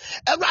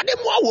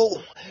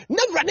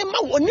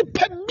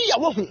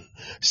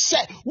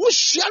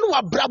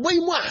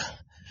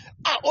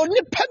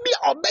 Onipa bi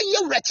obeye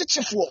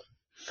wrechichefo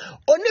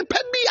onipa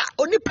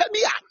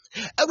bi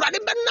awurade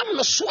benam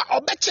no so a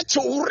obecheche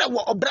wure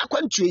wo obra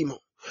kwantui mu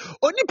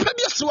onipa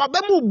bi so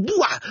abemu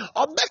bu a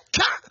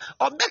obeka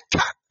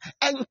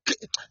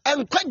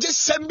enkwaje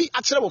sembi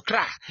akere wo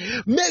kra.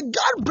 May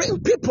God bring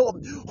people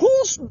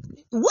whose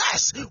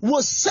words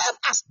will serve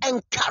as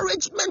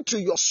encouragement to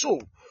your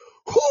soul,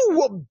 who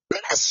will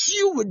bless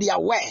you with their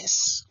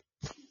words.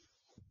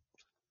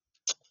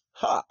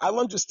 I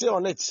want to stay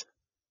on it,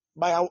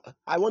 but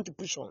I want to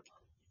push on.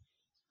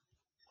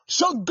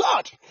 So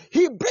God,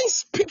 He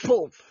brings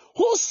people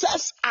who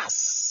serves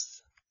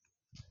us,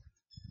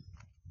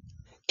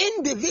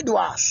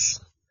 individuals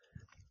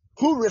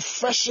who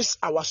refreshes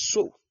our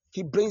soul.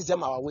 He brings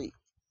them our way.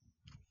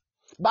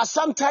 But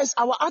sometimes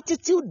our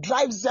attitude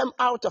drives them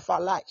out of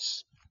our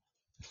lives.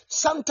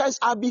 Sometimes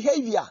our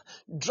behavior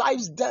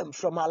drives them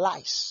from our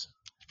lives.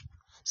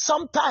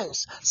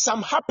 Sometimes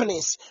some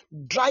happenings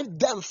drive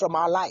them from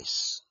our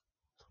lives.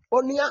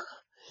 Onia,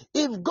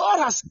 if God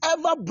has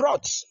ever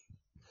brought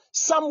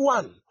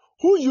someone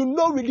who you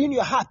know within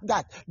your heart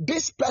that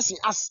this person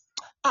as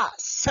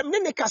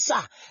semne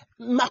kasa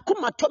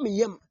makuma tomi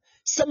yem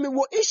semi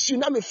wo issue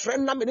na me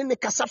friend na me ne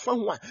kasa fa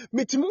ho a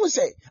metimu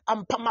say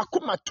ampa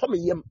makuma tomi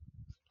yem.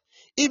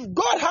 If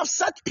God have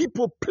such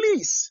people,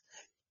 please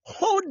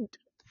hold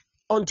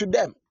on to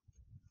them.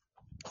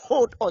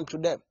 Hold on to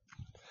them.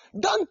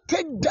 Don't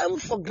take them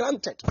for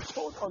granted.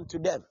 Hold on to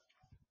them.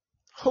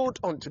 Hold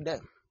on to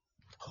them.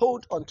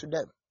 Hold on to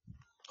them.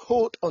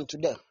 Hold on to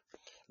them.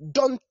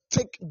 Don't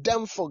take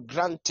them for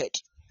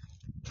granted.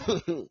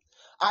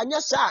 And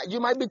yes, sir, you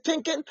might be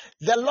thinking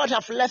the Lord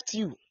have left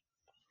you,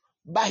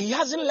 but He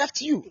hasn't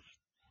left you.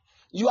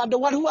 You are the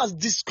one who has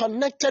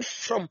disconnected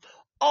from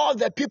all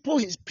the people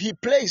He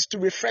placed to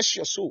refresh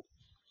your soul.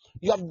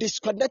 You have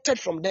disconnected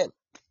from them.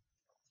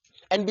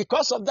 And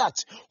because of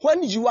that,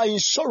 when you are in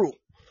sorrow,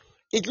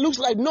 it looks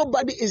like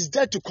nobody is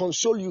there to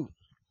console you.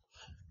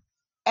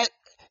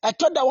 I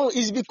thought that one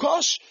is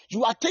because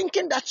you are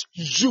thinking that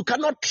you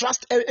cannot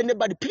trust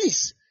anybody.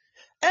 Please,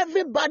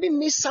 everybody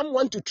needs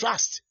someone to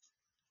trust.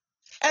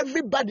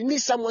 Everybody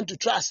needs someone to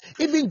trust.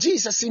 Even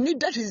Jesus, He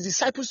needed His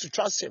disciples to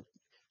trust Him.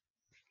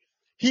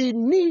 He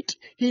needed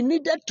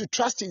to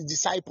trust His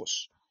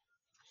disciples.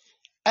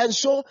 And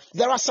so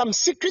there are some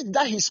secrets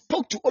that He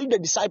spoke to only the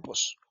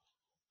disciples.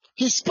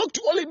 He spoke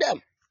to only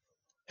them.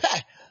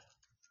 Hey,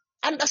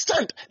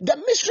 understand, the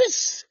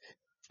mysteries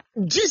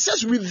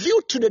Jesus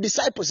revealed to the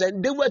disciples,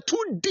 and they were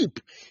too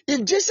deep.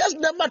 If Jesus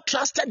never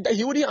trusted them,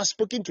 He wouldn't have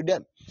spoken to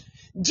them.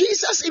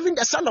 Jesus, even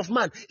the Son of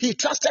Man, He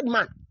trusted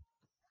man.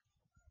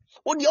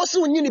 Yes,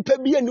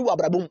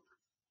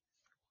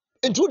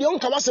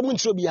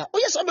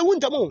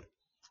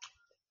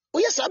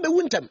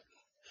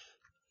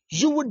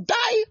 you will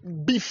die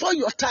before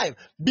your time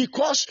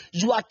because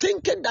you are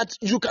thinking that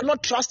you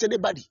cannot trust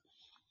anybody.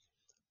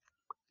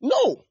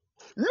 No.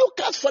 Look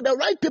out for the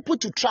right people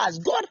to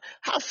trust. God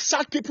have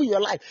such people in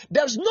your life.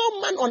 There's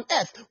no man on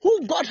earth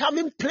who God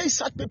haven't placed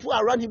such people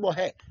around him or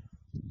her.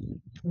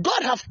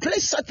 God have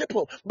placed such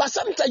people, but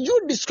sometimes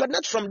you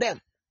disconnect from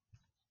them.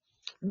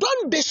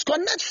 Don't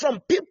disconnect from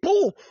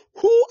people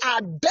who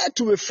are there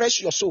to refresh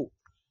your soul.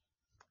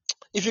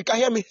 If you can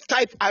hear me,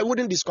 type I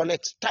wouldn't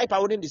disconnect. Type I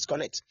wouldn't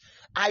disconnect.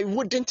 I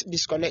wouldn't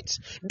disconnect.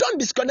 Don't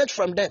disconnect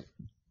from them.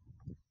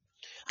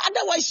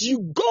 Otherwise, you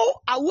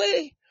go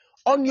away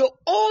on your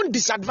own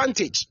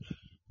disadvantage.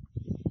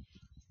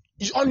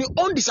 On your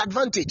own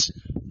disadvantage.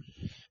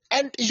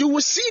 And you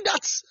will see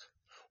that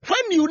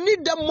when you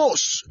need them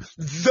most,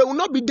 they will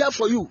not be there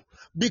for you.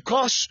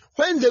 Because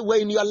when they were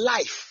in your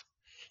life,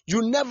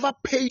 you never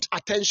paid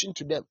attention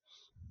to them.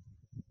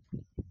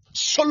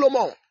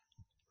 Solomon,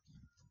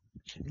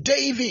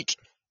 David,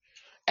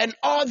 and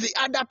all the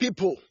other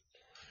people,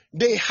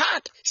 they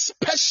had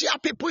special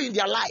people in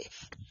their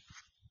life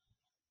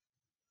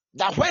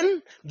that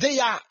when they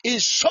are in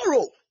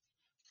sorrow,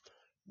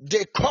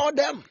 they call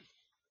them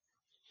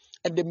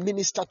and they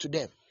minister to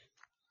them.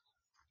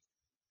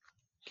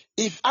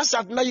 If as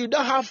of now you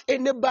don't have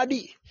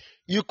anybody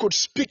you could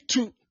speak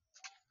to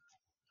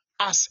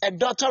as a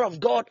daughter of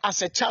God,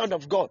 as a child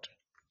of God,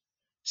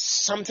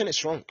 something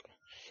is wrong.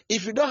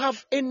 If you don't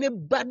have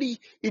anybody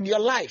in your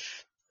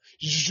life,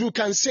 you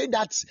can say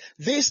that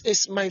this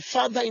is my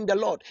father in the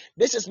Lord,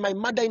 this is my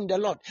mother in the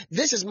Lord,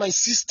 this is my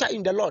sister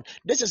in the Lord,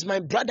 this is my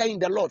brother in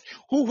the Lord,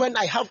 who when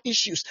I have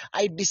issues,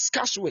 I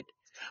discuss with.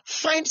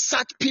 Find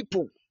such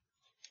people.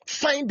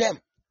 Find them.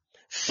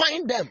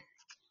 Find them.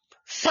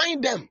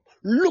 Find them.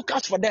 Look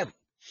out for them.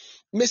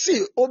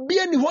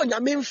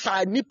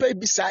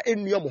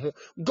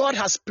 God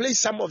has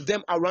placed some of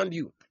them around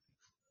you.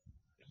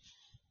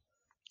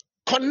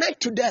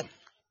 Connect to them.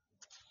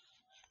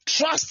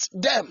 Trust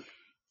them.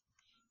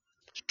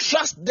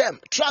 Trust them.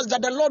 Trust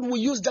that the Lord will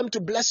use them to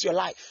bless your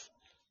life.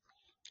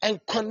 And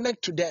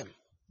connect to them.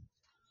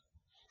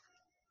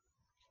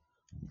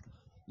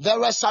 There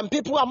were some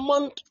people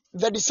among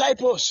the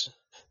disciples.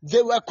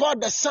 They were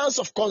called the sons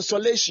of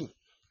consolation.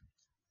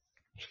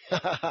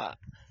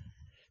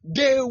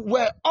 They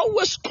were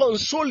always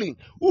consoling.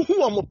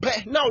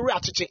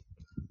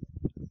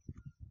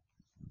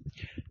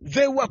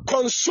 They were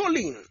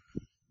consoling.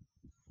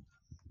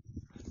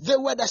 They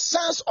were the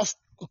sons of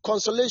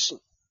consolation.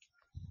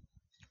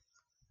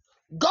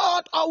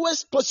 God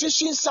always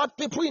positions such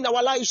people in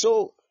our lives.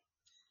 So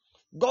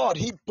God,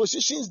 He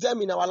positions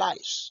them in our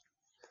lives.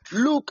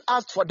 Look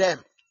out for them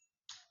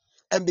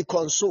and be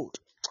consoled.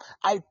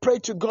 I pray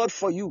to God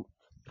for you.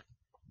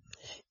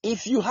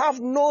 If you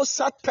have no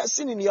such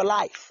person in your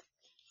life,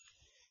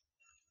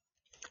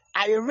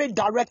 I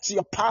redirect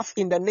your path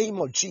in the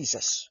name of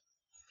Jesus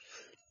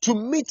to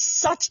meet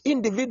such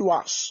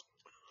individuals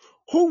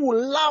who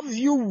will love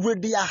you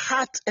with their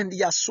heart and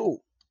their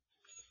soul,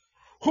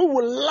 who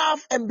will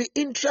love and be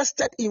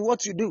interested in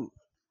what you do,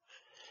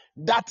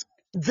 that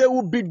they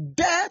will be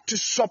there to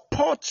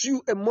support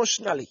you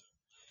emotionally.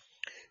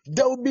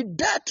 They will be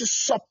there to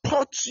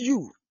support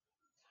you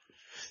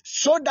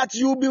so that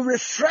you will be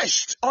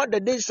refreshed all the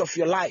days of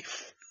your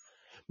life.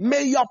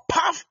 May your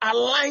path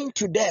align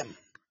to them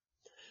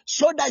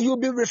so that you will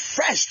be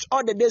refreshed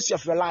all the days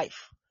of your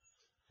life.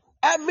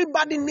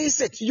 Everybody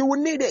needs it. You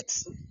will need it.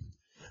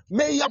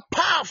 May your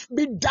path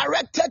be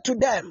directed to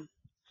them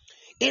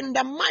in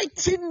the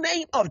mighty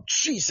name of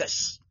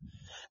Jesus,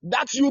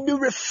 that you will be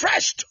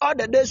refreshed all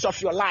the days of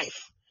your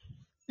life.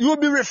 You will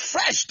be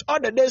refreshed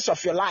all the days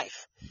of your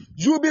life.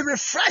 You will be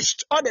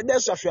refreshed all the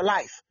days of your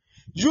life.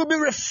 You will be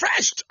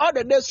refreshed all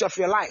the days of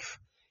your life.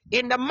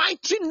 In the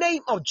mighty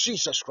name of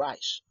Jesus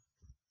Christ.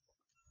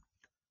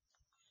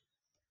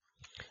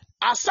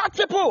 As such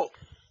people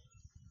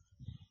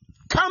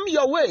come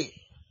your way,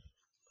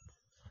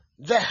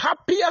 the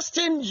happiest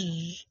thing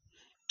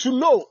to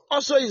know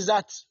also is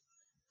that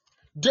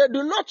they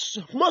do not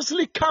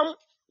mostly come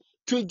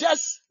to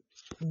just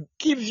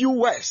give you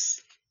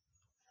words,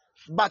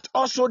 but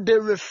also they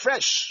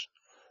refresh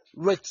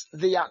with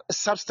their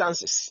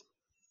substances.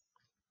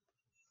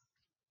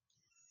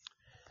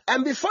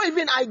 And before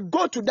even I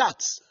go to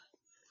that,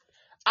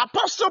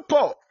 Apostle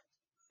Paul,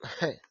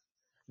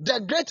 the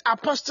great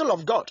apostle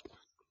of God,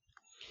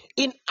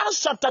 in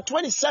Acts chapter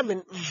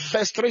 27,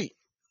 verse 3,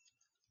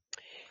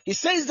 he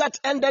says that,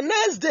 and the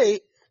next day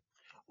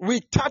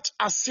we touched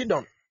at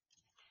Sidon,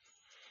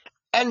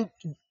 and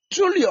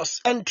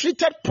Julius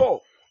entreated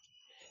Paul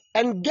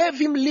and gave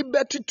him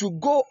liberty to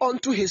go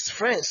unto his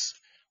friends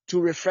to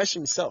refresh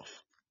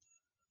himself.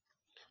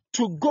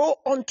 To go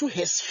unto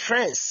his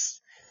friends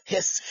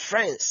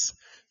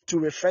to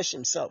refresh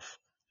himself.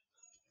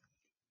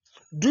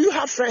 Do you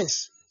have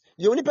friends?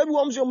 If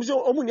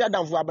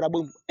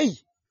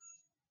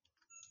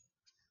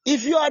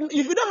you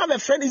don't have a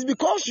friend, it's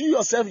because you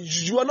yourself,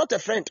 you are not a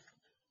friend.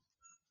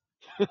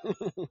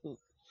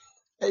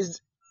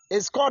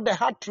 It's called the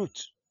hard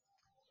truth.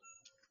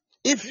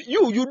 If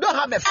you don't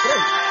have a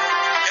friend,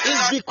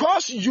 it's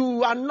because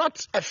you are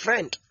not a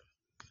friend.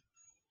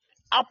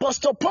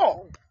 Apostle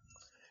Paul,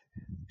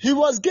 he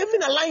was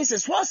given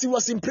alliances whilst he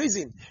was in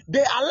prison.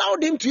 They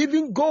allowed him to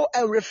even go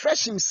and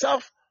refresh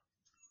himself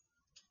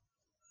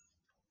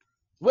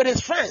with his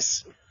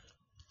friends.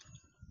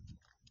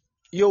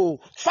 You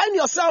find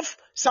yourself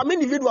some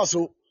individuals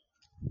who,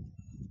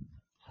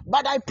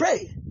 but I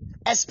pray,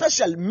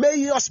 especially may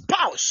your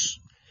spouse,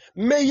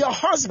 may your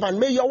husband,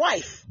 may your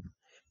wife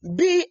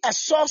be a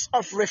source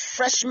of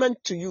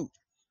refreshment to you.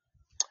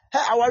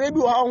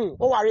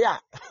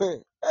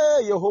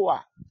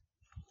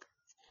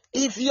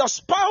 If your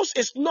spouse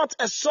is not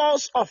a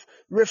source of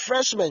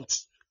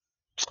refreshment,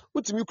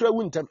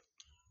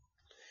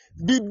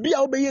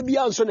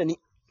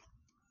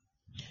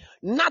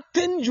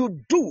 nothing you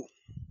do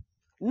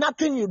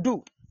nothing you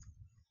do,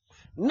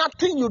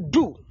 nothing you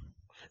do,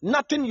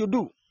 nothing you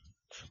do.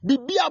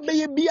 Bibia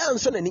beye bia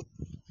enso nani.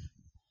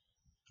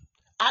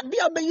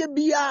 Adia beye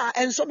bia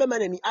enso be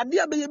manani.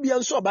 Adia beye bia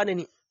enso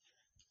abanani.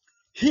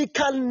 He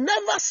can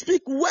never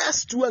speak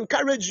words to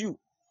encourage you.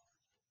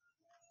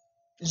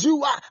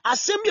 You are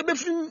asemi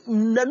befin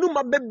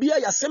nanuma bebia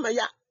yasema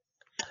ya.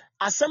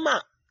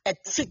 Asema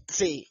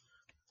etite.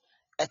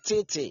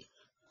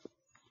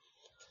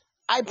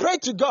 I pray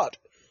to God,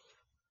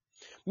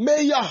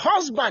 may your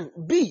husband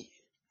be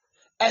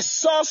a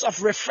source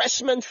of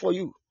refreshment for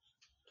you.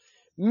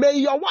 May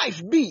your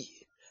wife be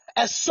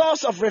a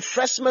source of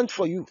refreshment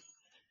for you.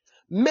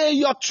 May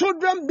your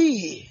children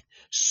be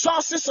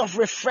sources of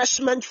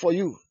refreshment for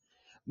you.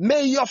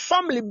 May your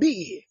family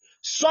be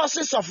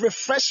sources of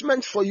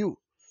refreshment for you.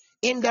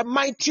 In the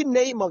mighty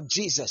name of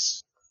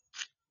Jesus.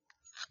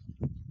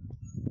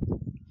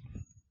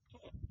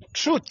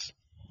 Truth.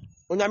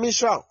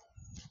 Onyamisha,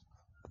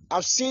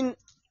 I've seen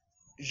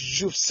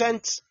you've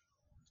sent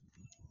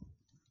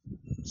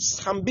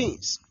some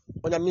beings.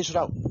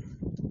 Onyamisha.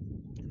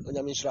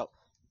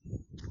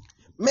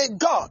 May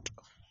God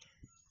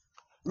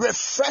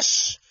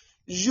refresh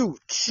you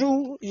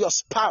through your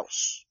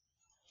spouse,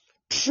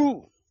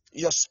 through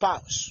your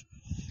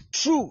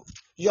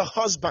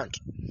husband,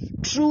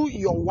 through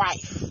your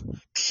wife,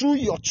 through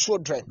your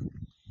children.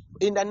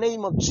 In the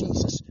name of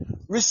Jesus.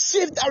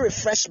 Receive that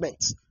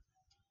refreshment.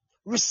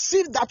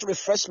 Receive that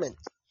refreshment.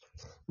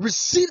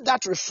 Receive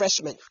that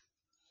refreshment.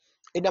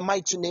 In the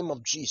mighty name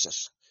of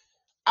Jesus.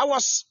 I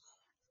was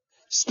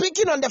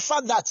speaking on the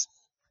fact that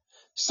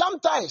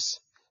sometimes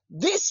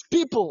these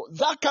people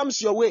that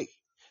comes your way,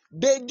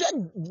 they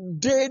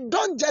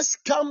don't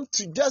just come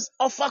to just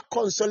offer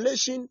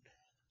consolation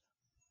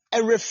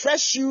and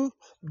refresh you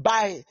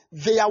by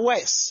their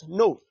words.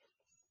 No.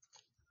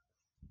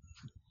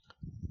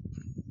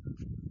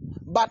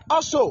 But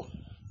also,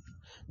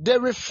 they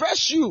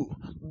refresh you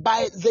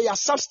by their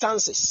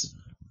substances.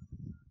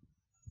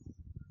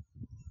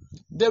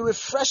 They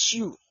refresh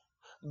you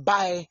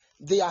by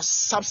their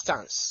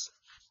substance.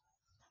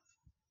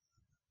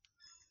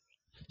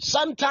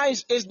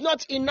 Sometimes it's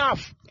not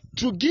enough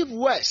to give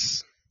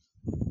words.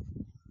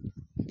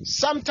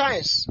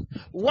 Sometimes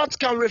what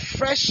can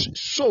refresh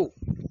soul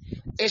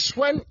is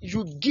when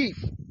you give.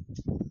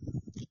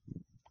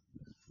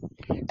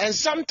 And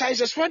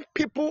sometimes it's when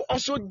people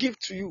also give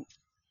to you.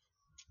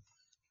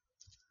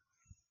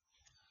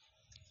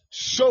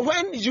 So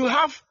when you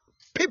have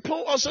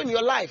people also in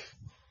your life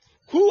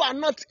who are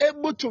not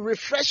able to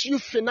refresh you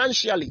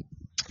financially,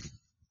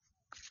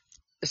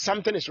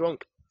 something is wrong.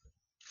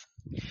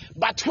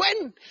 But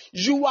when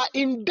you are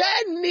in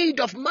their need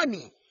of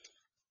money,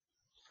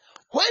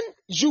 when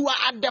you are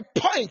at the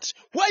point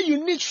where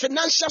you need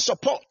financial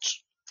support,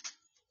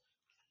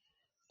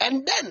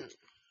 and then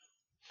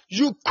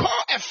you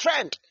call a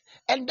friend,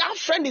 and that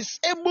friend is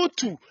able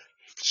to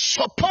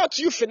support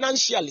you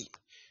financially,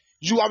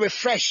 you are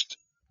refreshed.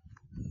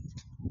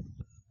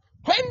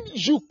 When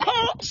you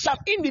call some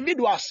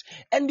individuals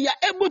and they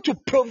are able to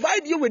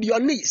provide you with your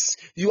needs,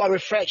 you are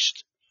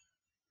refreshed.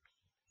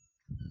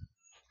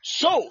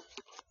 So,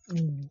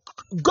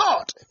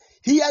 God,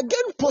 He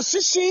again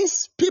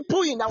positions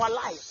people in our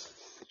life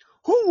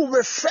who will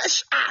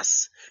refresh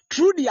us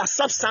through their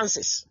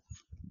substances.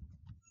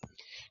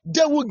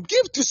 They will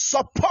give to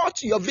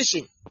support your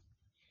vision.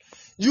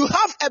 You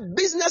have a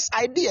business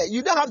idea,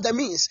 you don't have the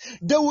means.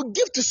 They will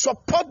give to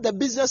support the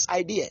business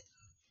idea.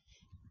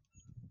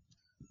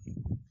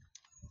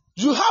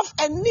 You have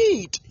a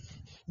need,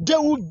 they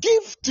will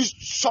give to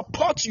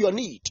support your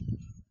need.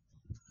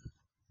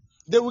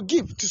 They will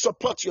give to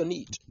support your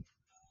need.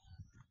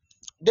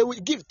 They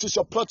will give to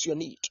support your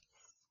need.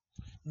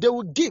 They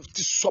will give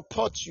to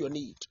support your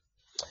need.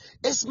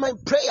 It's my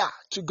prayer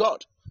to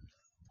God.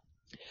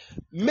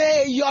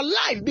 May your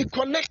life be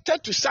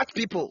connected to such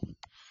people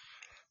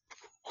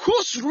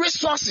whose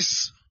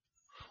resources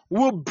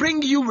will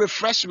bring you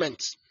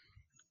refreshment.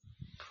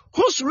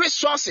 Whose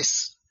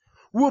resources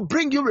will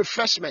bring you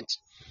refreshment.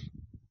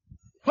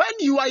 When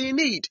you are in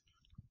need,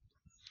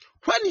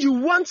 when you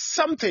want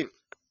something,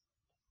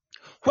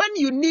 when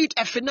you need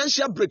a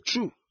financial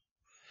breakthrough,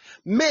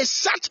 may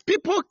such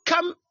people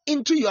come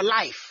into your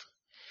life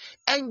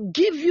and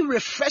give you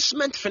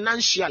refreshment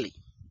financially.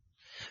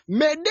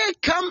 May they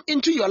come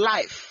into your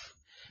life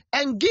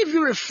and give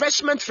you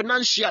refreshment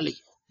financially.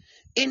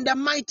 In the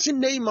mighty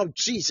name of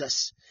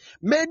Jesus.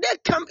 May they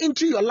come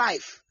into your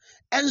life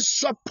and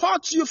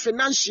support you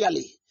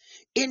financially.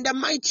 In the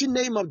mighty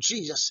name of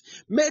Jesus.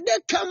 May they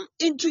come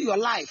into your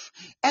life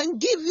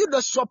and give you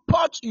the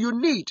support you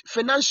need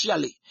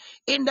financially.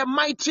 In the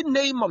mighty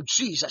name of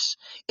Jesus.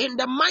 In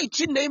the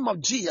mighty name of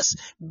Jesus.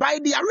 By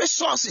their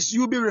resources,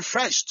 you'll be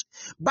refreshed.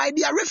 By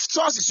their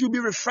resources, you'll be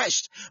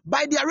refreshed.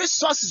 By their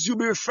resources, you'll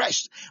be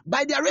refreshed.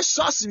 By their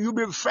resources, you'll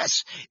be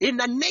refreshed. In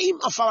the name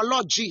of our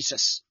Lord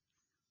Jesus.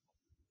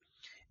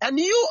 And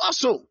you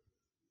also,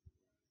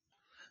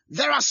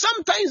 there are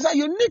some times that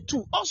you need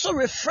to also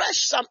refresh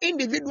some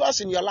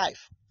individuals in your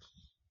life.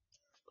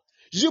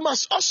 You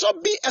must also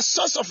be a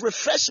source of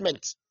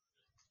refreshment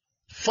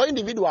for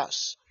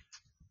individuals.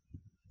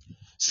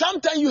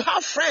 Sometimes you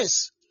have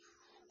friends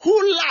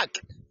who lack,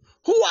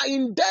 who are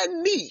in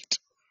their need.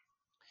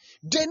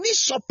 They need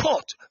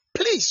support.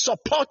 Please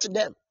support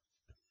them.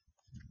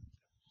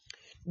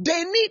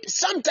 They need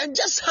sometimes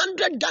just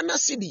 100 Ghana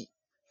cedi.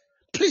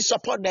 Please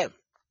support them.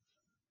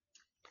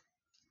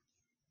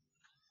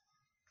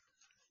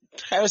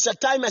 There was a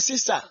time a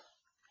sister,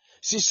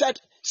 she said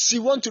she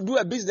wants to do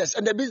a business,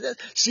 and the business,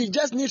 she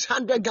just needs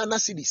 100 Ghana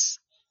cedis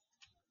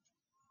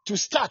to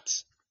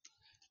start.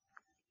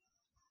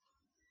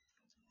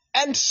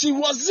 And she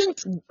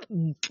wasn't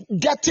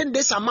getting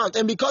this amount,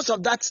 and because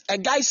of that, a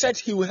guy said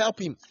he will help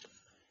him.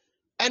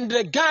 And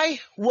the guy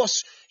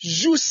was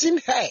using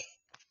her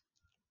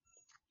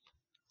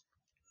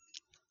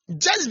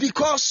just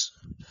because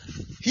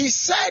he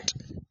said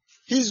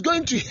he's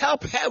going to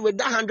help her with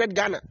that 100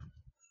 Ghana.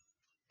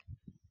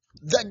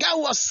 The guy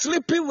was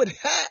sleeping with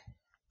her.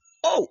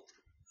 Oh.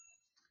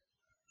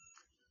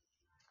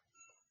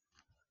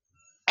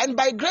 And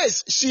by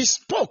grace, she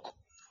spoke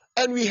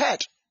and we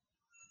heard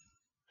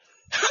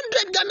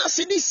 100 Ghana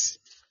cedis.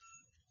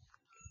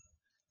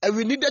 And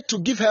we needed to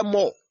give her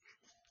more.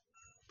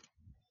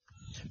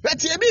 But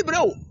ebi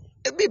bro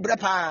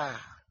pa.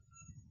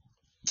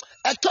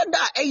 I thought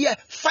that a year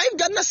 5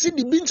 Ghana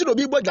cedi binti no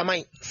bibo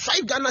jamai.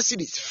 5 Ghana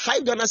cedis,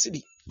 5 Ghana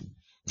cedi,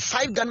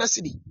 5 Ghana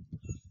cedi.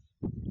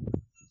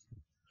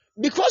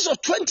 Because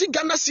of 20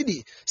 Ghana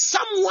cedi,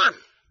 someone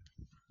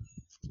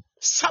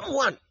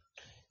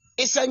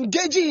is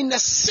engaging in a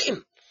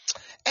sin.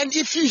 And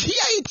if you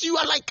hear it, you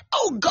are like,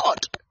 oh God,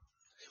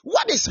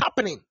 what is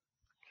happening?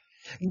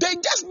 They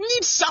just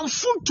need some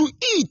food to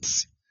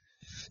eat.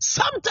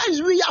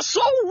 Sometimes we are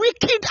so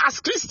wicked as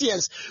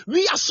Christians,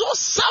 we are so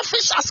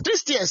selfish as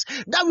Christians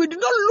that we do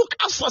not look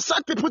out for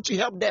such people to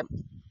help them.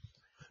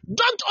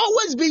 Don't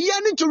always be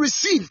yearning to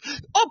receive.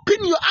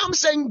 Open your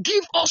arms and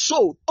give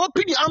also.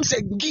 Open your arms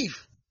and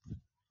give.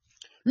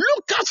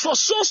 Look out for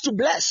souls to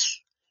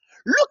bless.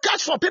 Look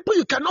out for people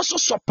you can also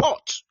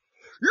support.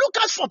 Look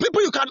out for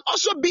people you can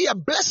also be a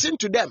blessing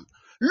to them.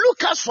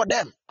 Look out for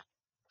them.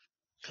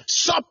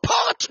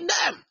 Support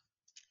them.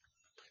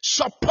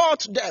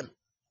 Support them.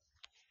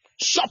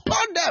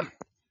 Support them.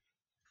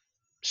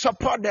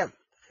 Support them.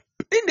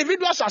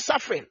 Individuals are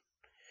suffering.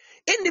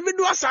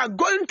 Individuals are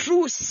going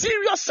through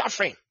serious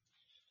suffering.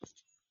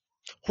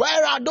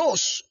 Where are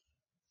those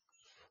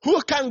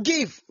who can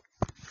give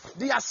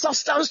their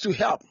substance to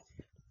help?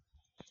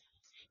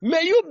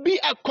 May you be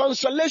a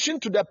consolation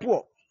to the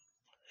poor.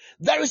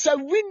 There is a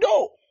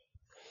widow.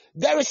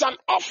 There is an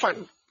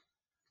orphan.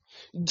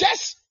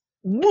 Just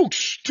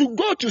books to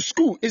go to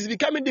school is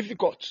becoming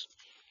difficult.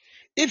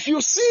 If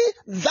you see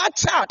that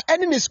child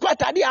ending his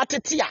squat at the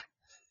atetia,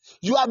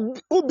 you are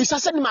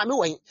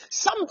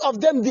some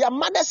of them, their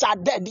mothers are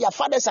dead, their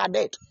fathers are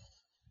dead.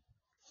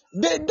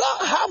 They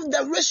don't have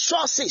the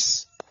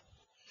resources.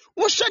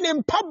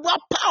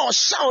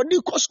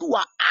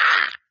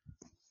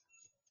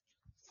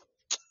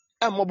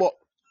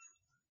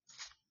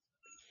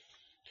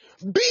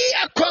 Be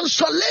a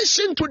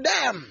consolation to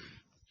them.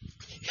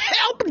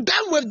 Help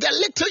them with the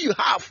little you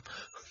have.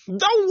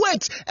 Don't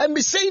wait and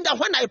be saying that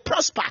when I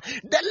prosper,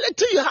 the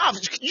little you have,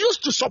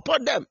 used to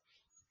support them.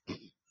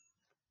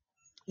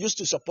 Used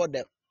to support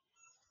them.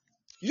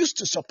 Used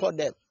to support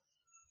them.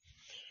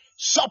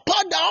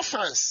 Support the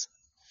orphans.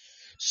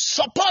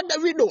 Support the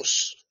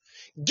widows.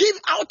 Give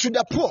out to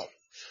the poor.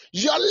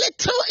 Your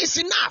little is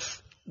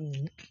enough.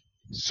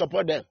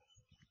 Support them.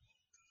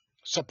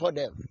 Support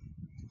them.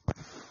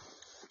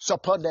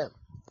 Support them.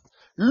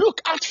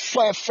 Look out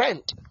for a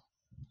friend.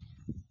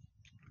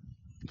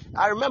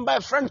 I remember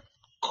a friend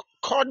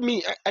called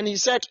me and he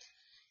said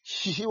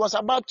he was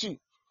about to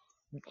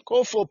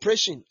go for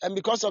operation, and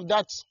because of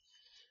that,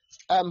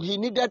 he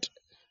needed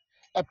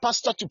a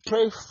pastor to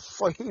pray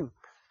for him,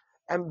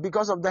 and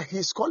because of that,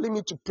 he's calling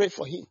me to pray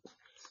for him.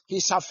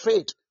 He's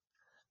afraid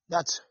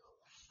that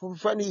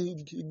when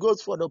he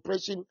goes for the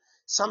operation,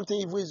 something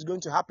evil is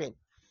going to happen.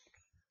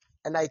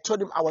 And I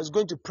told him I was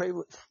going to pray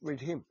with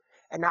him,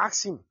 and I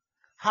asked him,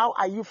 how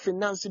are you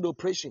financing the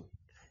operation?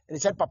 And he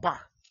said, Papa,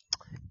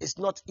 it's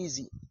not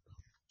easy.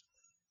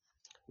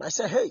 And I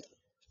said, hey,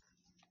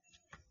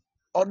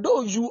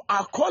 although you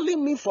are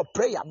calling me for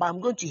prayer, but I'm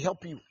going to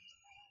help you.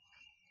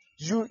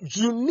 You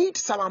need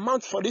some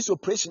amount for this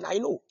operation, I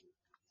know.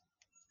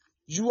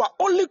 You are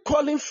only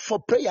calling for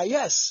prayer,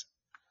 yes.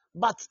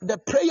 But the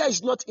prayer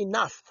is not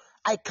enough.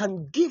 I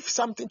can give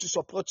something to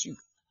support you.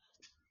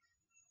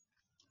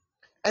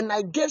 And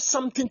I gave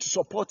something to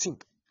support him.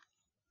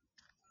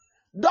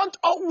 Don't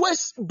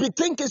always be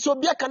thinking so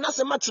be a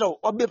natural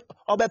or be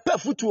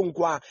futu.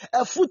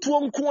 A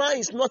futu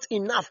is not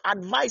enough.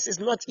 Advice is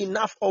not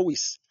enough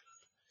always.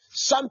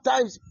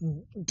 Sometimes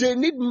they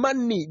need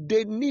money.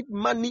 They need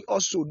money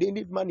also. They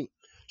need money.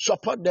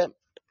 Support them.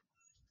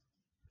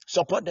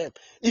 Support them.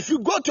 If you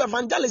go to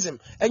evangelism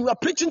and you are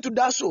preaching to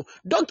that soul,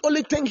 don't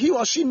only think he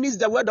or she needs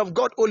the word of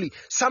God only.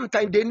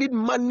 Sometimes they need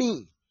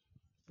money.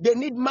 They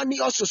need money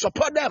also.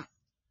 Support them.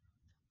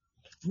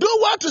 Do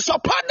what to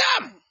support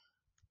them.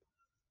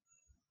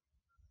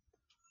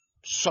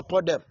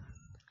 Support them.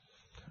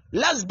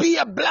 Let's be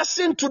a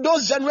blessing to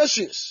those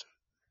generations.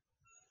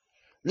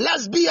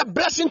 Let's be a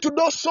blessing to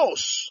those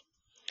souls.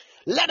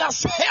 Let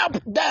us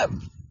help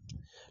them.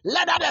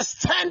 Let us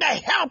extend a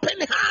helping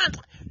hand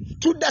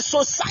to the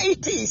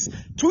societies,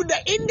 to the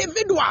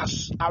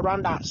individuals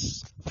around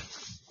us.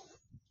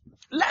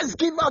 Let's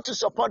give out to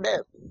support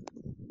them.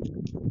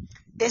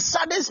 It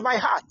saddens my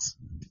heart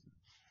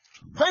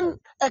when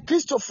a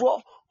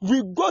Christopher,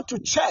 we go to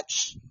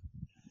church.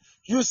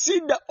 You see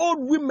the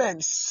old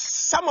women,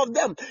 some of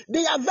them,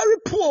 they are very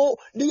poor.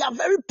 They are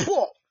very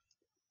poor.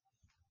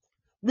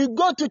 We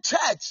go to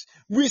church,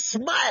 we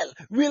smile,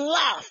 we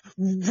laugh,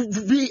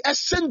 we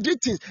exchange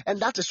greetings, and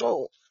that is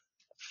all.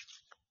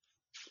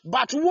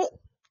 But who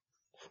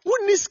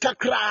niska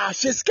kra,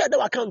 she's scared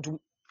of account.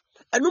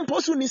 And no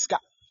person niska.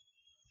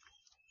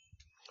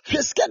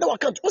 She's scared of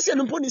account. What's your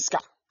numpo niska?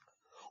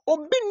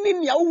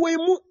 Obinin ya uwe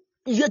mu,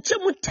 yeche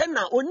mu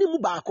tena, oni mu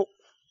bako.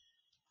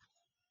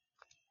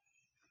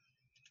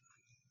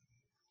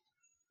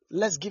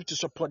 Let's give to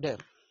support them.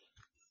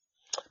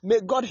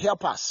 May God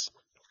help us.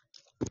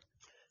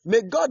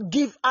 May God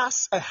give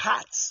us a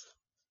heart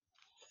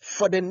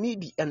for the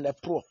needy and the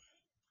poor.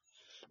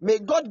 May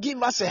God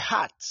give us a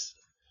heart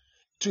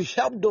to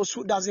help those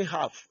who doesn't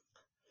have.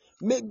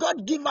 May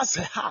God give us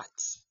a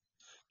heart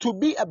to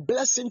be a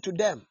blessing to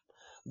them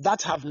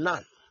that have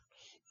none.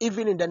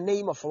 Even in the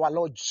name of our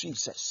Lord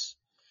Jesus.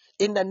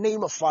 In the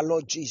name of our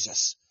Lord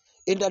Jesus.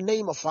 In the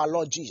name of our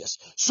Lord Jesus.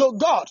 So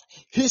God,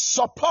 His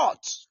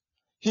support,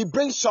 He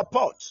brings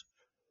support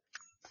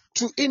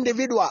to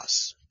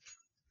individuals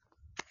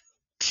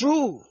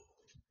through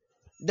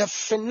the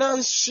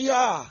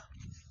financial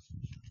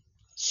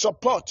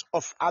support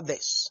of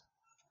others.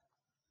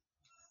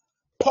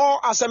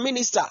 Paul, as a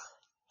minister,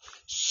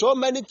 so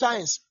many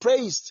times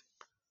praised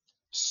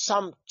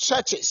some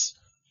churches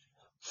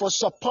for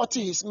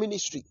supporting his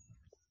ministry.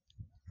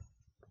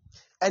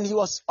 And he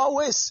was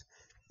always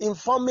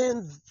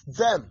informing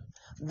them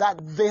that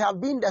they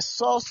have been the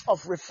source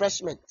of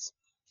refreshment.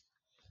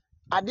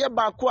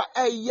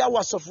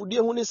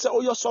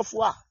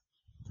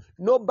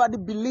 Nobody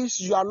believes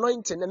your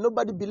anointing and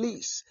nobody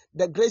believes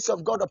the grace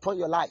of God upon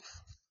your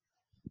life.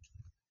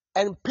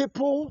 And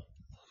people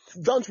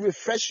don't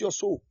refresh your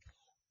soul.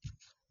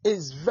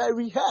 It's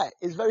very hard.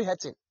 It's very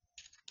hurting.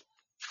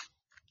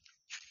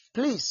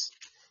 Please,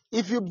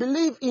 if you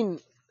believe in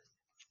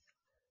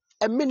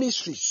a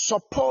ministry,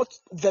 support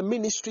the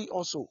ministry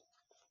also.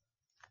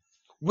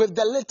 With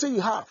the little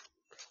you have.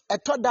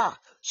 Etoda,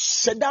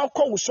 sedao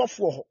ko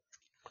usofwo.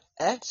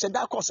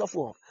 Sedao ko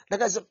usofwo.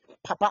 Like I said,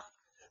 Papa,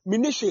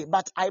 ministry,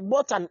 but I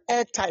bought an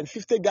airtime,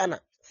 50 Ghana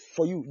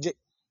for you.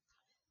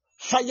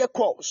 Fire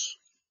calls.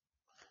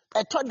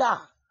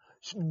 Etoda,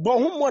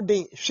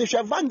 bohumode, shesh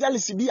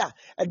evangelist biya,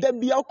 and then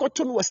be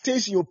alcoton was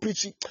station you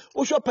preaching.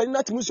 Osho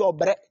penat muso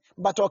bre,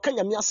 but o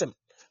kanya miasem.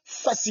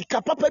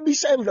 Fasika papa bi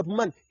sha envelope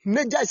man,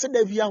 neja said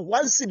via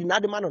 1 cedi na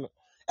de man no.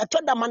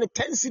 Etoda man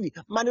 10 cedi,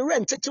 man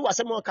rent tete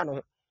wasem waka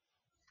no.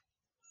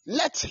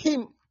 Let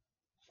him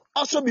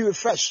also be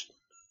refreshed.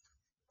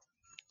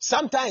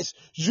 Sometimes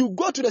you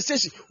go to the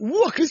station,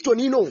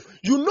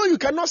 you know you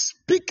cannot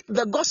speak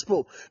the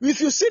gospel.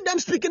 If you see them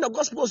speaking the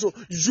gospel also,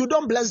 you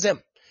don't bless them.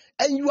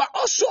 And you are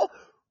also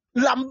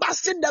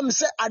lambasting them,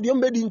 say,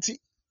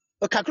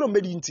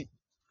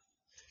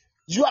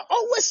 you are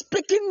always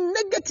speaking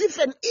negative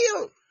and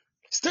ill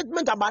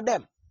statement about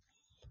them.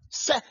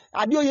 Say,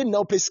 adio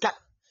no pesca.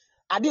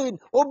 Adio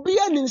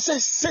obian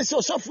says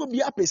yourself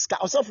be a pesca,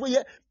 or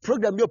software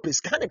program your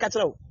pesca.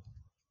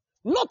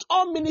 Not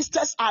all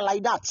ministers are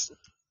like that.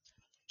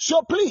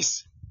 So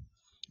please,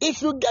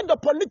 if you get the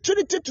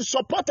opportunity to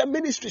support a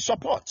ministry,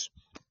 support.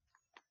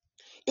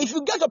 If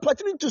you get the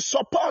opportunity to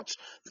support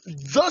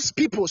those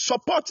people,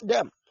 support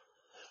them.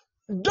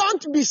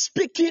 Don't be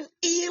speaking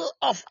ill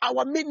of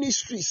our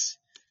ministries.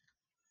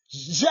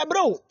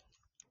 Jebro,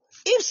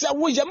 if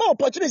we have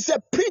opportunity, say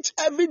preach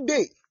every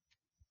day.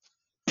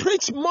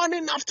 Preach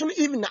morning, afternoon,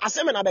 evening.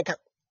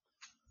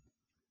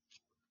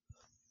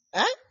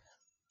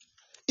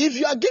 If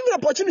you are given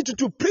opportunity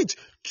to preach,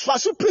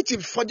 first preach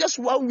it for just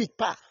 1 week.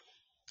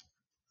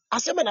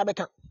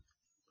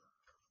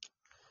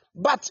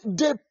 But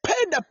they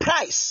pay the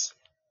price.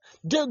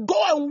 They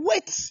go and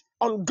wait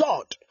on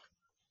God.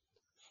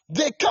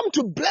 They come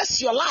to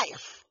bless your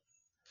life.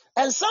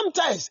 And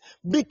sometimes,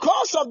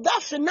 because of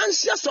that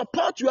financial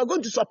support, you are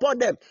going to support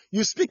them.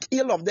 You speak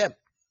ill of them.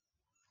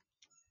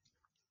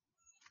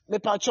 Me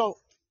pacho.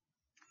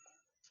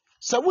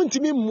 Sa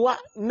wuntimi mwa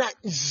na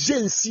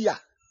jensia.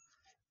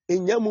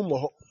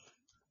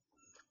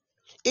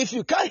 If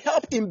you can't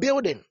help in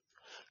building,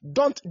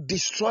 don't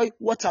destroy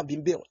what have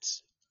been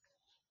built.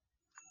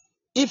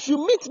 If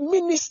you meet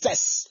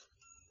ministers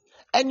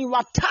and you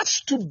are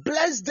touched to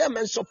bless them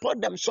and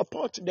support them,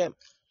 support them.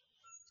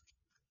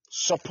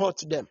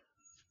 Support them.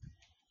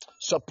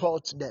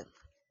 Support them.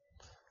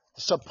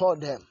 Support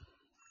them.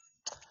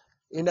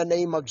 In the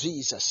name of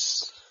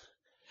Jesus.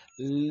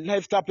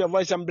 Lift up your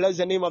voice and bless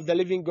the name of the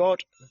living God.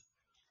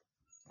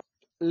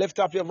 Lift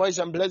up your voice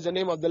and bless the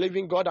name of the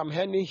living God. I'm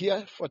heading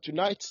here for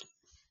tonight.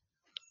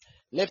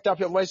 Lift up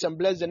your voice and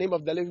bless the name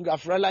of the living God.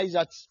 I've realized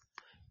that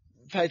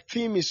the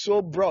theme is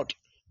so broad.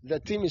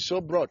 The theme is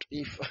so broad.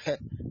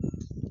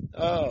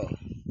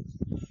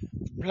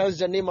 Bless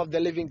the name of the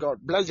living God.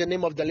 Bless the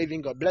name of the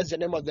living God. Bless the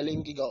name of the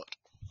living God.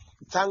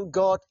 Thank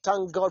God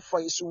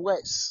for His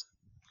words.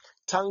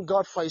 Thank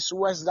God for His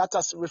words that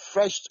has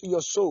refreshed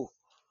your soul.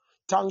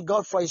 Thank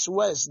God for His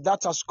words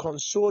that has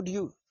consoled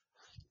you.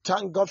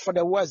 Thank God for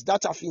the words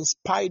that have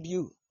inspired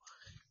you.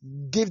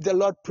 Give the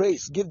Lord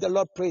praise. Give the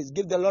Lord praise.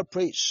 Give the Lord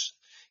praise.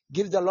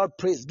 Give the Lord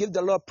praise. Give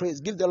the Lord praise.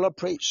 Give the Lord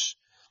praise.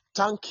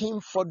 Thank Him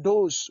for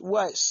those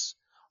words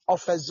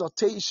of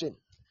exhortation.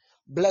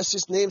 Bless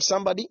His name,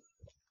 somebody.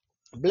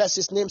 Bless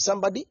His name,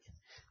 somebody.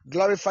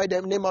 Glorify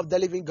the name of the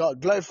living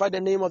God. Glorify the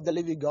name of the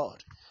living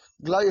God.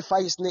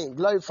 Glorify His name.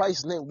 Glorify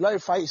His name.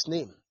 Glorify His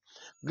name.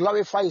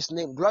 Glorify His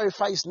name.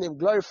 Glorify His name.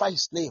 Glorify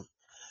His name.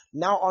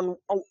 Now on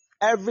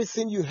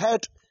everything you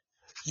heard,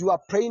 you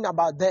are praying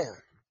about them.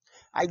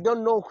 I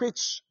don't know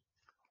which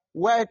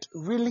word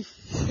really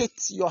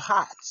hits your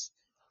heart.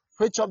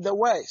 Which of the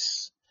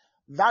words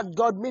that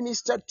God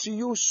ministered to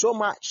you so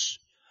much.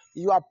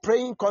 You are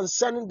praying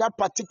concerning that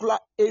particular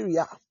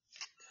area.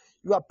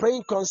 You are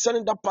praying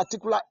concerning that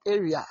particular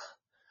area.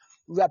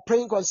 We are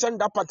praying concerning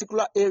that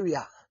particular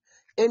area.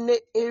 Any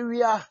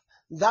area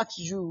that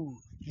you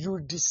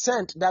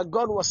discern that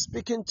God was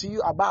speaking to you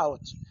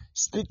about,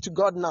 speak to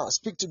God now.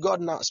 Speak to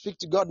God now. Speak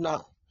to God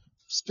now.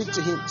 Speak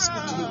to Him.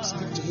 Speak to Him.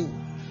 Speak to Him.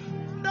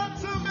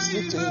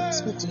 Speak to Him.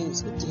 Speak to Him.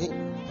 Speak to Him.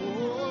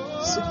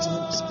 Speak to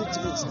Him. Speak to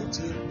Him. Speak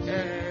to Him.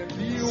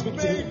 Speak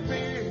to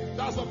Him.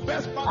 That's the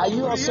best part. Are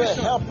you also a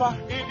helper?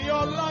 In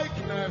your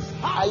likeness.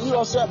 Are you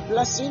also a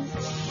blessing?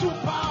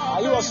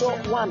 Are you also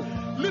one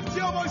Lift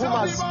your voice who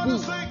must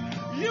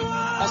be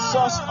a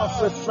source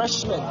of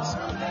refreshment?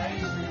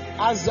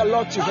 Ask the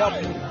Lord to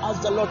help you.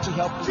 Ask the Lord to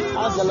help you.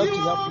 Ask the Lord to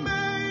help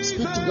you.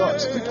 Speak to God.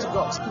 Speak to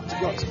God. Speak to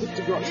God. Speak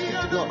to God. Speak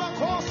to God.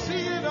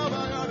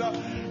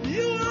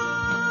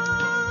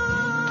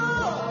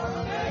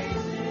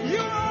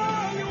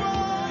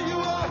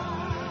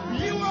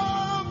 You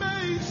are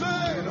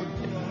amazing.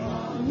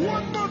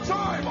 One more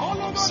time,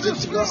 all over Speak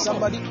to God,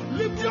 somebody.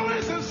 Lift your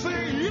hands and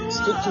sing.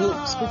 Speak to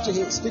Him. Speak to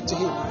Him. Speak to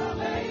Him.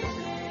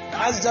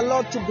 Ask the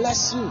Lord to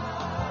bless you,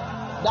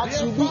 that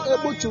you be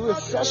able to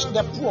refresh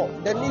the poor,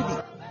 the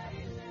needy.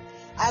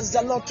 Ask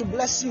the Lord to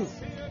bless you,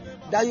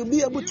 that you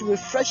be able to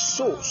refresh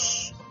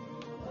souls.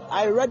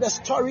 I read a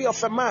story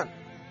of a man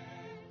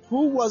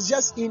who was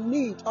just in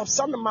need of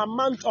some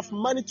amount of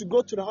money to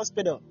go to the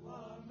hospital,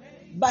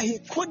 but he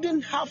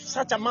couldn't have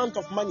such amount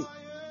of money.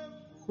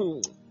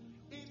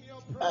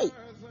 Hey,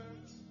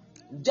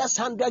 just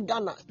 100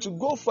 Ghana to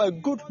go for a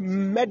good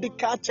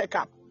medical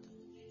checkup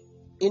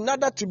in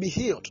order to be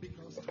healed.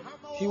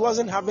 He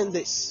wasn't having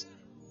this.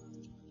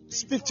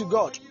 Speak to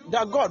God,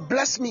 that God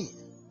bless me,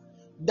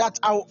 that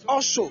I'll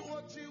also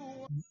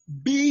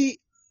be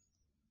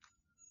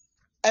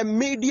a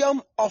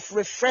medium of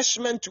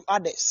refreshment to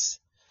others.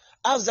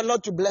 Ask the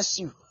Lord to bless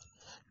you,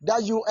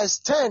 that you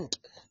extend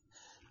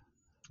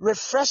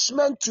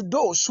refreshment to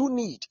those who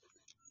need.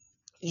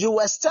 You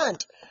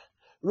extend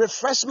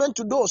refreshment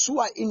to those who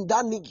are in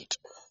that need.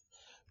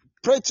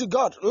 Pray to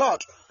God,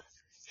 Lord,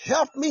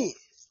 help me,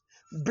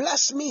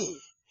 bless me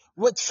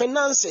with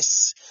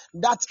finances,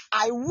 that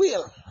I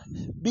will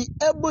be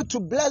able to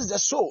bless the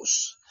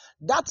souls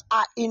that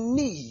are in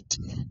need.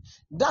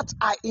 That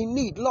are in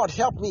need. Lord,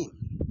 help me.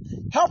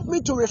 Help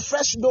me to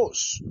refresh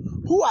those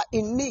who are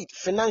in need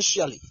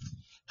financially.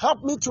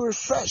 Help me to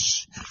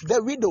refresh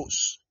the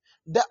widows,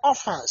 the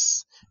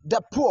orphans,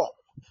 the poor.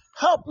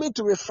 Help me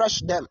to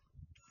refresh them.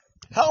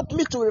 Help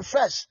me to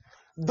refresh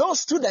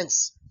those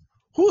students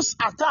whose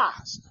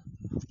attires,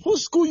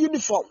 whose school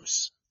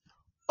uniforms,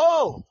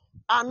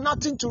 are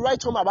nothing to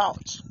write home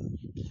about.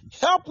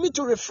 Help me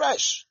to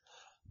refresh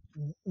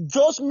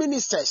those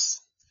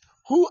ministers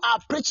who are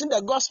preaching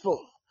the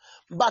gospel,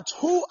 but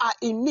who are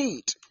in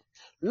need.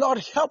 Lord,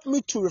 help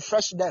me to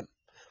refresh them.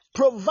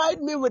 Provide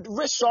me with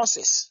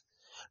resources.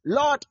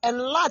 Lord,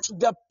 enlarge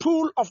the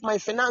pool of my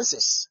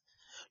finances.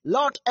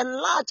 Lord,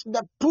 enlarge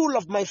the pool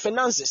of my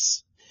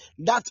finances,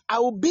 that I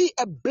will be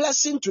a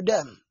blessing to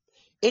them.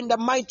 In the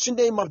mighty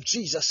name of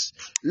Jesus.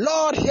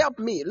 Lord, help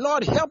me.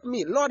 Lord, help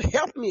me. Lord,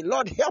 help me.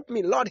 Lord, help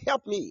me. Lord,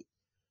 help me.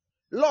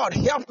 Lord,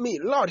 help me.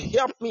 Lord,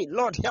 help me.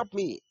 Lord, help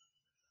me.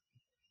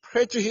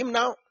 Pray to Him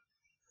now.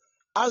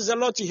 Ask the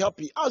Lord to help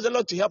you. Ask the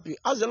Lord to help you.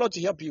 Ask the Lord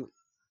to help you.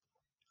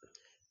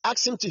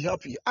 Ask Him to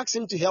help you. Ask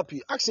Him to help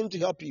you. Ask Him to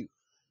help you.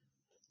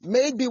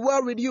 May it be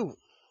well with you.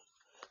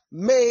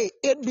 May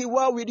it be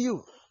well with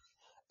you.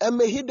 And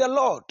may He, the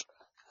Lord,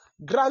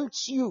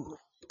 grant you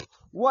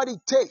what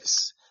it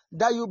takes,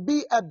 that you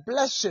be a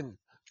blessing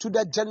to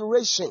the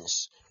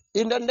generations.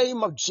 In the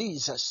name of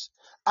Jesus.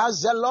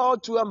 Ask the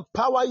Lord to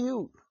empower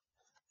you.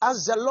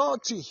 Ask the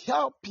Lord to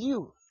help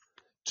you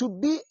to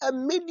be a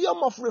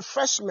medium of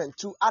refreshment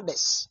to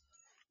others.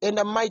 In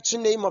the mighty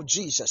name of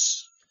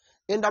Jesus.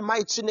 In the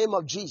mighty name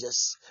of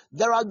Jesus.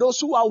 There are those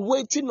who are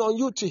waiting on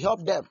you to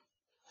help them.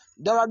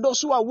 There are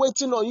those who are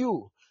waiting on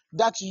you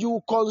that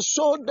you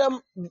console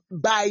them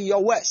by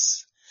your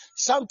words.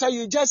 Sometimes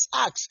you just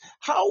ask,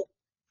 how?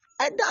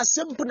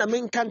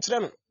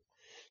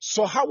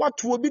 So how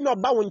what will be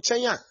not bound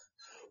China?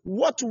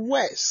 What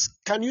words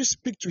can you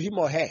speak to him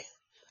or her?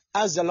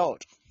 Ask the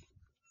Lord.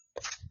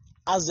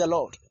 Ask the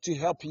Lord to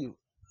help you.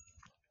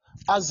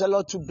 Ask the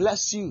Lord to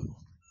bless you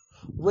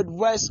with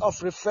words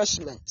of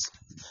refreshment,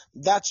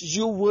 that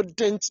you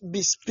wouldn't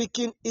be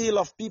speaking ill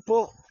of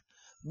people,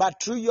 but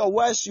through your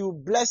words you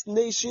bless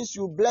nations,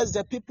 you bless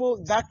the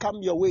people that come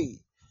your way.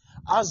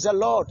 Ask the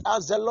Lord,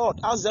 ask the Lord,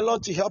 ask the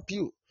Lord to help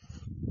you,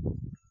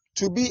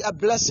 to be a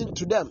blessing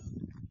to them,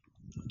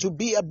 to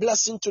be a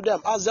blessing to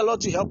them. Ask the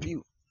Lord to help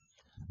you.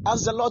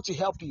 Ask the Lord to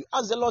help you.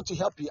 Ask the Lord to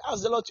help you.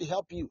 Ask the Lord to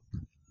help you.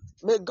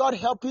 May God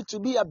help you to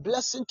be a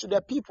blessing to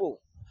the people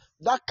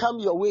that come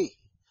your way,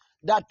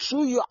 that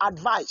through your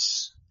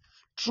advice,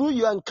 through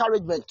your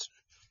encouragement,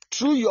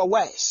 through your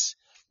words,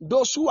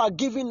 those who are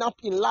giving up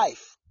in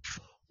life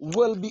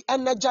will be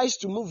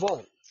energized to move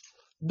on.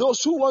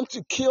 Those who want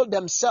to kill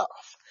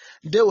themselves,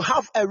 they will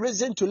have a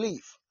reason to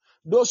live.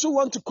 Those who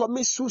want to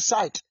commit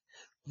suicide,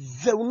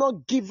 they will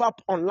not give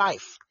up on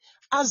life.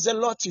 Ask the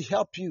Lord to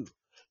help you,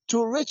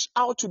 to reach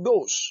out to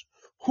those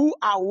who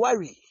are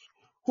worried,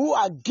 who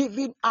are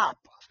giving up,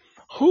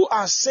 who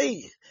are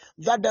saying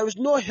that there is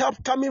no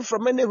help coming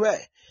from anywhere,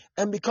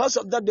 and because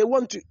of that they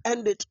want to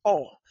end it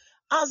all.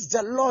 Ask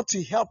the Lord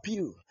to help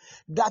you,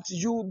 that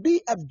you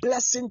be a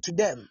blessing to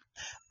them.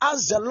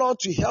 Ask the Lord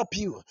to help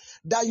you,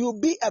 that you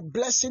be a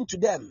blessing to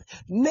them.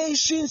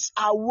 Nations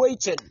are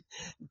waiting.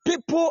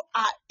 People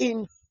are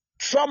in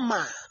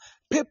trauma.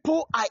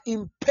 People are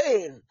in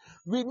pain.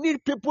 We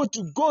need people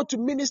to go to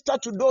minister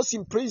to those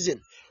in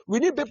prison. We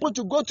need people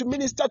to go to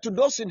minister to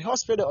those in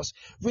hospitals.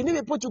 We need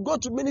people to go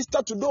to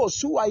minister to those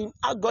who are in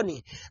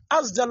agony.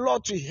 Ask the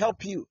Lord to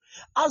help you.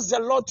 Ask the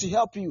Lord to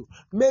help you.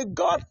 May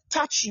God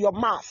touch your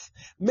mouth.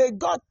 May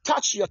God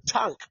touch your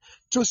tongue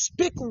to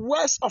speak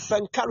words of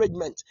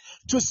encouragement,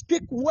 to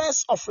speak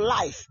words of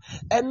life,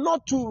 and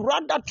not to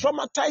rather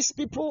traumatize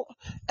people,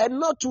 and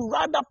not to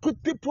rather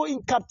put people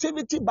in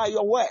captivity by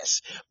your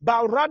words,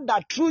 but rather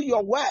through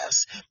your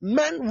words,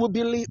 men will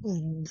be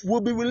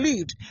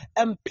relieved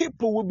and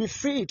people will be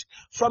freed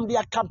from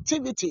their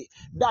captivity.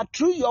 That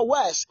through your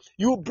words,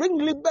 you bring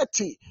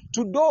liberty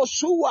to those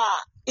who are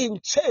in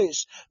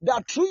chains,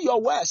 that through your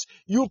words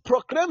you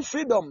proclaim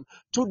freedom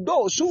to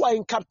those who are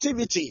in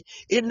captivity.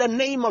 In the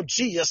name of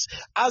Jesus,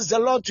 ask the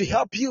Lord to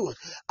help you.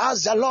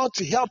 Ask the Lord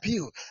to help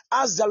you.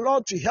 Ask the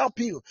Lord to help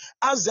you.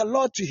 Ask the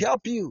Lord to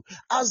help you.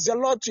 Ask the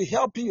Lord to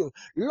help you.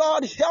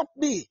 Lord, help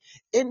me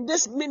in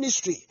this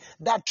ministry,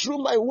 that through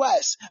my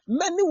words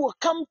many will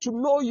come to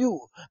know you.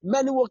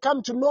 Many will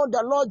come to know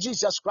the Lord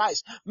Jesus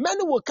Christ.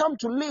 Many will come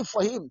to live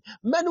for him.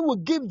 Many will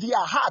give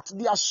their heart,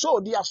 their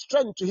soul, their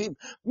strength to him.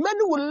 Many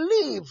will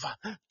live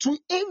to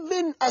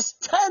even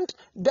extend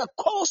the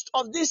coast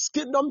of this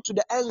kingdom to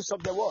the ends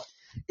of the world.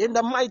 In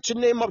the mighty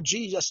name of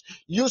Jesus,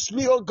 use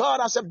me, oh God,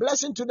 as a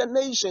blessing to the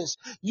nations.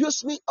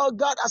 Use me, oh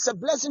God, as a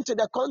blessing to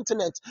the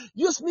continent.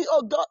 Use me,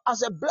 oh God,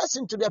 as a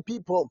blessing to the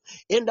people.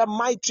 In the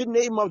mighty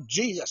name of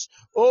Jesus.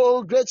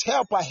 Oh, great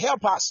helper,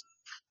 help us.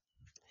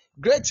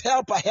 Great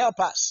helper, help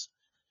us.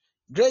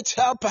 Great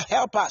helper,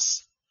 help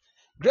us.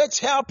 Great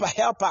helper,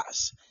 help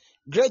us.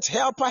 Great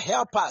helper,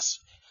 help us.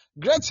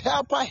 Great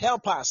helper,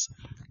 help us.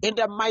 In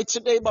the mighty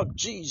name of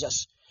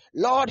Jesus.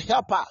 Lord,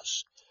 help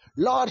us.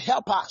 Lord,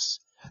 help us.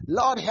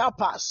 Lord,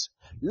 help us.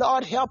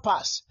 Lord, help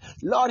us.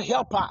 Lord,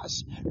 help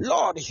us.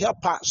 Lord,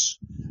 help us.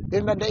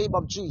 In the name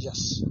of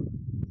Jesus.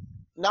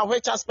 Now,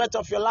 which aspect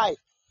of your life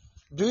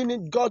do you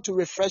need God to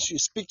refresh you?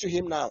 Speak to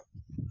him now.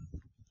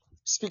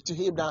 Speak to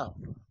him now.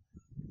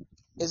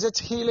 Is it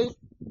healing?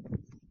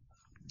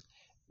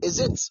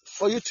 Is it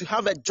for you to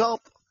have a job?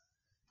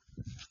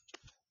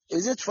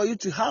 Is it for you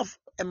to have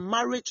a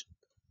marriage?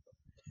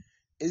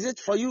 Is it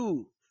for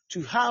you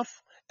to have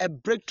a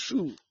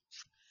breakthrough?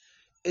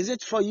 Is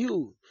it for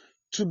you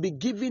to be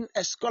given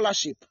a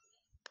scholarship?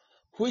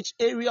 Which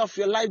area of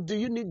your life do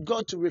you need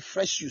God to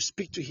refresh you?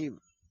 Speak to him.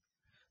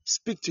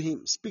 Speak to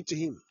him. Speak to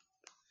him.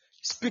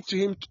 Speak to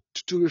him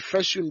to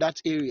refresh you in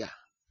that area.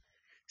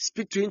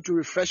 Speak to him to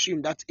refresh you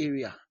in that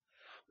area.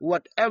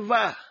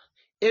 Whatever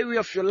area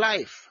of your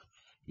life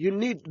you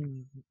need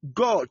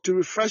God to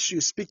refresh you,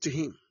 speak to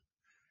him.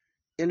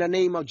 In the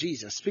name of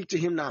Jesus, speak to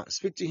him now.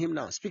 Speak to him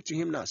now. Speak to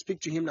him now. Speak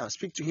to him now.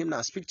 Speak to him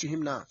now. Speak to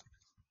him now.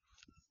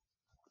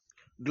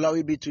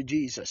 Glory be to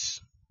Jesus.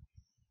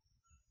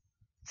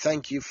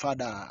 Thank you,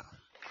 Father.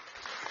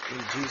 In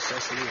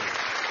Jesus' name.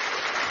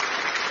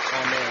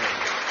 Amen.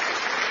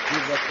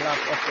 Give a clap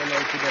offering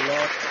unto the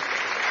Lord.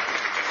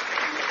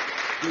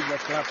 Give a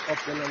clap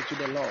offering unto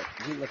the Lord.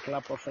 Give a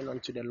clap offering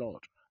unto the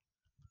Lord.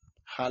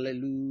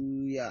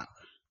 Hallelujah.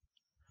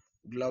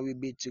 Glory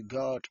be to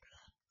God.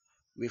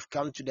 We've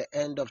come to the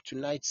end of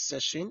tonight's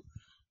session.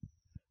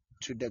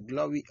 To the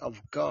glory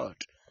of God.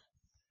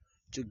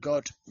 To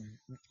God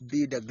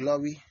be the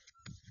glory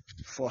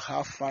for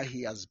how far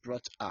he has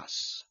brought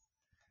us.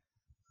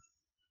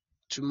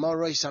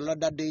 Tomorrow is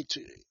another day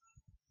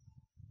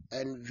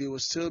and we will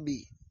still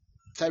be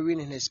tarrying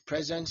in His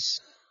presence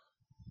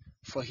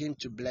for Him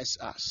to bless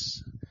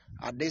us.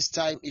 At this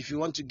time, if you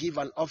want to give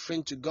an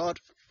offering to God,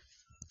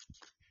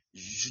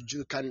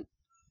 you can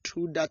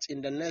do that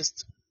in the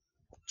next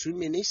 2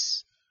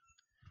 minutes.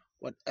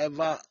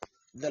 Whatever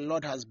the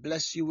Lord has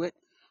blessed you with,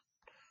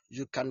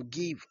 you can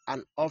give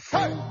an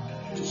offering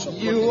to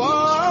support You the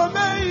are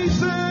ministry.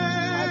 amazing.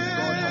 As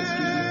God has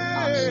given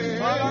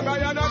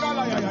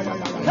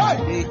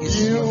us.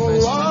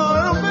 You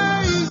are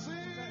amazing.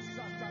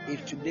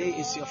 If today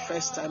is your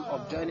first time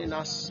of joining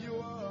us,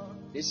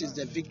 this is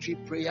the Victory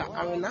Prayer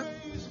Arena,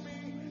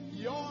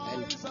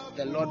 and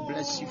the Lord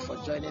bless you for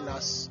joining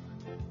us.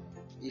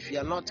 If you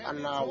are not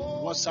on our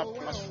WhatsApp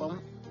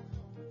platform,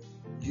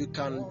 you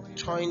can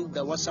join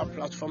the WhatsApp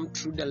platform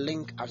through the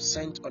link I've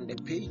sent on the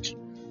page,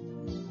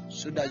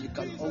 so that you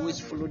can always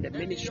follow the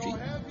ministry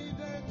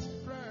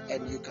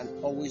and you can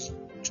always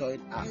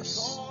join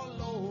us.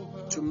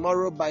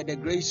 Tomorrow, by the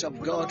grace of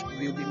God,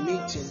 we'll be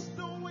meeting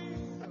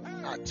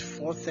at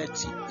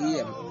 4:30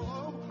 a.m.,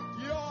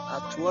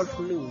 at 12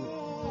 noon,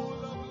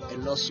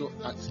 and also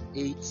at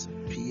 8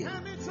 p.m.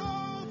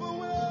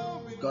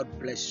 God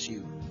bless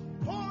you.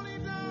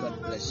 God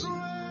bless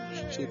you.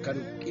 So you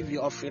can give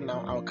your offering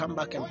now. I'll come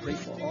back and pray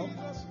for all.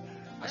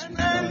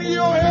 And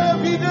your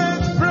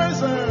evident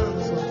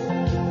presence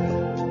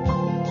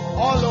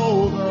all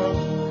over,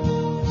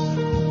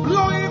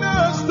 blowing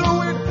us the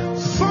wind.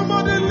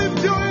 Somebody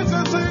lift your hands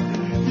and say,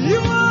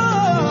 You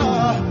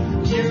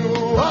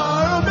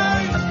are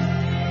amazing.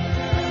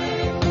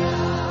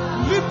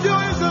 Lift your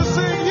hands and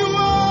say, You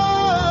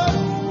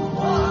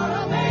are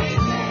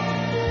amazing.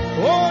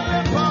 Oh,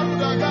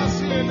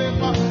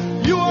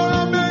 you are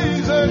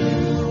amazing.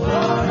 You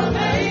are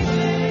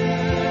amazing.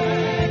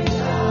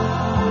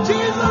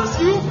 Jesus,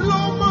 you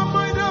blow my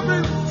mind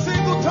every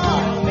single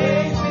time.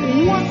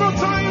 Amazing. One more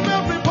time,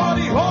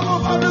 everybody, all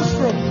over this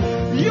room.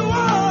 You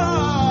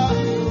are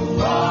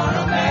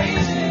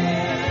amazing.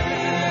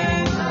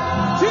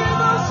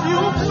 Jesus, you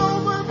blow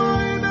my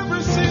mind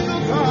every single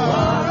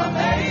time.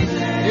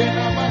 You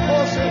are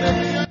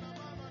amazing.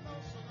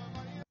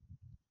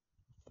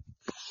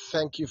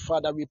 Thank you,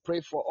 Father. We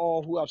pray for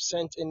all who have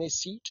sent any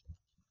seed.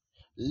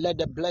 Let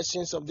the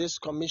blessings of this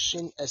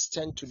commission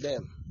extend to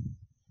them.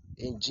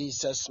 In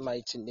Jesus'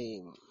 mighty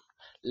name.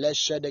 Let's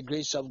share the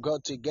grace of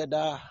God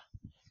together.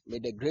 May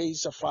the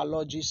grace of our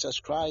Lord Jesus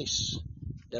Christ,